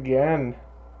Cats again.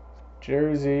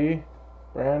 Jersey,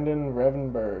 Brandon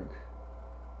Revenberg.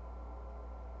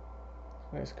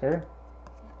 Nice card.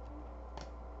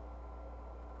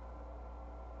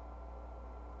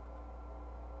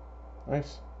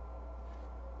 Nice.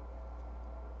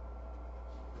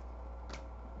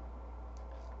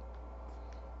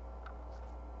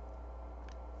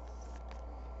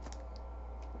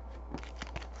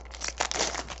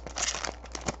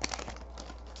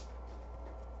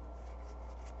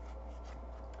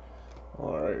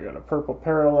 Alright, we got a purple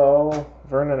parallel.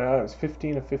 Vernon Adams,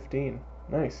 15/15.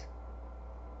 Nice.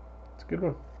 It's a good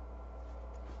one.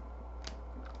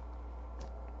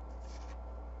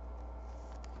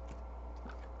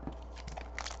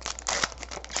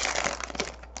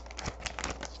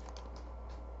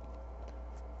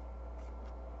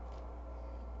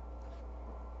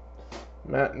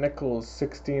 Matt Nichols,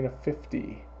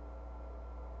 16/50.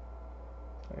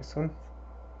 Nice one.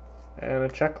 And a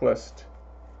checklist,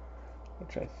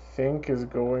 which I think is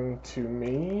going to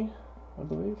me, I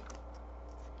believe.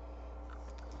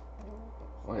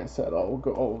 Like I said,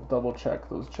 I'll double check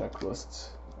those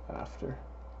checklists after.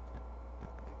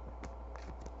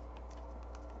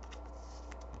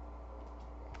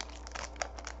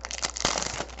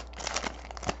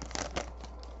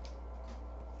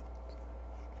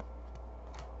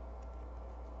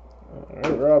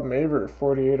 Alright, Rob Maver,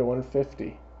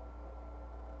 48/150.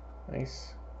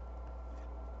 Nice.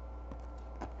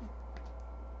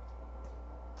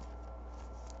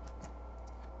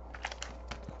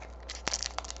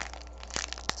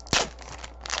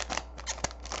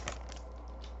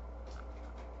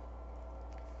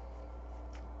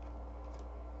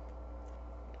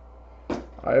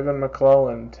 Ivan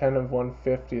McClellan,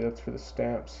 10/150. That's for the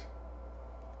stamps.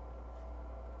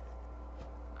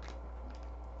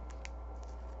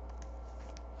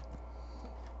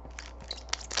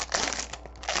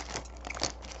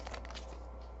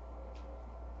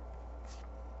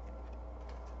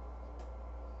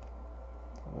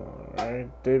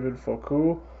 Alright, David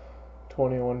Foucault,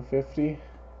 20/150.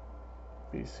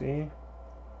 BC.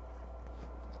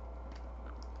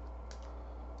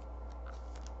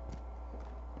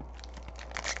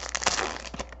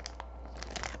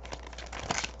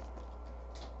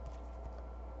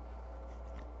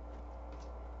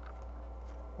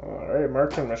 Alright,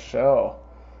 Mark and Michelle.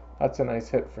 That's a nice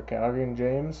hit for Calgary and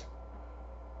James.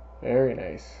 Very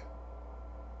nice.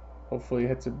 Hopefully he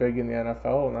hits it big in the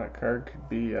NFL, and that card could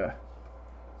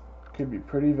be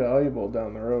pretty valuable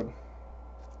down the road.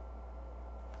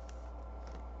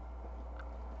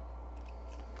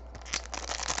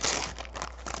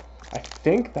 I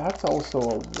think that's also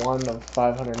a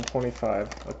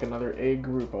 1/525, like another A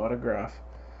group autograph.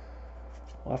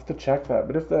 I'll have to check that,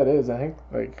 but if that is, I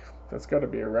think that's got to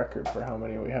be a record for how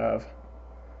many we have.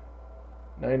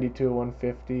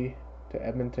 92/150 to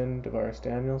Edmonton, Tavares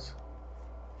Daniels.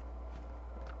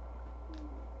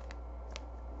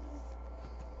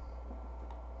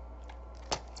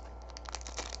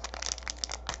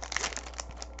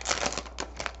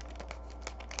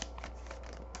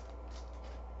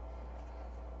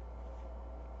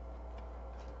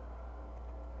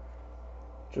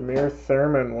 Jameer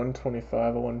Thurman,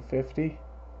 125/150.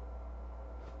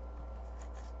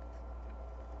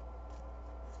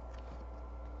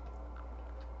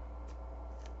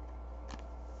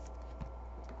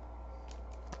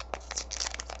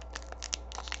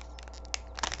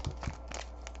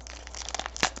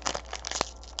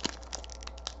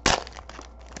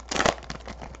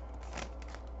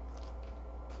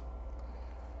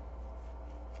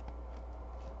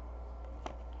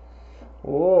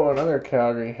 Whoa, another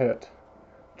Calgary hit.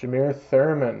 Jameer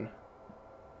Thurman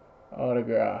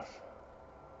autograph.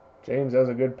 James, that was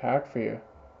a good pack for you.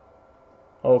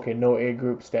 Oh, okay, no A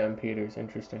group Stampeders.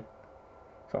 Interesting.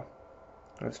 So,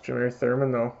 that's Jameer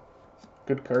Thurman, though.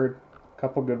 Good card.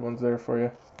 Couple good ones there for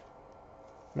you.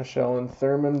 Michelle and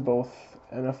Thurman, both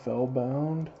NFL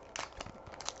bound.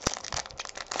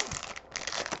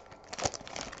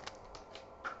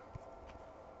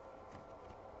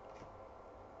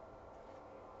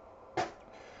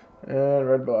 And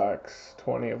Red Blacks,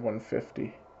 20 of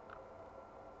 150.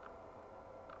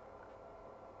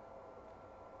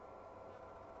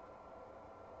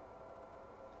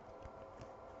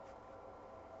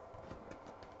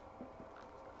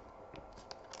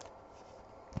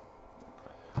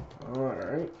 All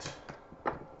right.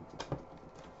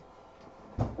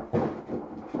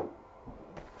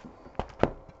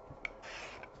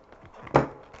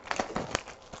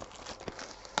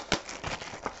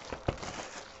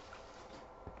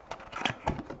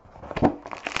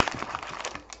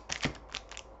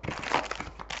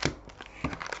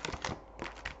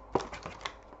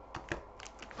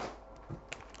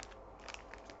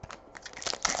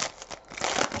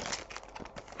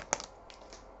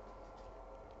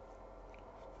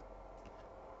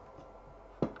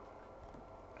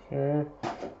 Okay.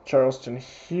 Charleston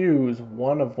Hughes,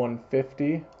 1 of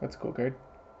 150. That's a cool card.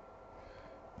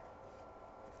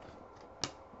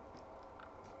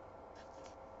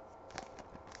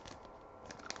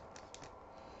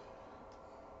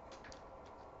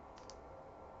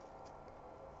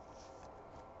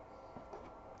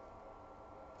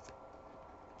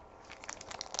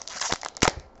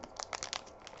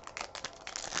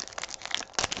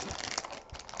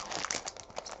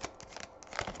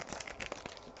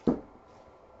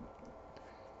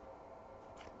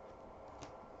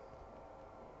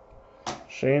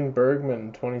 Shane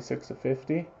Bergman, 26 of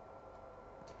 50.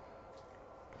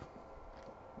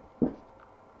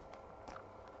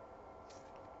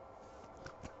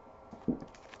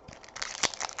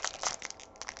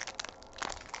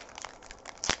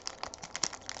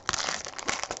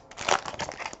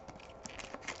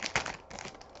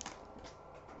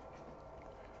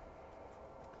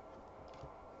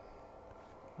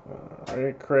 All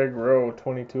right, Craig Rowe,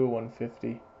 22 of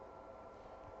 150.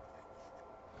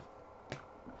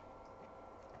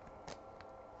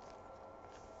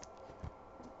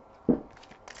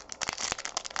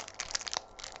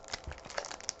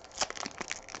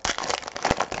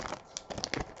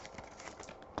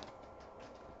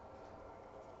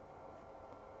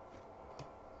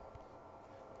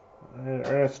 And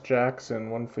Ernest Jackson,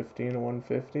 115 of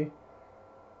 150.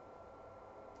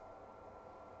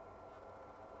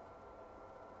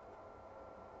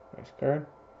 Nice card.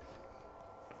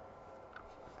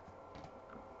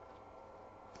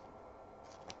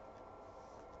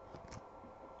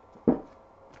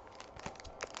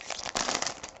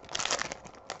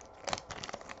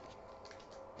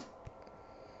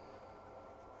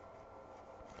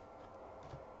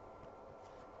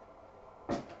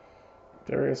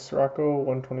 Darius Rocco,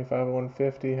 125 of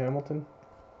 150, Hamilton.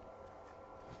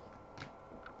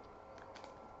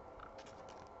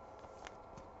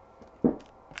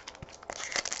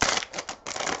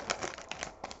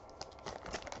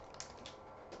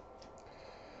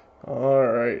 All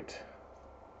right.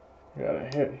 Got a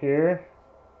hit here.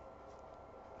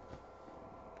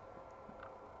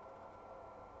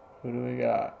 Who do we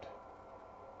got?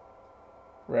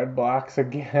 Red Blacks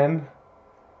again.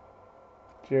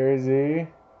 Jersey.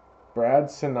 Brad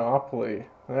Sinopoli.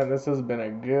 Man, this has been a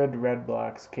good Red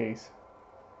Blacks case.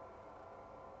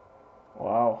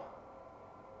 Wow.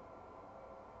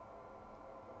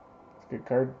 It's a good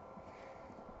card.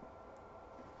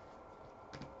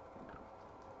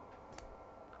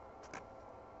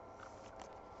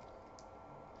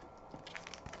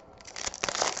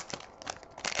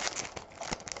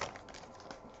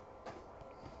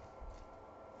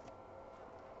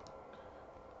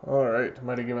 Alright,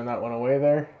 might have given that one away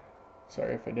there.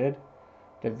 Sorry if I did.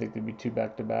 Didn't think there'd be two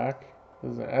back-to-back.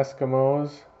 This is an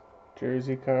Eskimos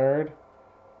jersey card.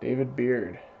 David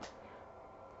Beard.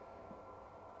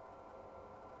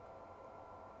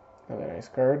 Another nice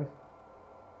card.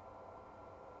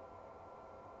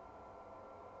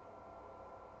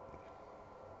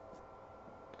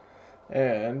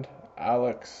 And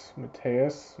Alex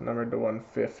Mateus, numbered to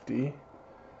 150.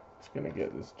 Just gonna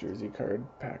get this jersey card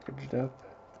packaged up.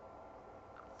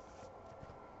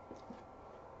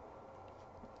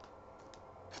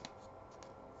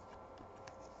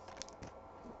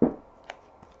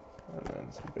 And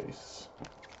then some base.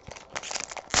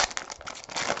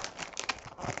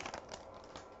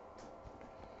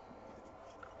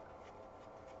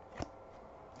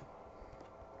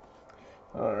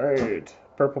 Alright,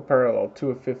 Purple Parallel,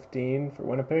 2 of 15 for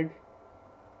Winnipeg.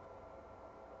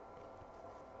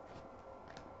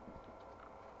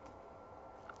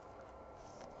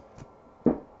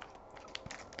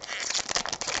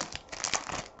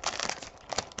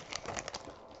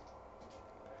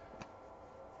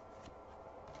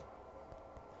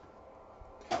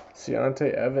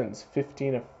 Deontay Evans,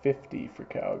 15 of 50 for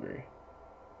Calgary.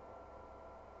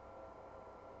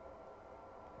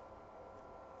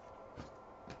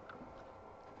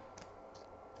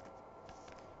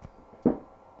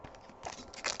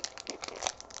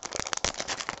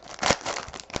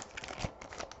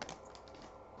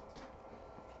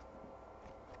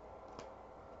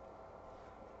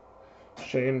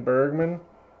 Shane Bergman,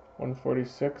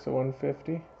 146 of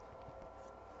 150.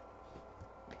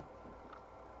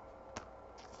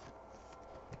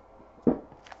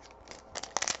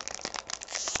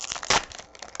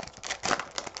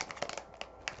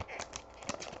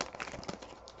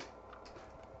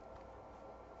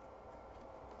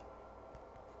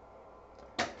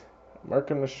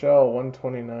 Mark and Michelle,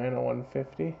 129 of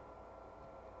 150.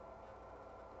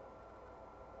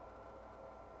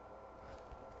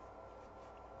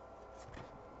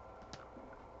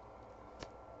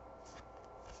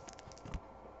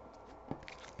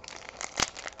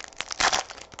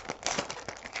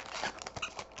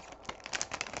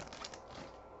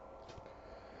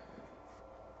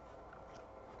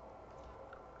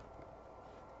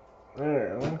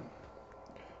 There we go.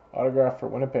 Autograph for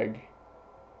Winnipeg,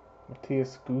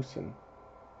 Matthias Goosen.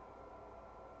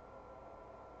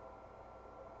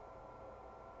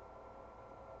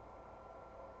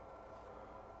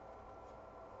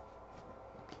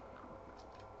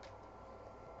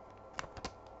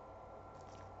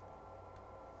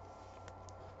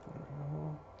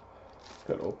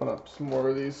 Gotta open up some more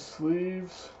of these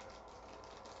sleeves.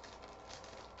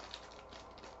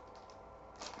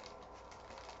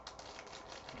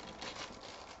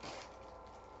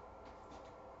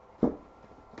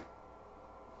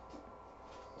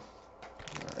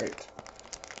 Alright.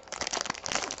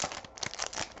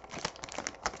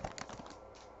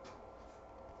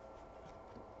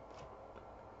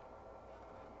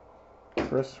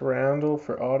 Chris Randall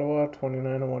for Ottawa,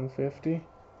 29 of 150.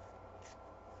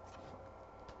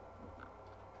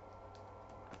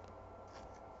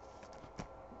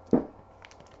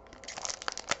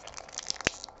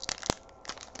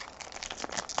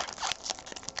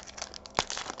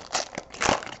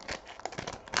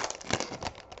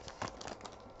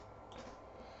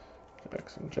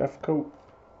 Jeff Coat.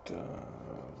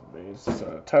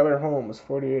 Tyler Holmes,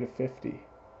 48 of 50.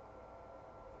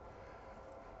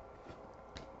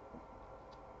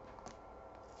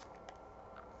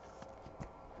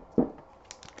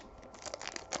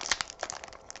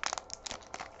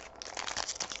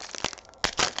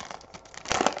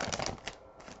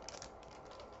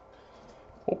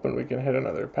 Hoping we can hit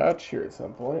another patch here at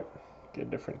some point. Get a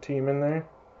different team in there.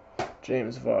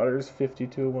 James Vaughters,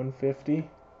 52 of 150.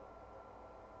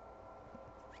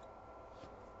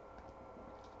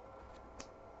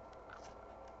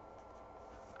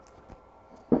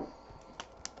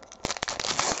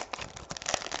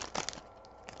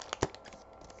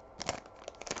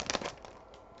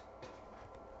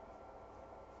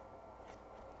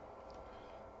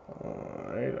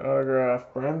 Alright, autograph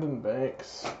Brandon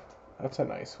Banks. That's a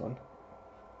nice one.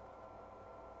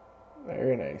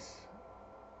 Very nice.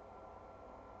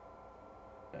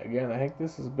 Again, I think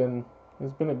this has been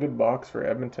a good box for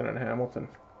Edmonton and Hamilton.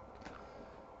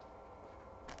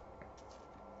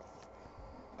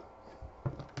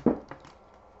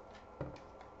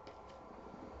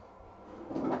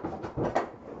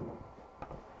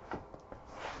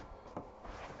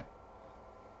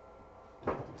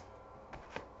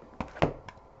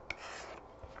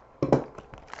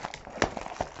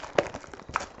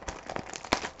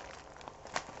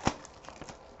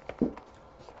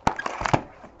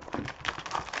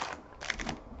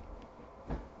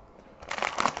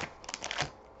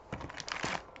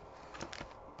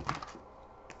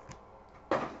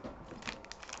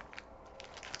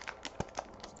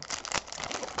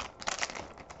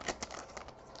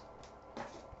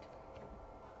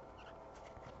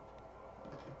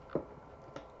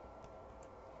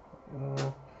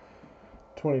 Uh,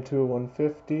 22 of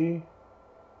 150.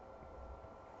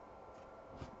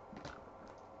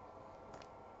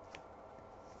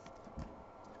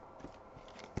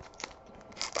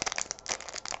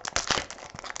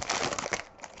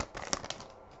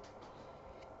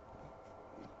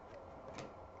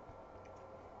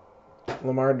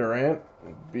 Lamar Durant,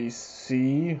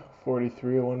 BC,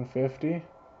 43 of 150.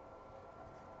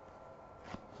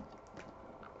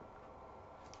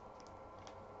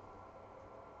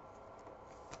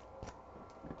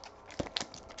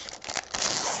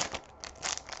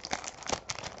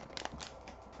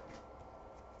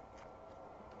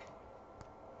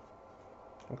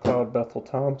 McLeod Bethel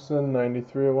Thompson,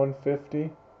 93 of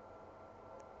 150.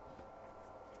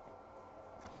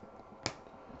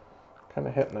 Kind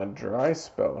of hitting a dry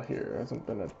spell here. Hasn't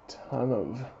been a ton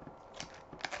of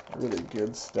really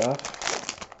good stuff.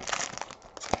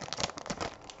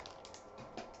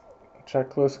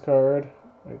 Checklist card.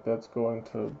 I think that's going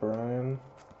to Brian.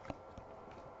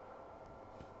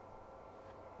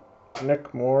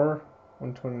 Nick Moore,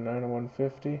 129 of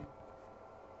 150.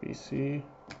 BC.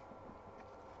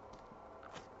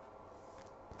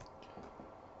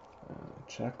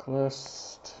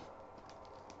 Checklist.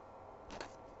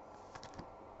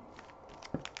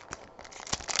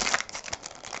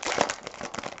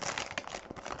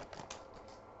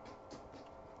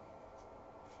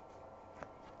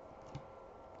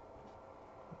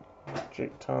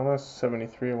 Jake Thomas,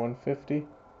 73 of 150.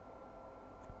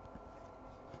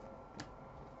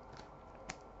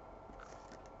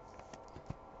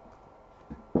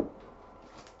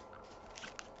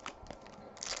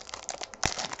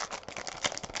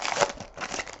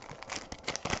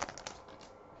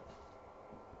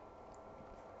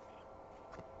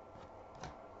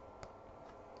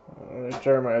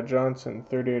 Jeremiah Johnson,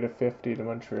 38 of 50 to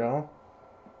Montreal.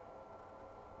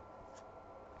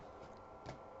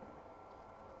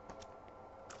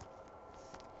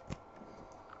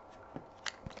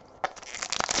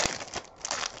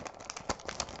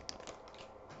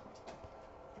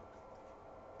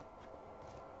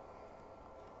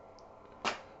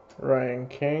 Ryan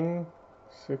King,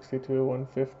 62 of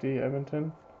 150,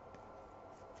 Edmonton.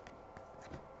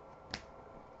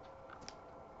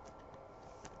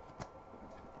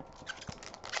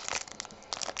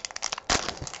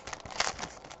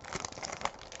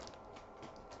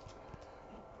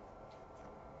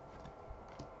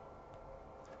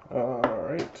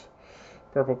 Alright.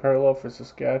 Purple parallel for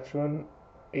Saskatchewan,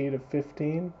 8 of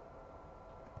 15.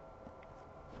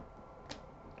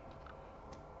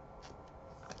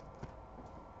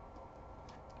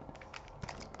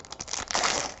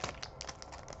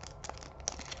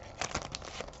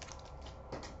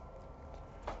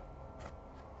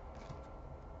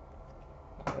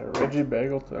 Reggie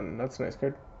Bagleton, that's a nice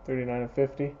card. 39 of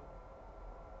 50.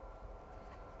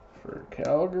 For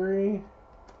Calgary.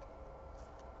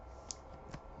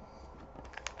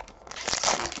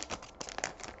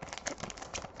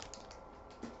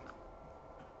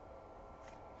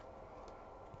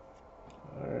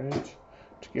 Alright.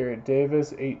 Garrett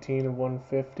Davis, 18 of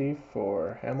 150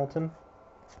 for Hamilton.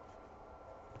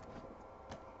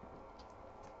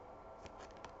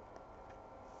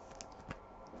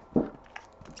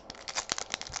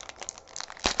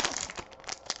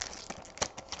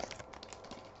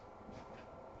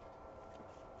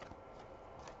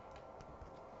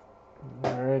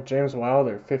 Alright, James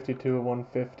Wilder, 52 of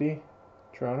 150,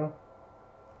 Toronto.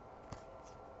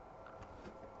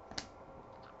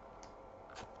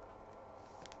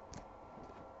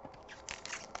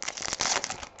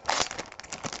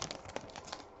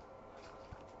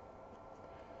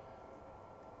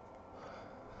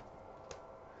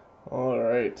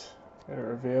 Alright, got a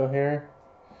reveal here.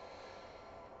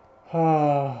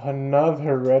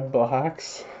 Another Red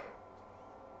Blacks.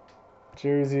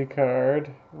 Jersey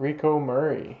card, Rico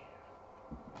Murray.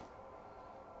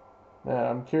 Man,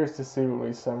 I'm curious to see when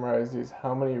we summarize these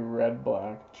how many red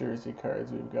black jersey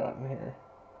cards we've gotten here.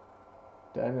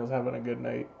 Daniel's having a good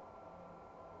night.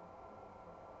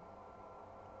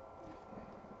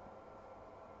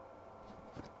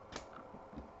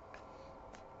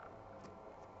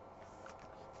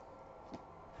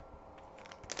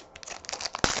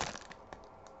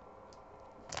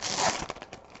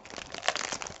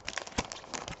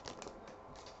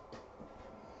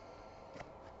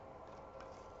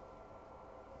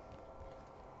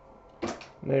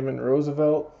 Naaman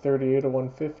Roosevelt, 38 of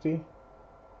 150,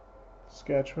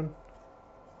 Saskatchewan.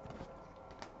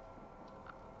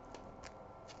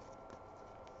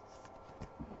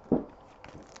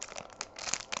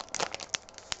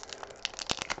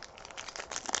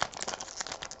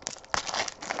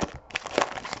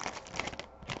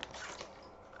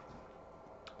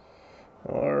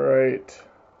 Alright,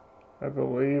 I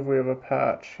believe we have a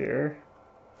patch here.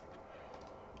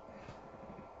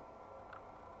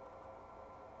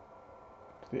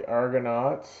 The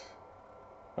Argonauts.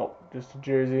 Oh, just a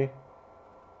jersey.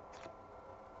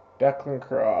 Declan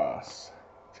Cross.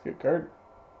 It's a good card.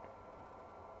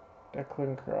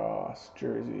 Declan Cross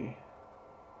jersey.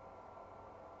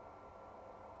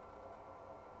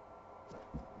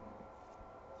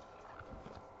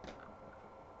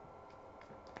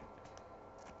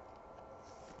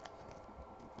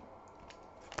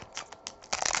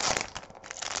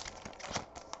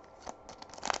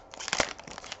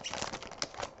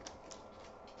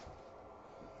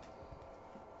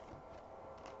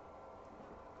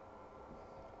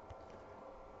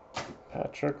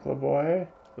 Patrick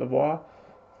Lebois,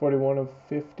 41 of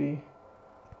 50.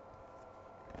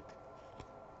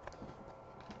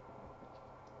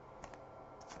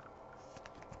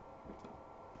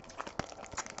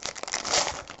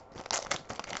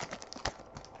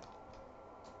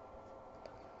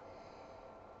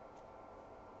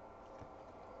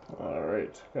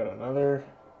 Alright, got another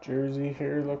jersey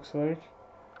here, looks like.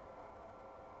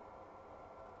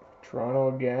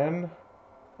 Toronto again.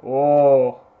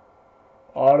 Oh,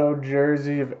 auto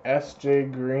jersey of S.J.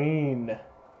 Green.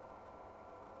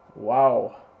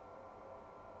 Wow.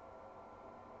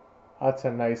 That's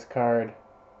a nice card.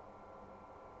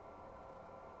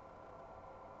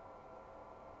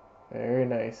 Very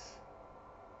nice.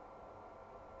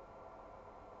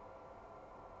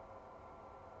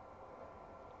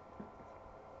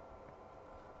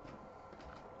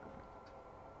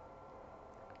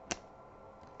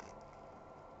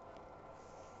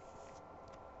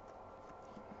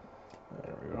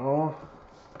 There we go.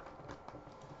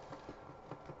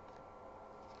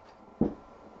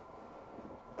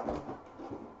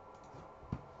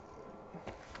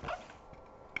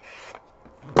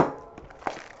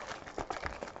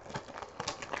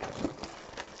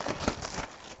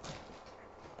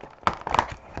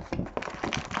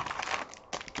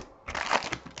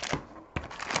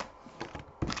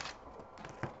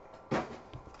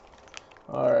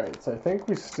 Alright, so I think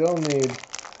we still need,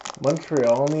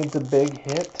 Montreal needs a big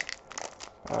hit.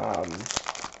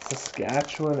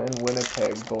 Saskatchewan and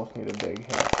Winnipeg both need a big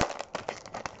hit.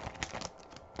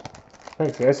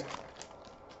 Thanks, guys.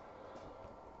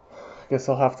 I guess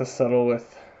I'll have to settle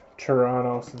with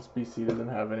Toronto since BC doesn't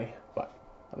have any, but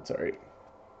that's alright.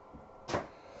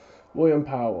 William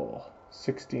Powell,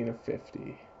 16 of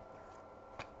 50.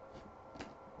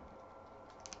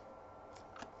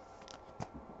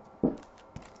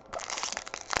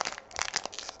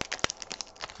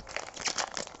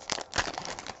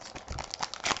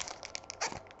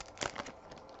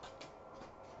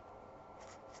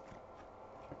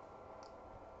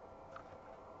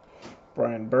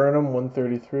 Brian Burnham,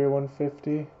 133 of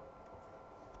 150.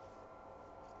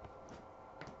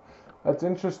 That's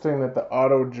interesting that the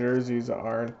auto jerseys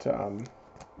aren't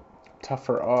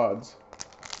tougher odds.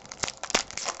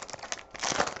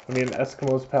 I mean,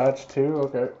 Eskimos patch too?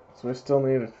 Okay, so we still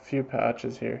need a few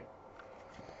patches here.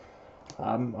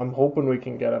 I'm hoping we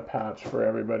can get a patch for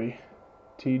everybody.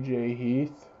 TJ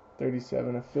Heath,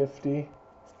 37 of 50.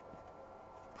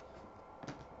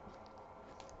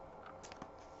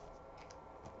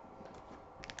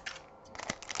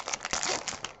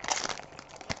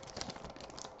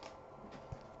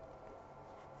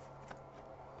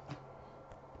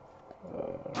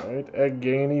 Alright, Ed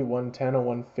Gainey, 110 of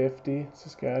 150,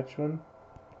 Saskatchewan.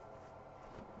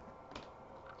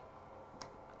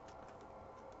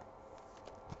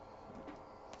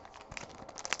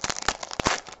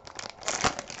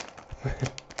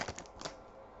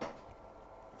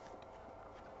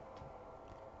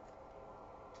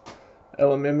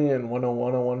 Elimimian,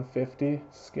 101 of 150,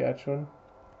 Saskatchewan.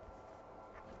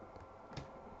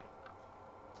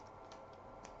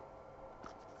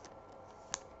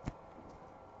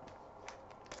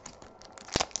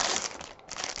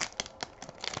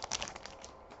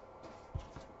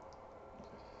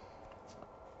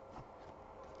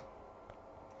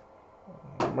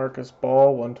 Marcus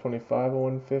Ball, 125 of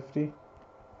 150.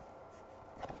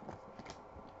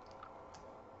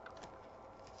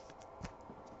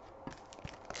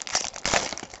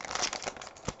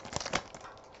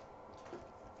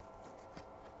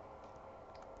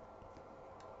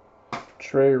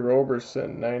 Trey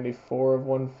Roberson, 94 of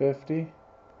 150.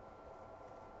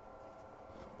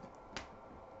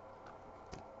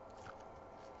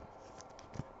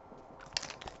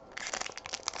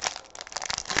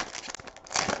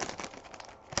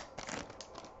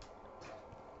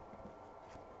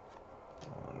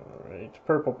 Alright,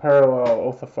 Purple Parallel,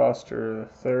 Otha Foster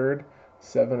III,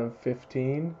 7 of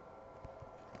 15.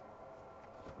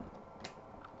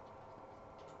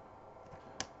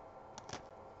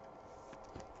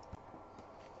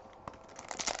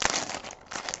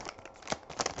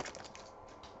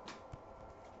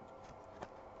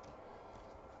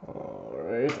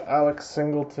 Alright, Alex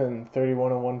Singleton,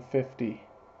 31 of 150.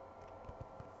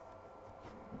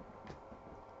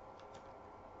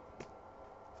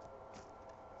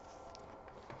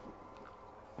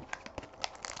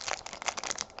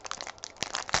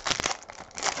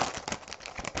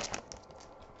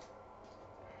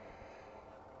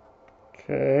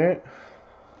 Okay,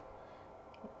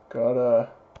 got a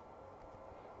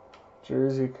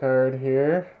jersey card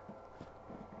here,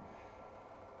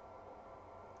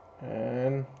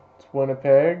 and it's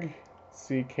Winnipeg.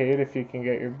 See, Kate, if you can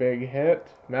get your big hit.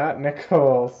 Matt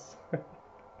Nichols.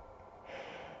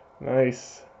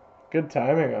 Nice. Good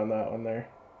timing on that one there.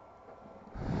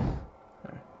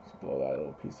 Just blow that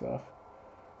little piece off.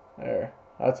 There.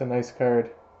 That's a nice card.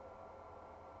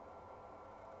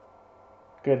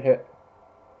 Good hit.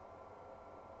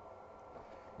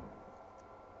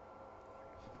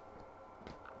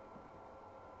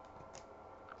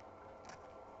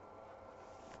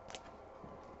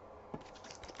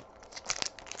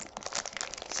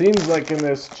 seems like in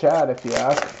this chat, if you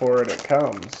ask for it, it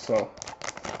comes. So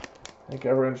I think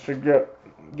everyone should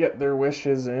get their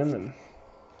wishes in and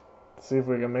see if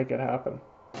we can make it happen.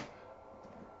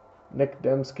 Nick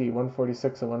Dembski,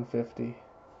 146 of 150.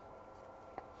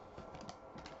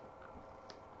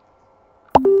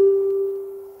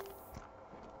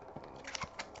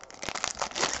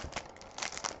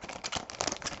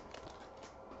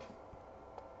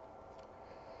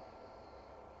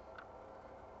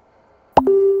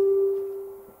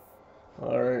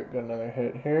 Alright, got another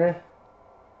hit here.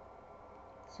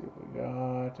 Let's see what we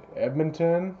got.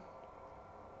 Edmonton.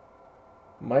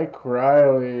 Mike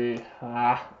Reilly.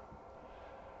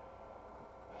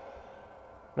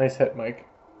 Nice hit, Mike.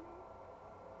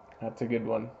 That's a good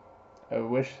one. I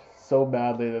wish so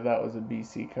badly that was a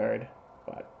BC card,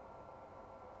 but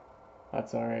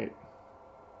that's alright.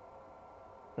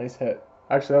 Nice hit.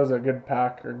 Actually, that was a good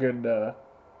pack, or good,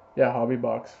 hobby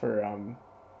box for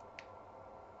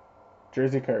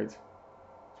jersey cards.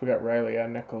 So we got Reilly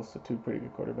and Nichols, so two pretty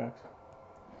good quarterbacks.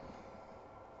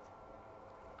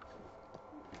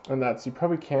 And that's, you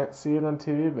probably can't see it on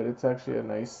TV, but it's actually a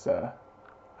nice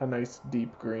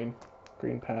deep green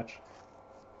patch.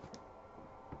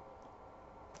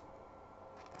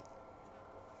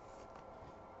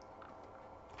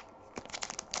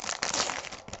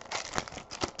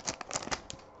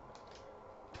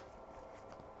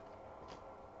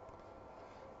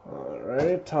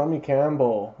 Alright, Tommy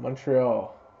Campbell,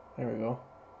 Montreal. There we go.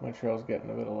 Montreal's getting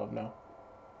a bit of love now.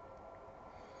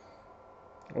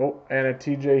 Oh, and a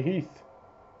TJ Heath.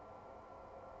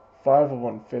 5 of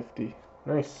 150.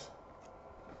 Nice.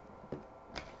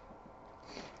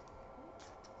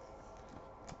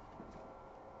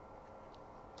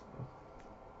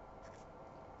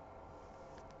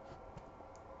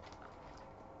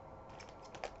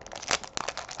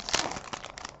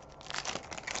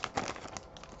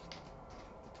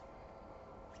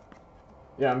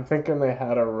 Yeah, I'm thinking they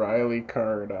had a Reilly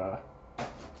card,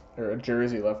 or a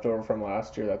jersey left over from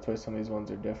last year. That's why some of these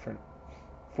ones are different.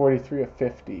 43 of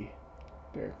 50.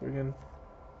 Derek Wigan.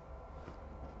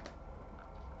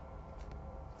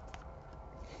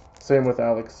 Same with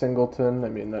Alex Singleton. I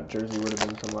mean, that jersey would have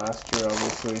been from last year,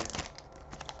 obviously.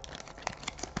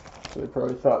 So they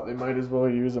probably thought they might as well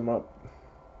use him up.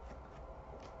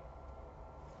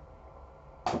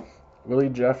 Willie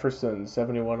Jefferson,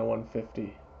 71 of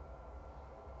 150.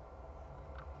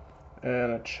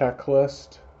 And a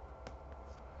checklist.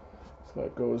 So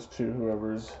that goes to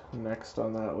whoever's next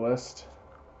on that list.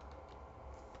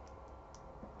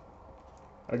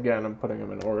 Again, I'm putting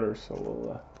them in order, so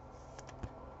we'll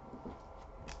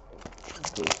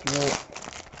go through it.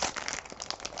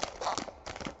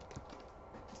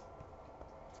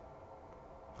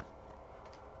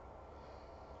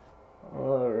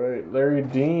 Alright, Larry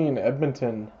Dean,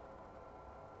 Edmonton.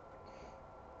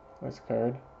 Nice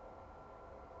card.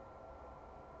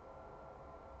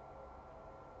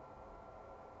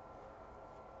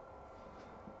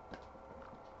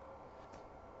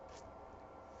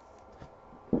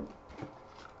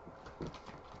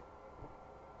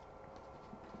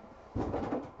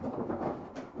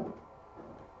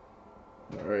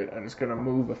 Alright, I'm just going to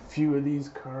move a few of these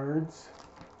cards.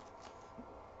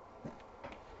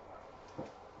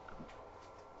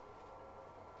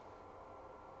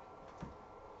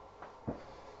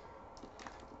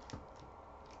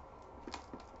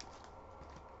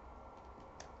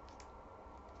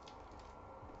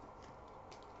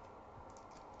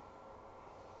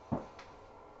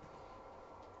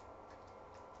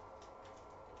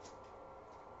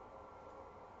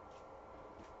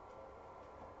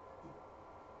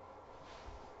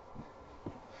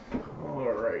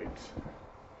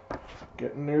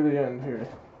 Getting near the end here.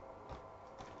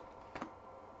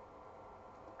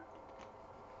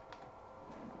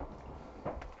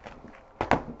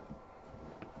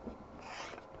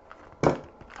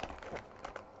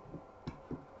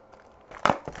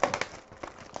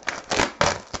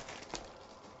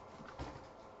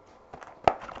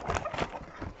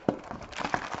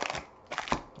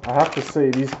 I have to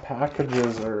say, these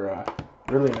packages are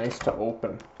really nice to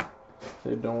open.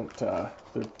 They don't,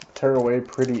 they tear away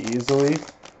pretty easily,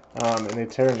 and they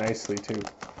tear nicely too.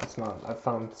 It's not, I've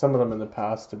found some of them in the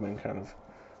past have been kind of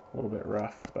a little bit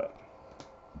rough, but.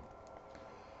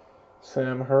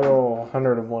 Sam Hurl,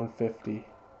 100 of 150.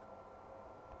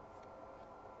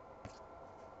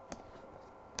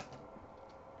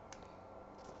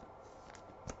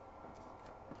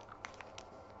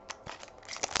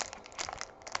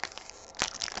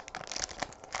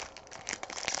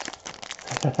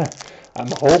 I'm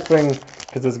hoping,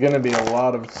 because there's going to be a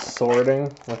lot of sorting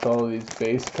with all of these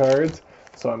base cards,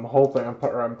 So I'm hoping,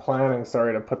 I'm planning,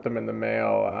 sorry, to put them in the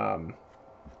mail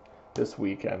this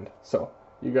weekend. So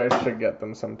you guys should get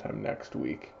them sometime next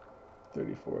week.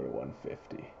 34 to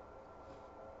 150.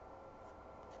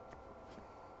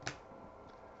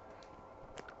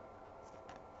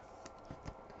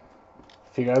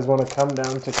 If you guys want to come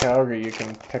down to Calgary, you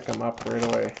can pick them up right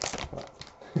away.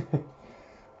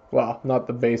 Well, not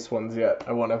the base ones yet.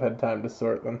 I won't have had time to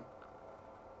sort them.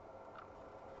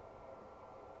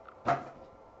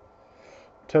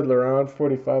 Ted Laurent,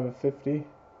 45 of 50.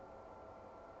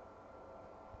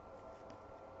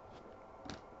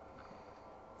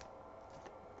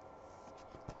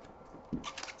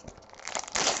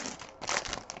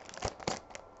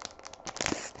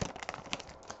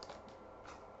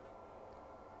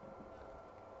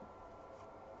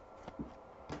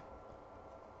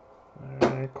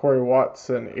 Corey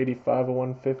Watson, 85 of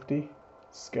 150,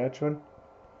 Saskatchewan.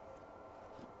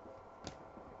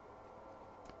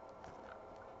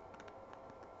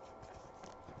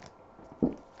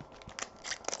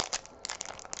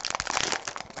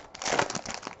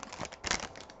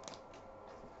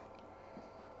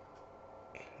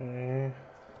 Okay,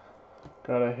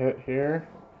 got a hit here.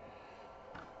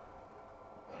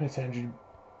 It's Andrew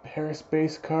Harris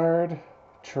base card,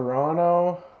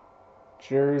 Toronto,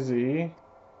 jersey.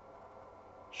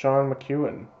 Sean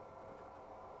McEwen.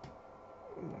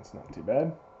 That's not too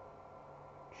bad.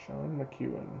 Sean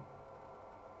McEwen.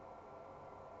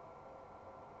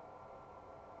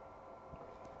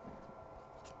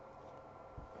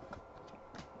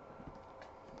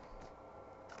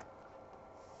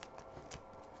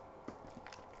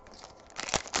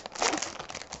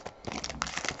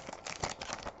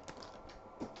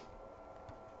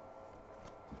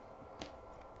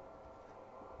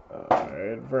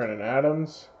 Alright, Vernon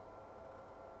Adams.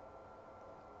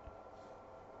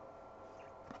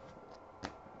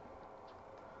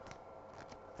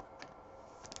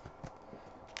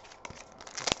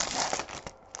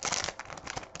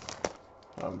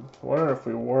 I'm wondering if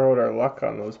we wore out our luck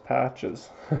on those patches.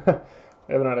 We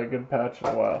haven't had a good patch in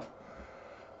a while.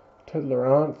 Ted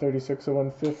Laurent, 36 of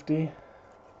 150.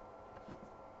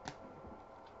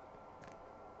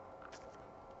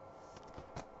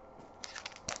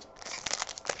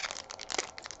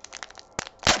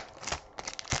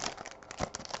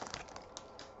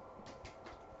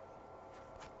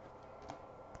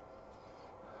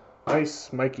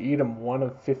 Nice, Mike Edom, 1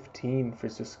 of 15 for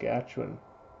Saskatchewan.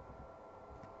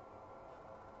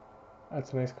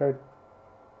 That's a nice card.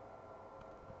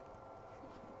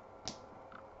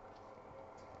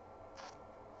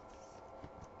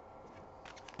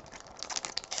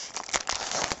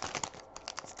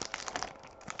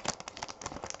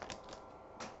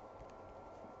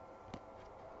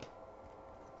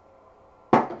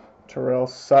 Terrell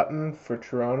Sutton for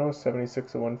Toronto,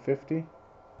 76 of 150.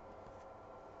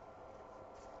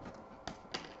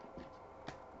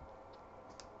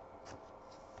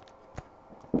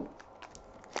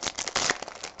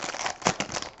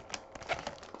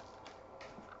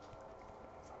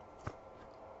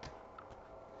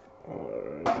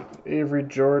 Avery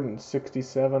Jordan,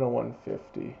 67 of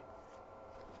 150.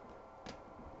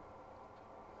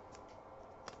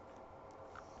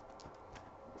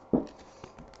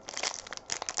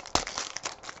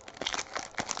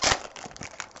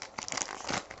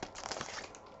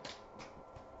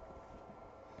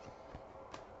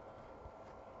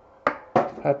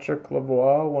 Patrick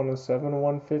Lebois, 107 of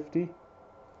 150.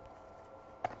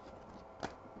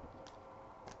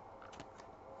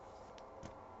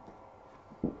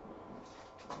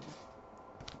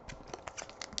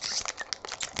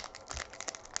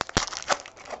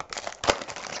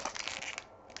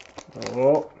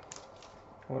 Oh,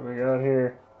 what do we got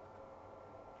here?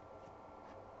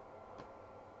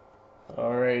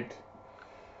 All right,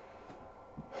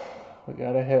 we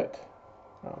got a hit.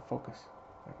 Oh, focus.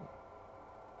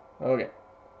 Okay,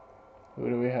 who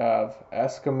do we have?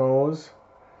 Eskimos.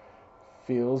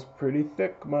 Feels pretty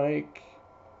thick, Mike.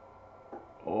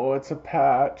 Oh, it's a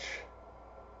patch.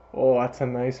 Oh, that's a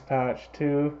nice patch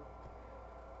too.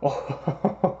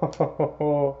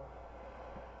 Oh,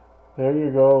 there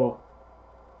you go.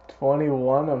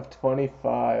 21 of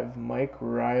 25, Mike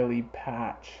Reilly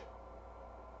patch.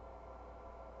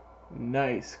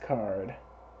 Nice card.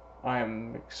 I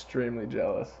am extremely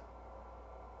jealous.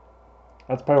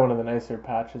 That's probably one of the nicer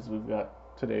patches we've got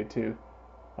today too.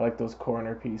 I like those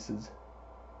corner pieces.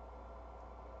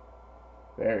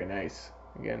 Very nice.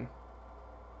 Again,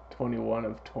 21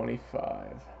 of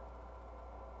 25.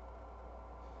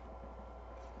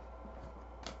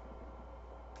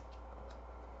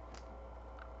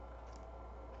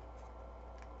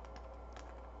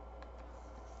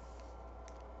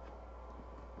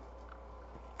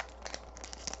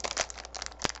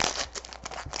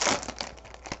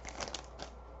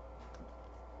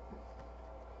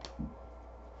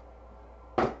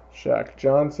 Shaq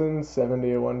Johnson,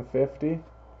 70 of 150.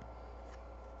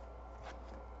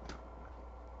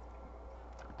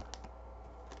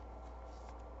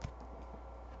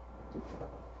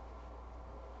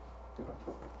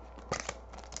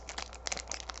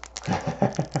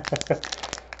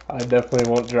 I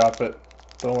definitely won't drop it.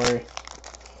 Don't worry.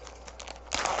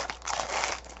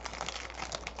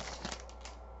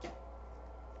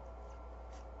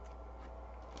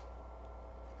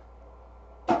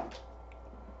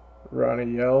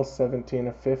 Ronnie Yell, 17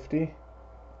 of 50.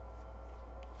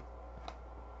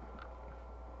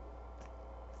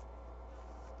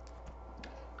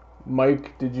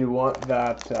 Mike, did you want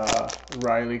that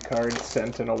Reilly card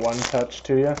sent in a one-touch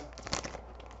to you?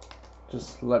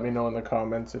 Just let me know in the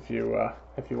comments if you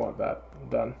want that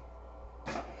done.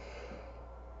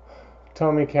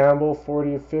 Tommy Campbell,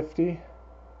 40 of 50.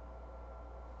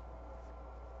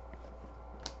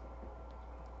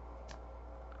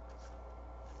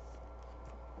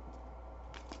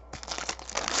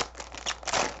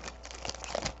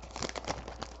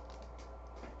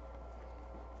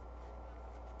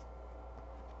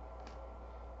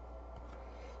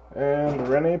 And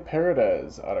Rene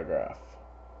Paredes autograph.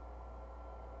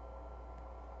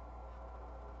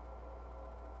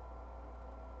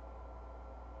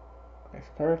 Nice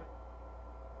card.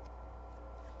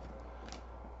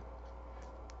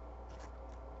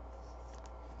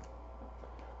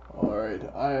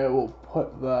 Alright, I will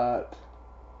put that.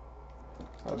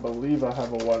 I believe I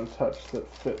have a one-touch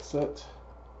that fits it.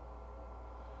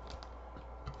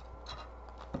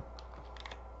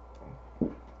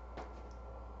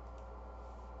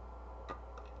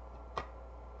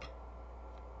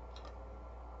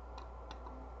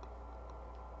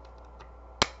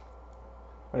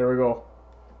 There we go.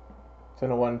 It's in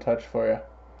a one-touch for you.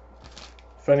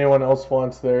 If anyone else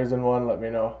wants theirs in one, let me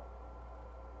know.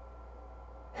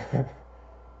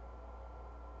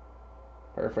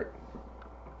 Perfect.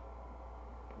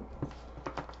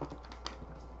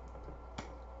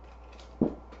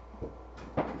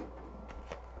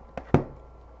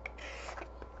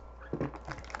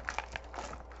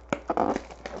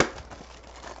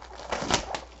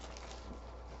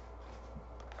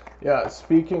 Yeah,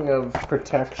 speaking of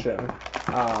protection,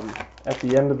 at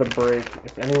the end of the break,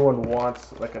 if anyone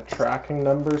wants like a tracking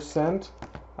number sent,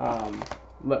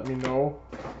 let me know,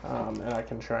 and I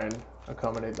can try and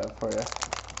accommodate that for you.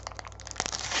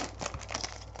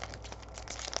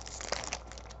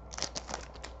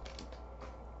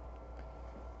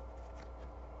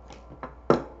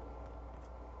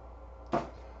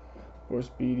 Force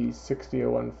Beatty, 60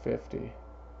 of 150.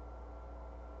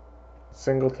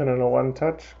 Singleton in a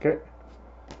one-touch. Okay,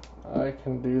 I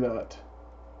can do that.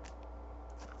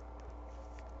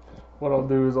 What I'll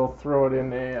do is I'll throw it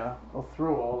in a. I'll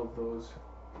throw all of those.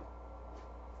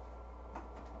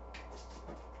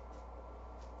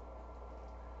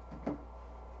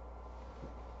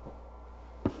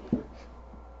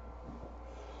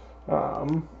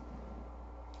 Um,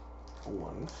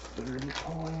 130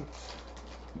 points.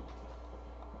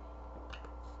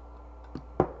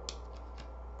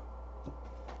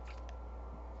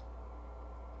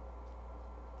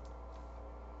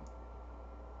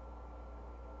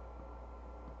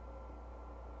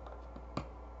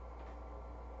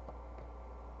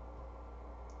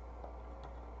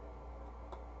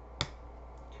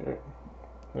 Okay,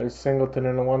 there's Singleton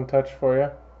in a one-touch for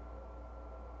you.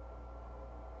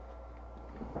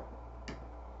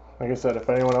 Like I said, if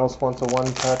anyone else wants a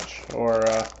one-touch or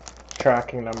a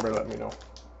tracking number, let me know.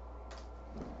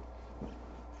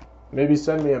 Maybe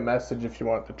send me a message if you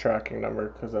want the tracking number,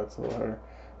 because that's a little harder.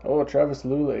 Oh, Travis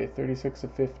Lule, 36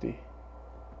 of 50.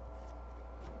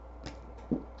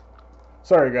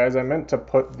 Sorry guys, I meant to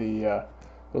put the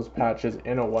those patches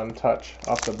in a one-touch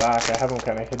off the back. I have them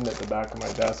kind of hidden at the back of my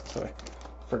desk, so I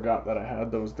forgot that I had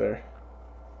those there.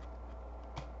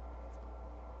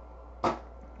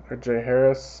 RJ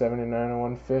Harris, 79 of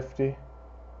 150.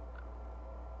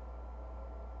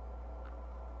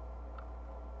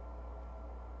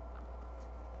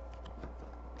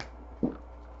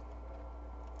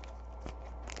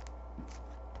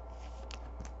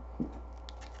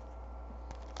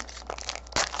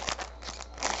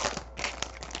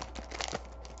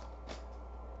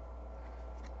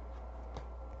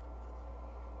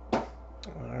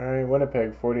 Alright,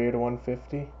 Winnipeg, 48 of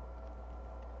 150.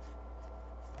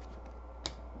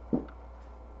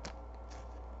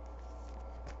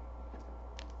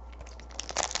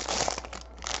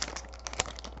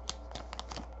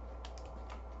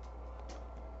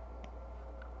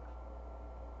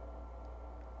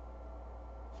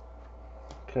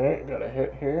 Okay, got a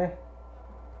hit here.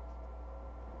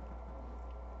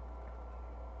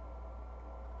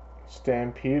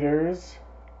 Stampeders,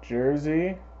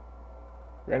 jersey,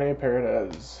 Rene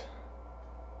Paredes.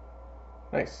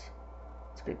 Nice.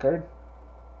 It's a good card.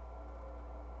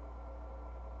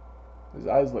 His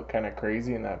eyes look kind of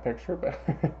crazy in that picture, but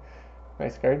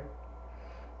nice card.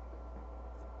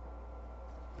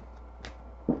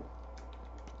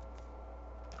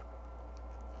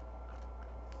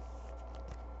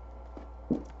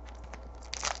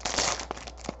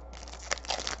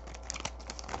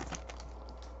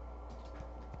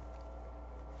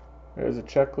 There's a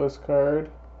checklist card.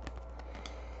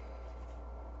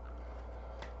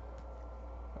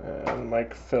 And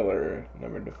Mike Filler,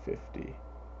 number to 50.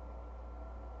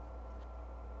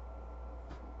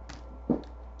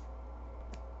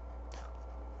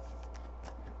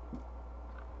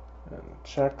 And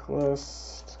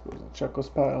checklist, goes in the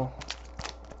checklist pile.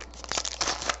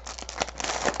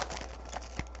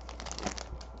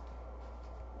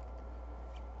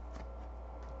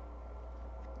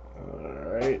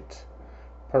 Alright.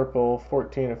 Purple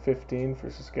 14 of 15 for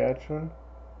Saskatchewan.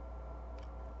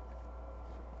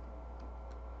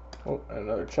 Oh,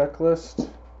 another checklist.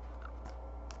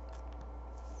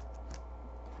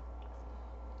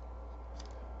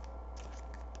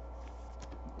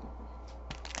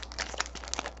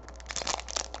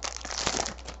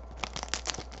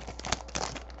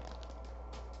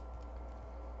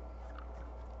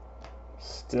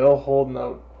 Still holding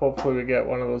out. Hopefully we get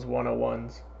one of those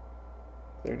 101s.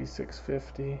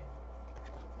 36.50.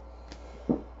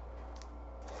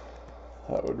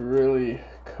 That would really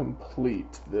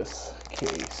complete this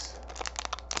case.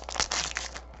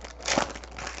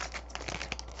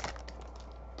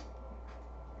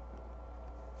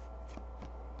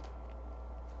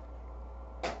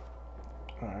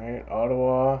 Alright,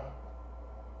 Ottawa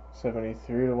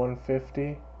 73 to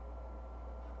 150.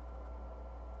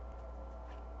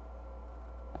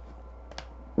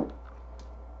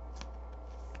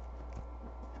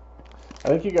 I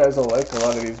think you guys will like a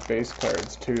lot of these base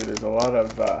cards too. There's a lot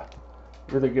of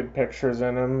really good pictures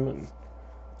in them, and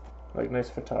like nice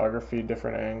photography,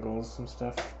 different angles and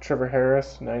stuff. Trevor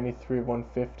Harris, 93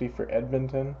 150 for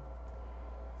Edmonton.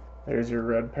 There's your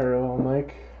red parallel,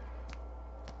 Mike.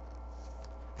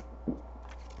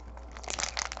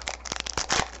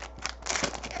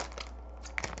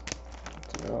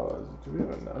 Do we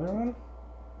have another one?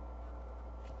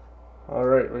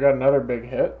 Alright, we got another big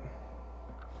hit.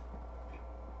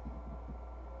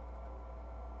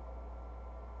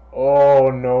 Oh,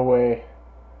 no way.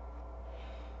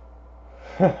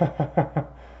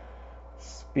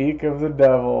 Speak of the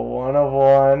devil, 1 of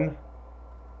 1.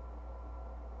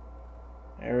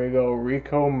 There we go,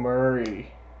 Rico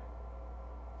Murray.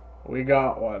 We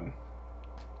got one.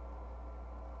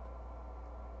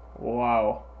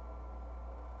 Wow.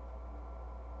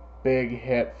 Big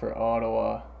hit for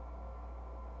Ottawa.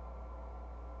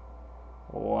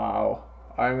 Wow.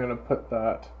 I'm going to put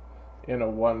that in a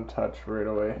 1-touch right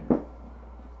away.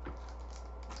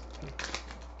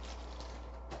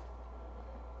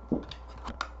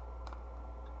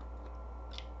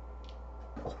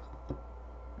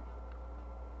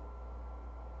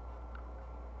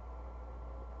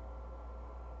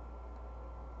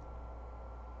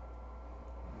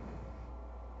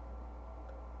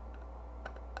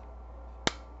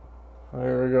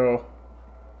 There we go.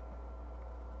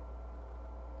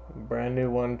 Brand new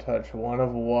 1-touch, 1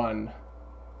 of 1.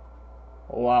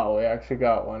 Wow, we actually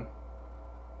got one.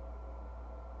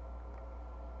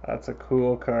 That's a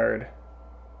cool card.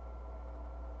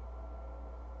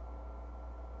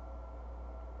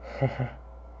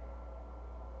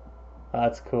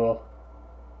 That's cool.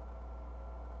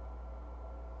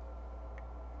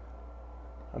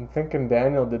 I'm thinking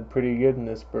Daniel did pretty good in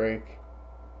this break.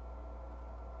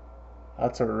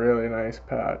 That's a really nice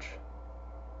patch.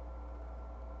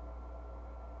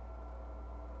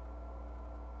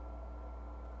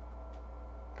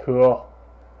 Cool.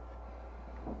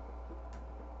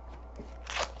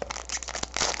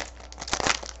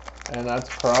 And that's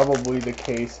probably the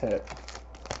case hit,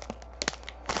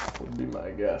 would be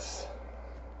my guess.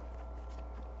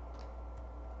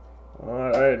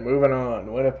 Alright, moving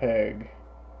on. Winnipeg,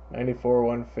 94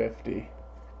 150.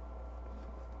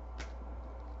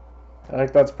 I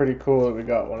think that's pretty cool that we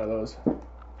got one of those.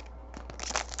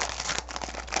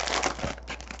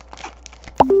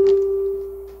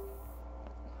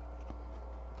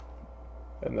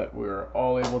 And that we were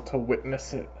all able to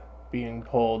witness it being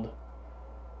pulled.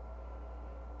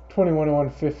 21 to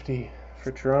 150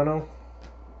 for Toronto.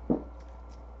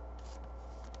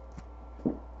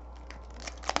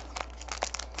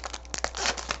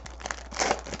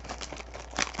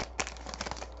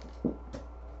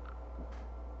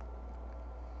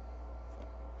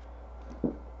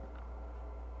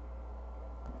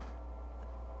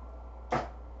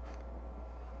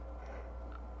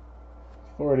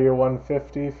 40 to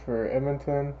 150 for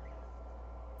Edmonton.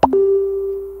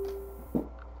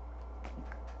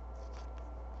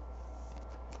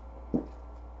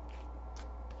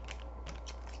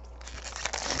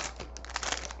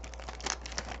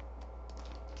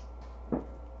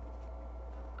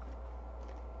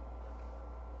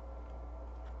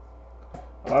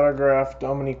 Autograph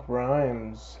Dominique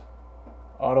Rhymes.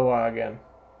 Ottawa again.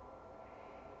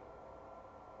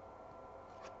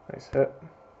 Nice hit.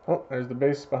 Oh, there's the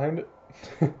base behind it.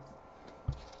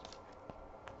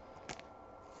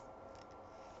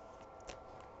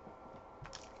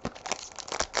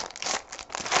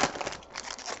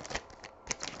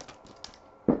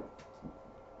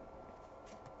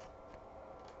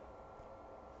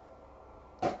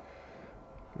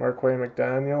 Markway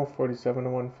McDaniel, 47 to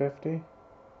 150.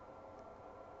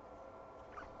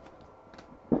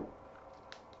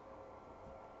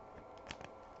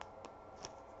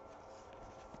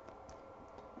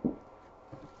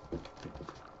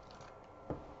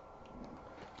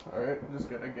 Alright, just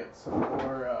gotta get some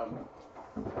more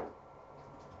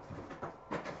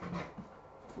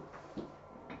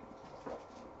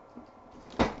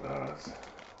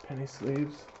penny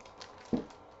sleeves.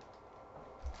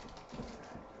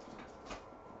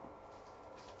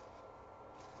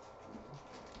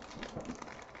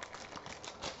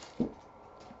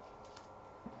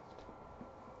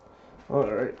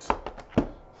 Alright,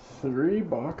 3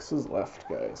 boxes left,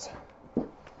 guys.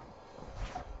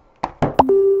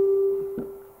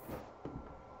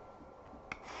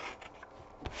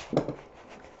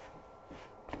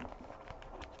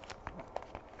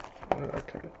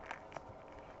 Okay.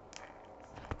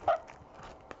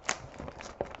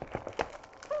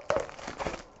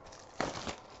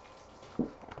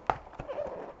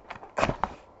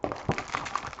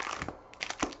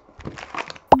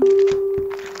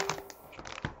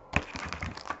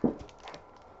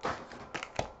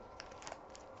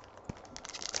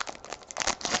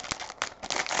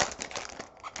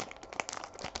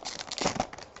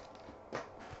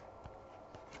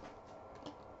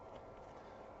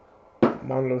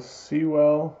 Mondo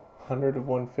Sewell, 100 of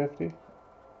 150.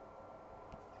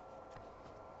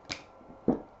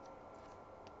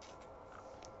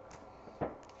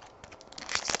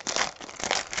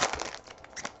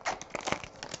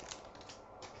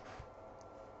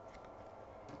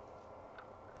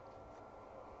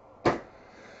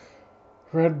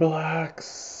 Red Blacks,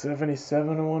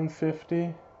 77 of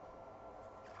 150.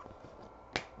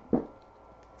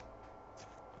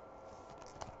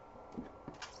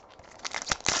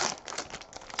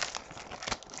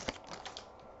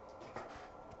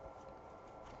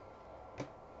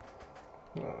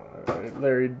 Alright,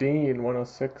 Larry Dean,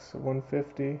 106 of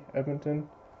 150, Edmonton.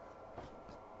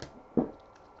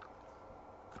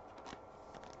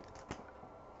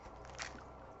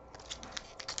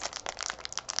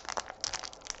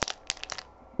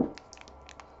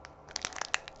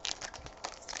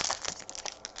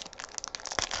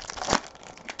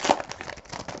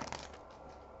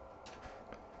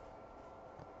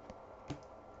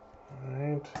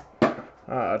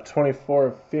 Alright, 24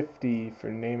 of 50 for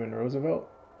Naaman Roosevelt,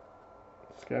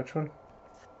 Saskatchewan.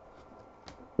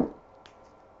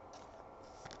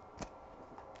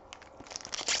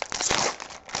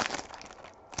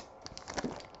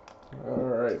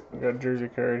 Alright, we got a jersey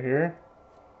card here.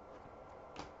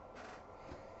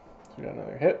 So we got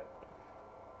another hit.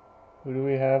 Who do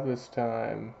we have this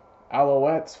time?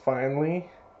 Alouettes, finally.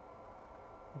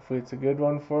 Hopefully it's a good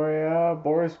one for you.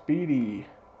 Boris Beatty.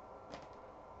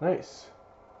 Nice.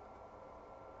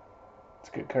 It's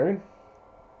a good card.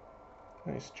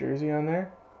 Nice jersey on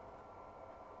there.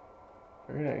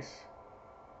 Very nice.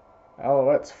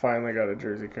 Alouettes finally got a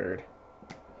jersey card.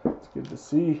 It's good to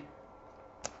see.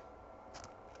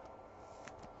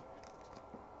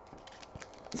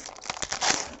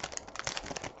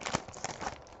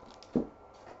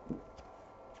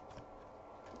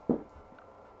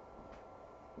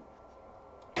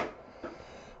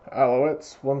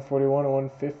 Alouettes, 141 to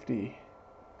 150.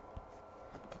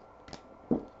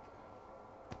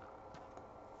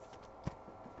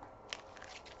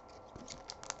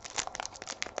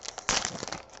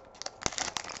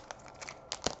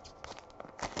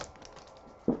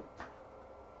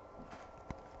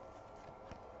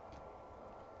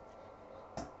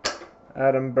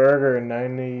 Adam Berger,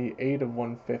 98 of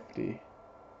 150.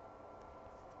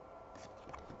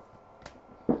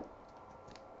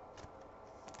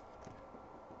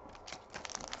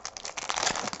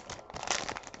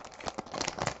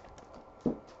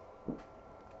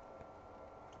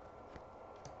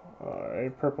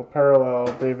 Alright, purple parallel,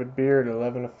 David Beard,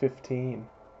 11 of 15.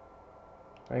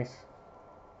 Nice.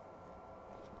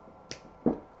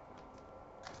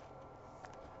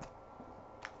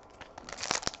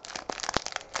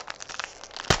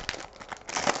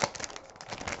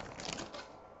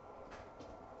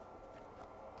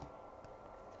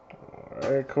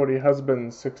 Alright, Cody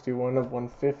Husband, 61 of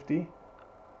 150.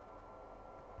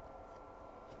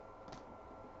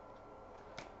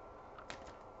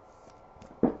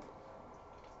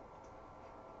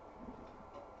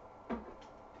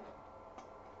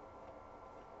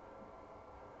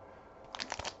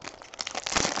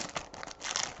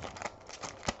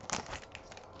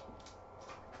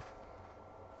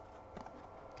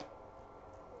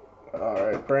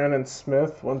 Alright, Brandon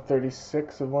Smith,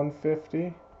 136 of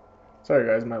 150. Sorry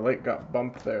guys, my light got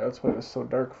bumped there. That's why it was so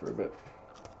dark for a bit.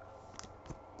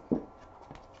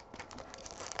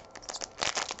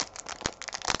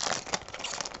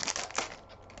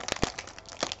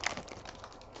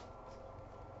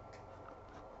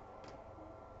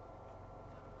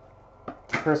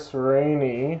 Chris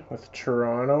Reilly with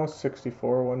Toronto,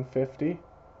 64 150.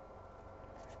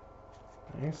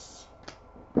 Nice.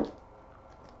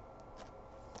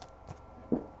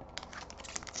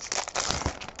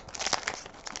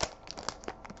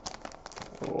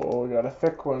 Oh, we got a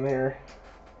thick one here.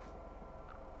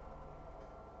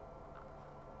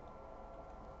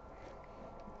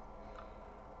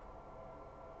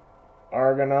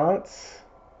 Argonauts,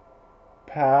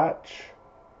 patch,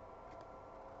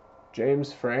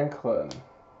 James Franklin.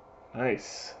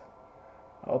 Nice.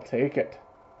 I'll take it.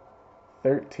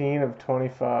 13 of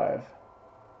 25.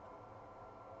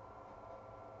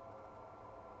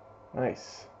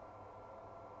 Nice.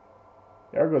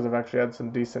 The Argos have actually had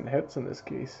some decent hits in this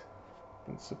case.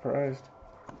 I'm surprised.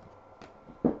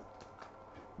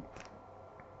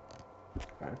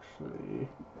 Actually,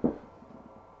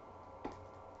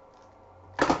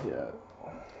 yeah.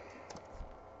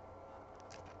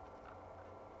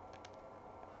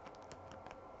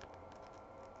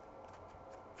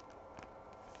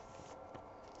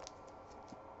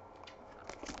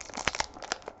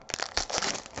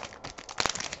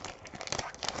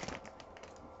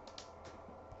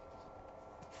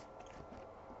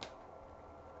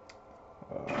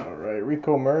 Alright,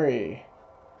 Rico Murray,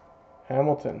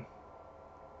 Hamilton.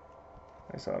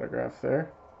 Nice autograph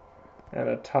there. And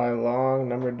a Tai Long,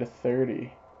 numbered to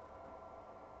 30.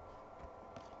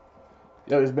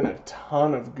 Yeah, there's been a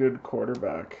ton of good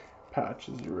quarterback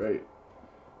patches, you're right.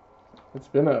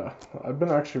 I've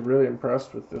been actually really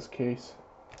impressed with this case.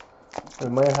 I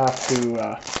might have to do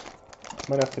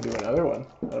another one.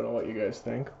 I don't know what you guys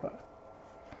think, but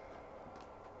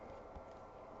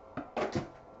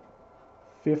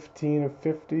 15 of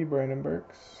 50, Brandon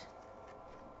Burks.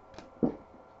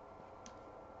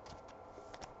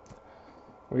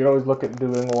 We could always look at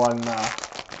doing one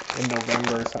in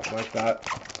November or something like that.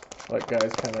 Let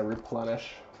guys kind of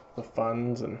replenish the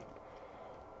funds and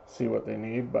see what they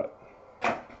need. But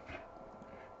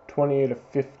 28 of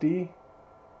 50,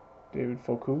 David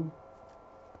Foucault.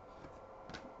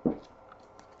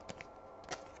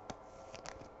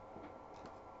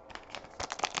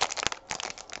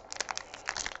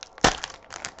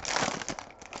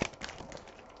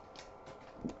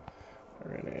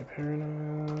 Rene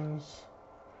Pernas.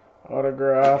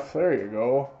 Autograph. There you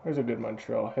go. There's a good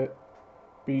Montreal hit.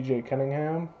 BJ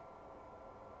Cunningham.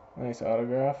 Nice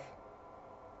autograph.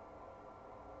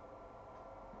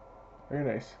 Very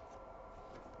nice.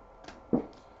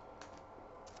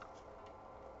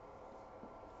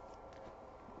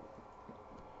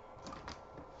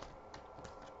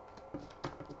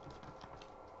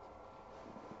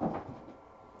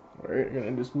 Alright,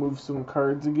 gonna just move some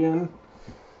cards again.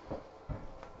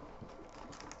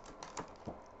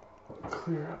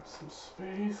 Clear up some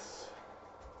space.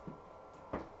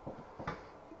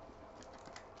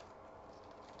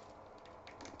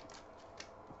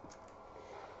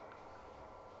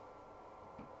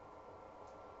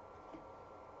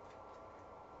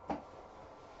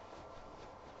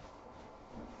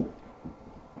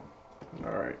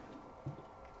 All right.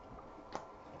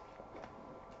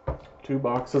 2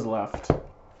 boxes left.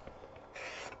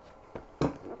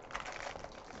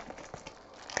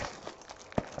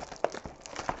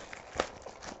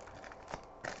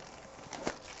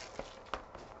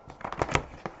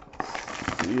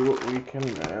 See what we can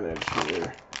manage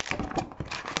here.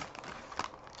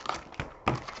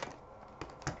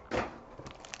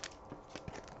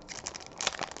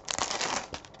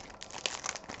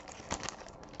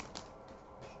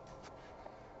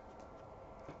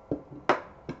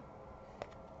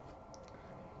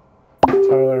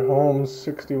 Tyler Holmes,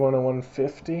 61 of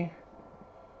 150.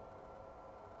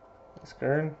 Nice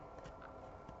card.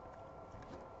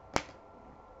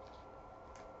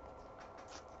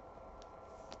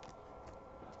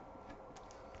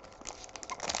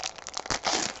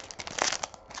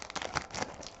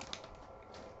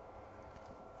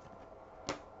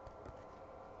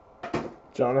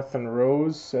 Jonathan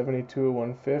Rose,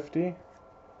 72/150.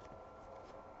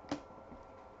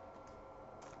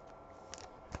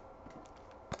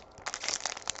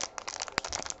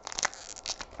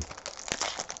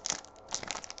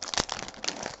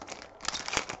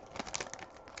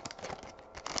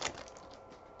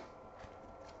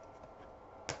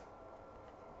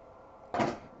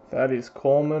 Thaddeus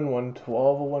Coleman,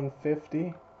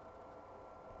 112/150.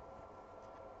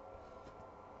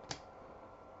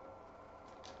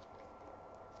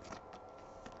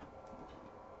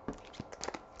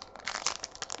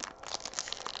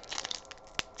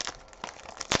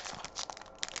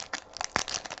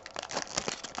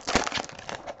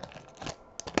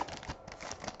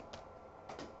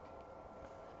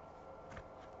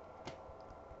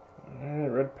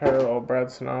 Red parallel, Brad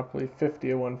Sinopoli,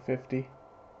 50/150.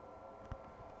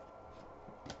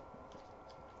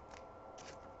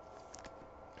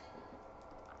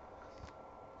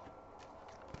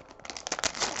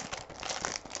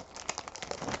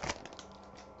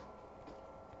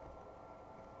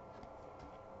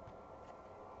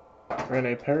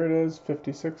 Rene Paredes,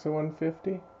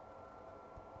 56/150.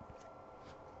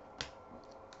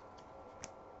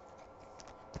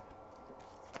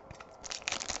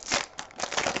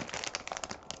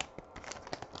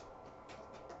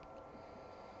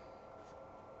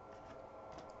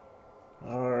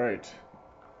 Alright.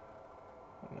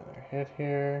 Another hit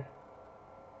here.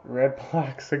 Red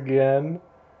blacks again.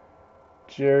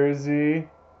 Jersey.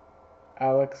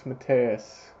 Alex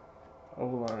Mateus.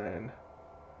 O-line.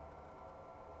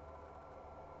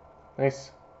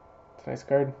 Nice. It's a nice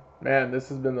card. Man, this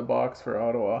has been the box for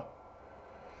Ottawa.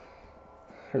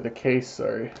 Or the case,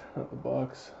 sorry. Not the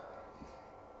box.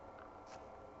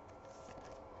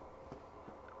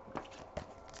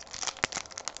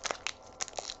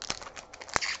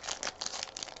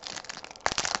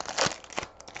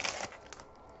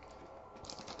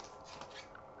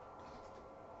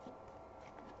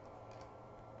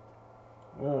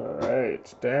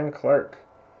 Alright, Dan Clark.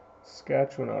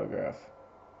 Saskatchewan autograph.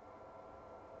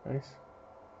 Nice.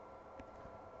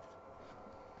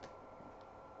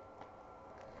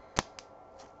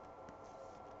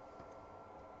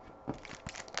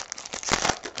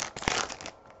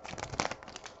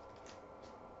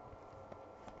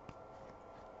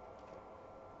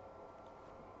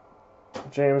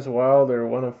 James Wilder,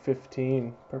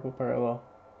 1/15. Purple parallel.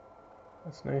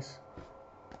 That's nice.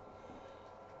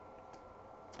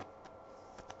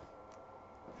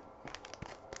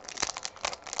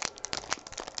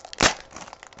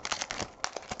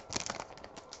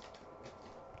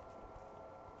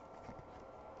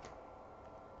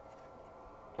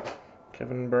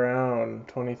 Kevin Brown,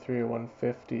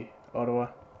 23/150. Ottawa.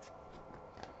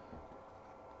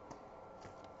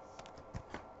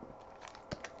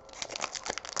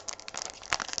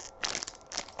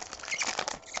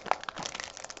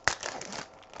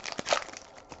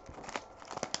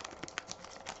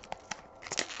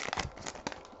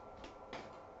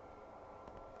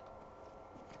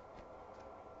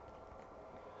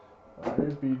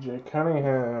 Here's BJ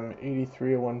Cunningham,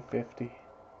 83/150.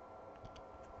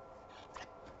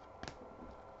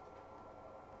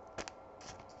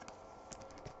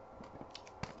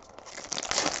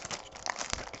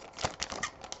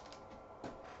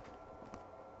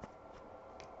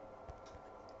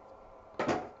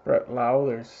 Brett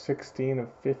Lowther,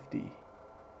 16/50.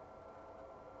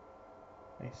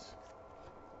 Nice.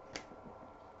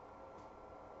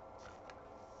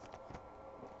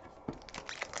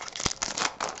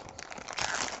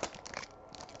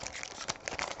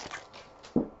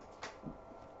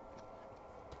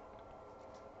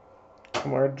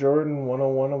 Kamar Jordan,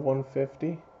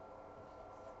 101/150.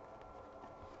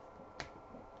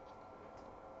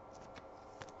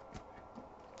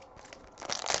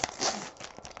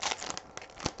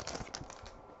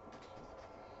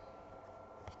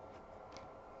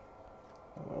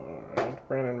 Alright,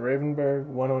 Brandon Ravenberg,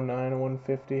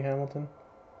 109/150. Hamilton.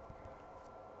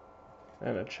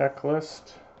 And a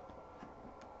checklist.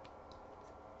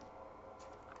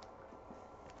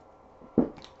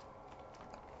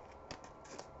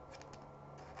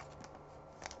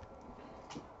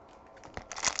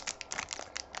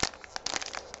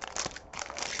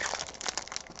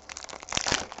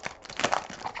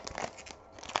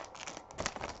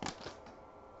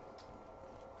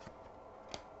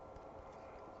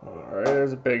 Alright,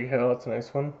 there's a big hill. That's a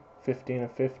nice one.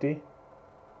 15/50.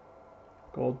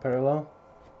 Gold parallel.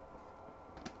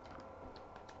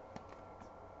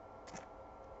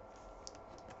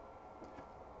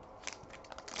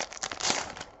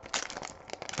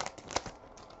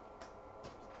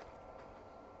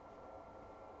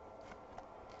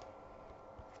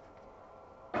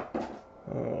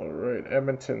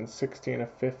 Edmonton,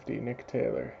 16/50, Nick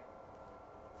Taylor.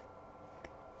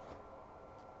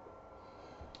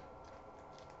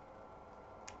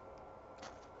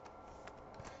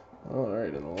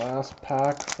 Alright, and the last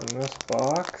pack from this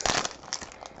box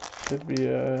should be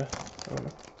a...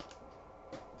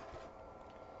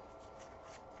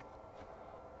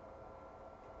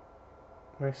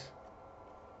 nice.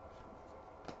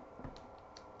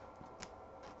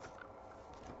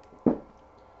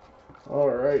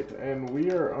 Alright, and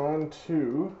we are on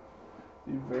to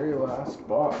the very last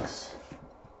box.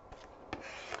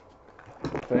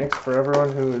 Thanks for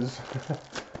everyone who has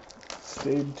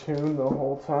stayed tuned the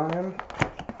whole time.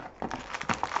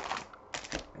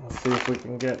 Let's see if we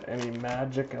can get any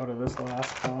magic out of this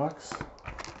last box.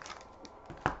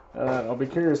 I'll be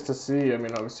curious to see, I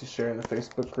mean, obviously sharing the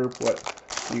Facebook group, what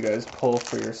you guys pull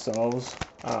for yourselves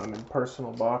in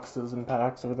personal boxes and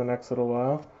packs over the next little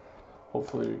while.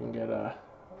 Hopefully we can get a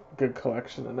good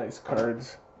collection of nice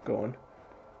cards going.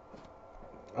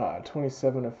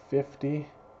 27/50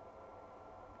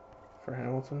 for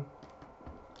Hamilton.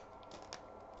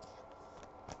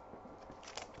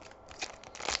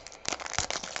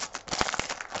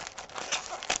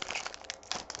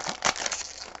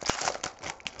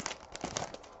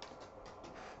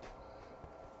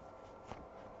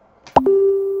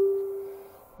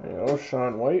 There you go,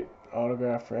 Sean White,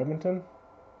 autograph for Edmonton.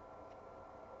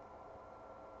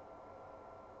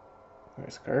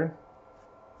 Nice card.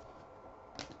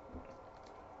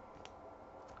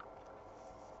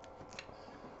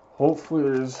 Hopefully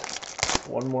there's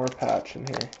one more patch in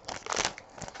here.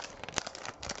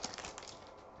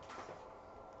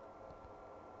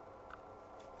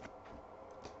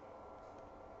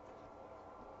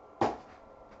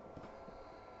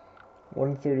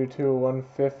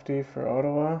 $132/150 for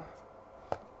Ottawa.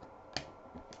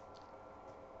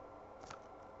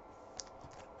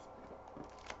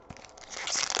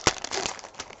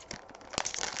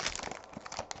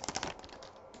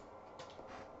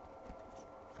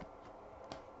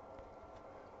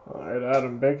 Alright,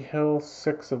 Adam Bighill,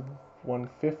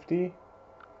 6/150.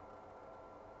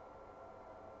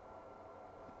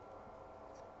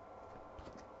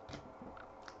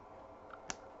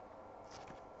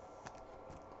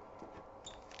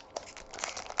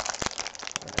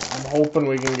 I'm hoping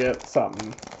we can get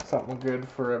something good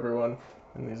for everyone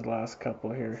in these last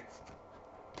couple here.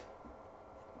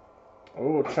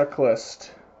 Oh,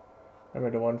 checklist.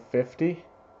 Number to 150.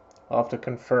 I'll have to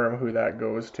confirm who that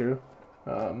goes to.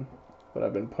 But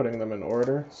I've been putting them in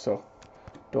order, so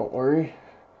don't worry.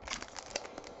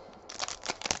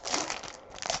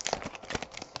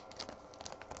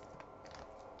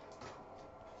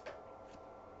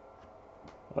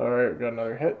 Alright, we got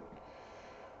another hit.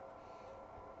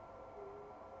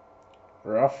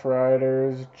 Rough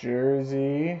Riders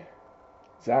jersey,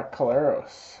 Zach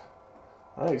Collaros.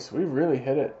 Nice, we really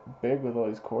hit it big with all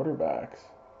these quarterbacks.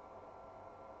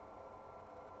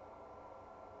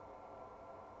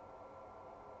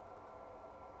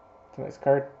 It's a nice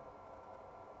card.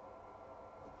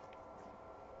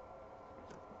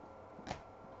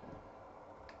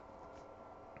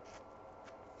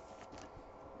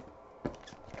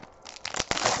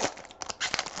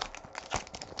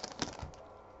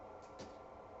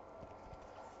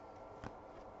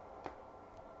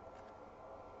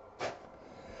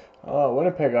 Oh,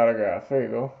 Winnipeg autograph. There you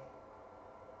go.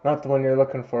 Not the one you're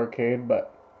looking for, Cade,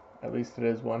 but at least it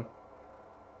is one.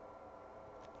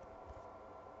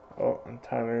 Oh, and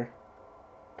Tyler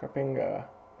Kapinga,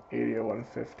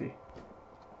 80/150.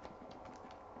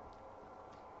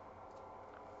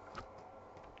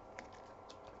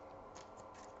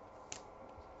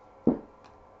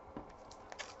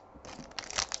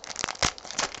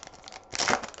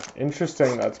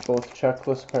 Interesting, that's both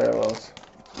checklist parallels.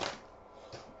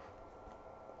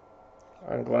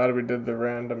 I'm glad we did the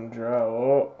random draw.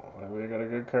 Oh, we got a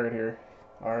good card here.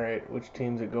 Alright, which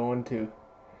team's it going to?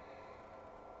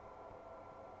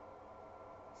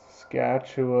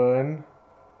 Saskatchewan.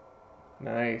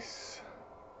 Nice.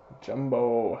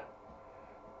 Jumbo.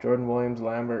 Jordan Williams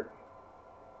Lambert.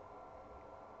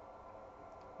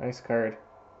 Nice card.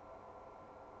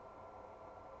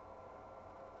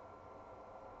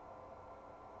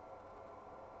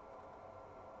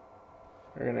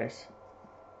 Very nice.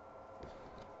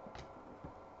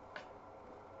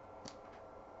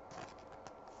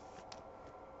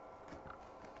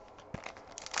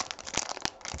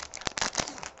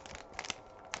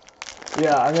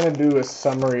 Yeah, I'm going to do a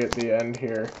summary at the end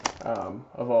here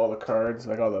of all the cards,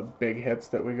 like all the big hits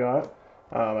that we got.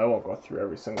 I won't go through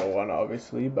every single one,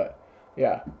 obviously, but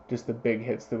yeah, just the big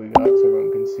hits that we got so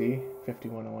everyone can see.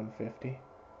 51/150.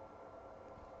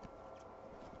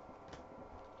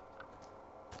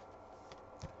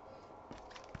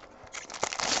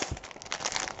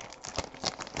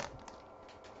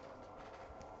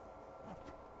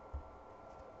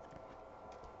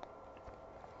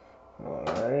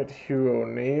 Alright, Hugh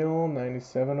O'Neill,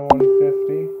 97 to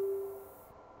 150.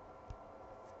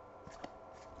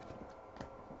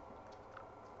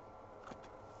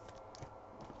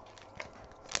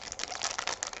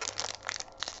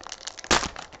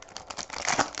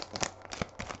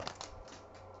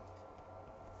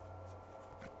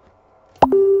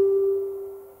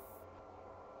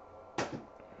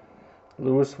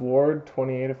 Lewis Ward,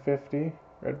 28 of 50,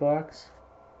 Red Blacks.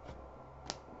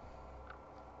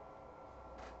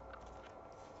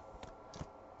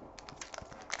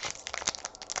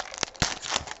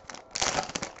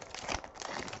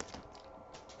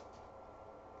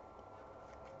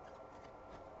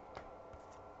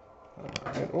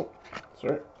 Oh,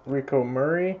 sorry. Rico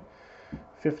Murray,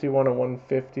 51 of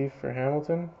 150 for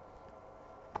Hamilton.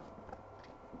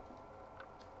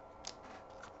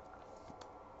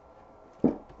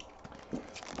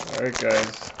 Alright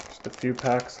guys, just a few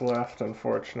packs left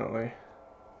unfortunately.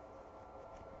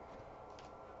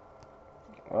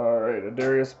 Alright,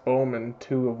 Adarius Bowman,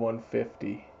 2 of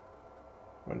 150.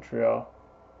 Montreal.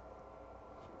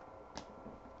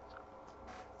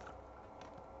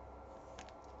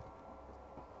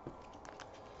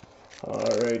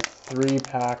 Alright, 3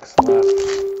 packs left.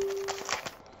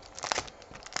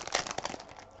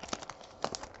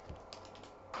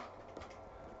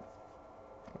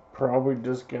 Probably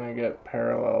just gonna get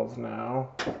parallels now.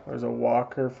 There's a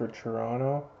Walker for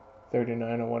Toronto,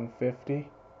 39 of 150.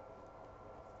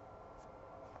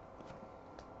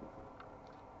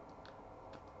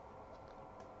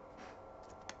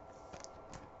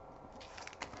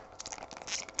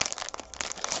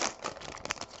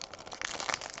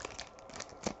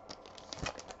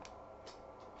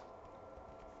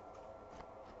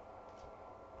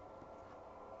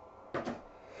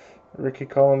 Ricky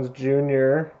Collins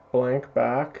Jr. blank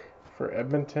back for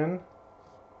Edmonton.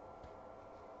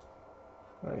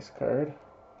 Nice card.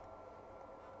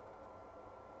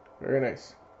 Very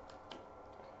nice.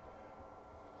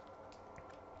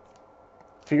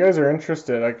 If you guys are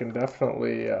interested, I can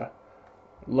definitely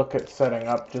look at setting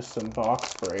up just some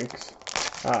box breaks.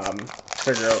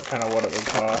 Figure out kind of what it would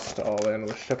cost all in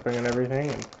with shipping and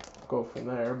everything and go from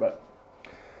there. But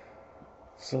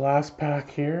it's the last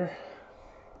pack here.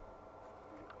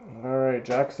 Alright,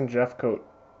 Jackson Jeffcoat,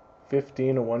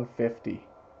 15 of 150.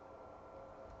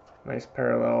 Nice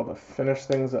parallel to finish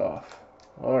things off.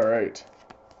 Alright.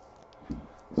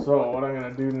 So what I'm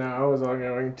going to do now is I'm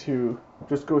going to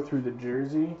just go through the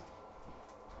jersey.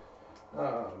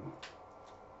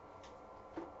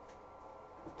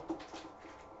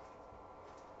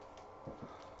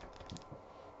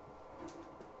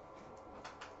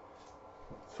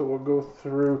 So we'll go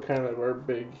through kind of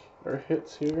our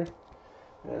hits here.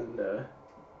 And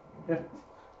yeah,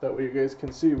 that way you guys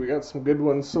can see we got some good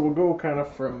ones. So we'll go kind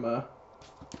of from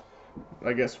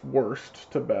I guess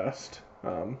worst to best.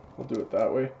 We'll do it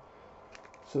that way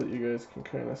so that you guys can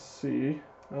kind of see.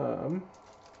 So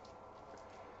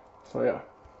yeah,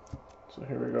 so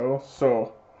here we go.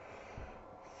 So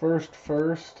first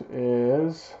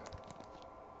is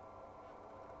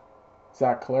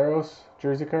Zach Collaros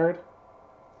jersey card.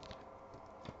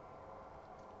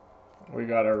 We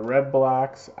got a Red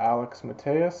Blacks Alex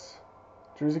Mateus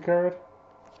jersey card.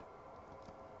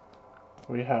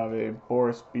 We have a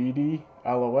Boris Beattie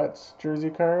Alouettes jersey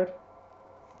card.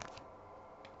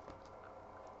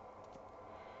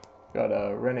 Got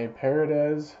a Rene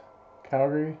Paredes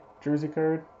Calgary jersey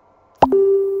card.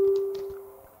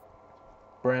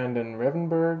 Brandon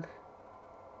Revenberg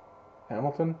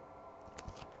Hamilton.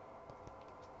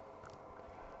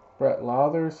 Brett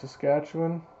Lawler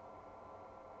Saskatchewan.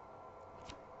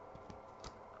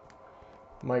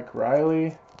 Mike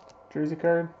Reilly jersey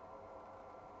card,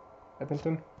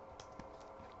 Edmonton.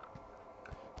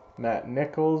 Matt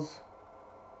Nichols,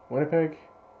 Winnipeg.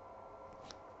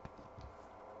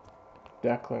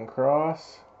 Declan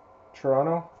Cross,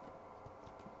 Toronto.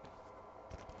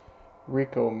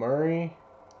 Rico Murray,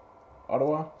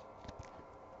 Ottawa.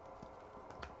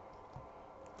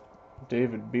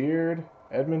 David Beard,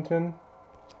 Edmonton.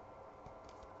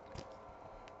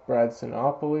 Brad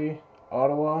Sinopoli,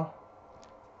 Ottawa.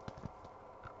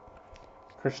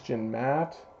 Christian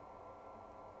Matt,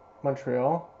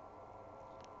 Montreal.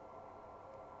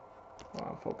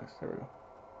 Oh, focus, there we go.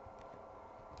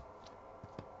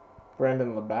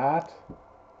 Brandon Labatt,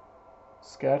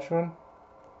 Saskatchewan.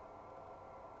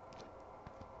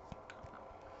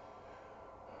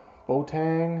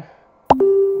 Boateng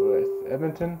with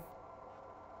Edmonton.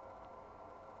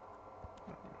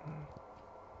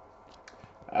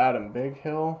 Adam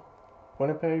Bighill,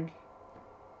 Winnipeg.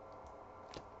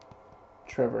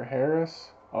 Trevor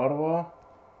Harris, Ottawa.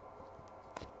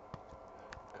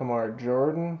 Kamar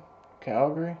Jordan,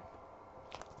 Calgary.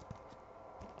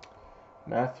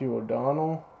 Matthew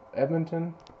O'Donnell,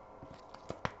 Edmonton.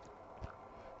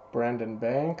 Brandon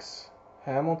Banks,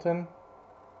 Hamilton.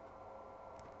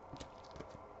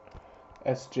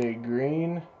 S.J.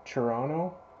 Green,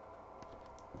 Toronto.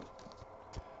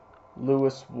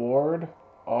 Lewis Ward,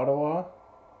 Ottawa.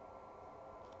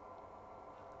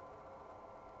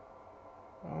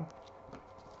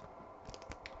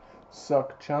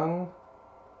 Suk Chung,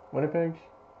 Winnipeg.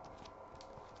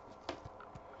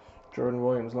 Jordan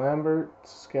Williams Lambert,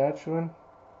 Saskatchewan.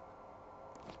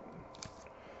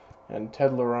 And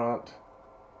Ted Laurent,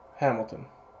 Hamilton.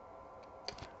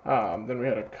 Then we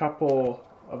had a couple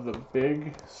of the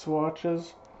big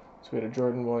swatches. So we had a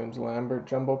Jordan Williams Lambert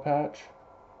jumbo patch.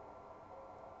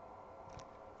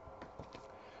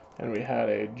 And we had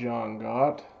a John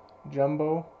Gott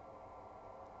jumbo.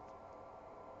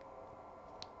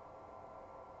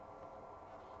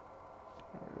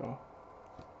 There we go.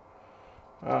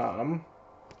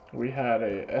 We had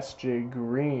a S.J.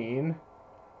 Green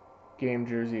game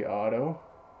jersey auto.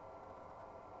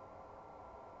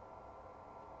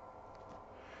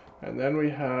 And then we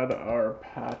had our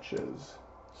patches.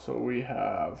 So we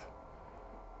have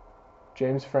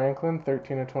James Franklin,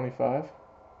 13/25.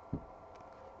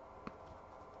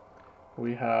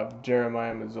 We have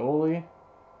Jeremiah Masoli,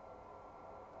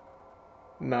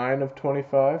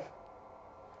 9/25.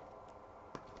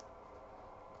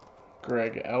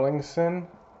 Greg Ellingson,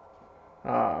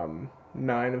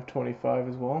 9/25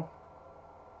 as well.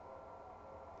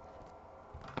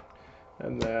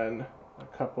 And then a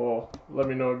couple, let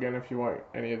me know again if you want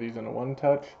any of these in a one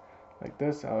touch, like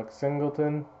this. Alex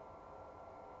Singleton,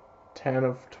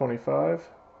 10/25.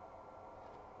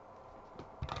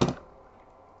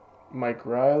 Mike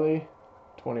Reilly,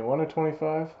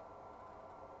 21/25.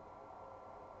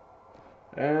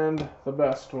 And the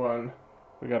best one,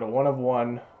 we got a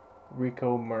 1/1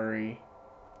 Rico Murray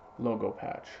logo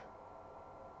patch.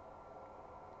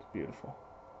 It's beautiful.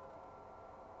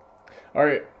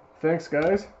 Alright, thanks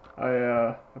guys.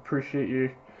 I appreciate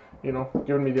you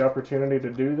giving me the opportunity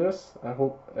to do this. I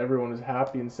hope everyone is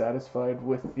happy and satisfied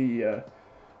with the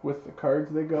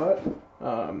cards they got.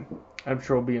 I'm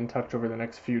sure we'll be in touch over the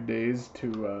next few days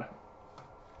to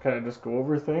kind of just go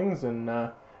over things, and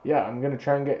yeah, I'm gonna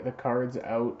try and get the cards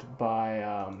out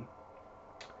by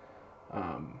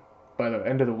the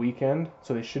end of the weekend,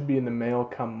 so they should be in the mail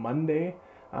come Monday,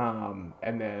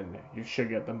 and then you should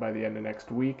get them by the end of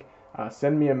next week.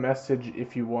 Send me a message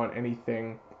if you want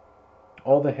anything.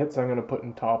 All the hits I'm gonna put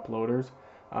in top loaders,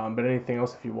 but anything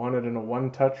else, if you want it in a one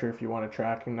touch or if you want a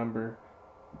tracking number,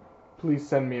 please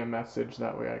send me a message.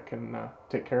 That way I can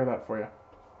take care of that for you.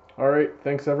 Alright,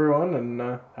 thanks everyone, and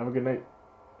have a good night.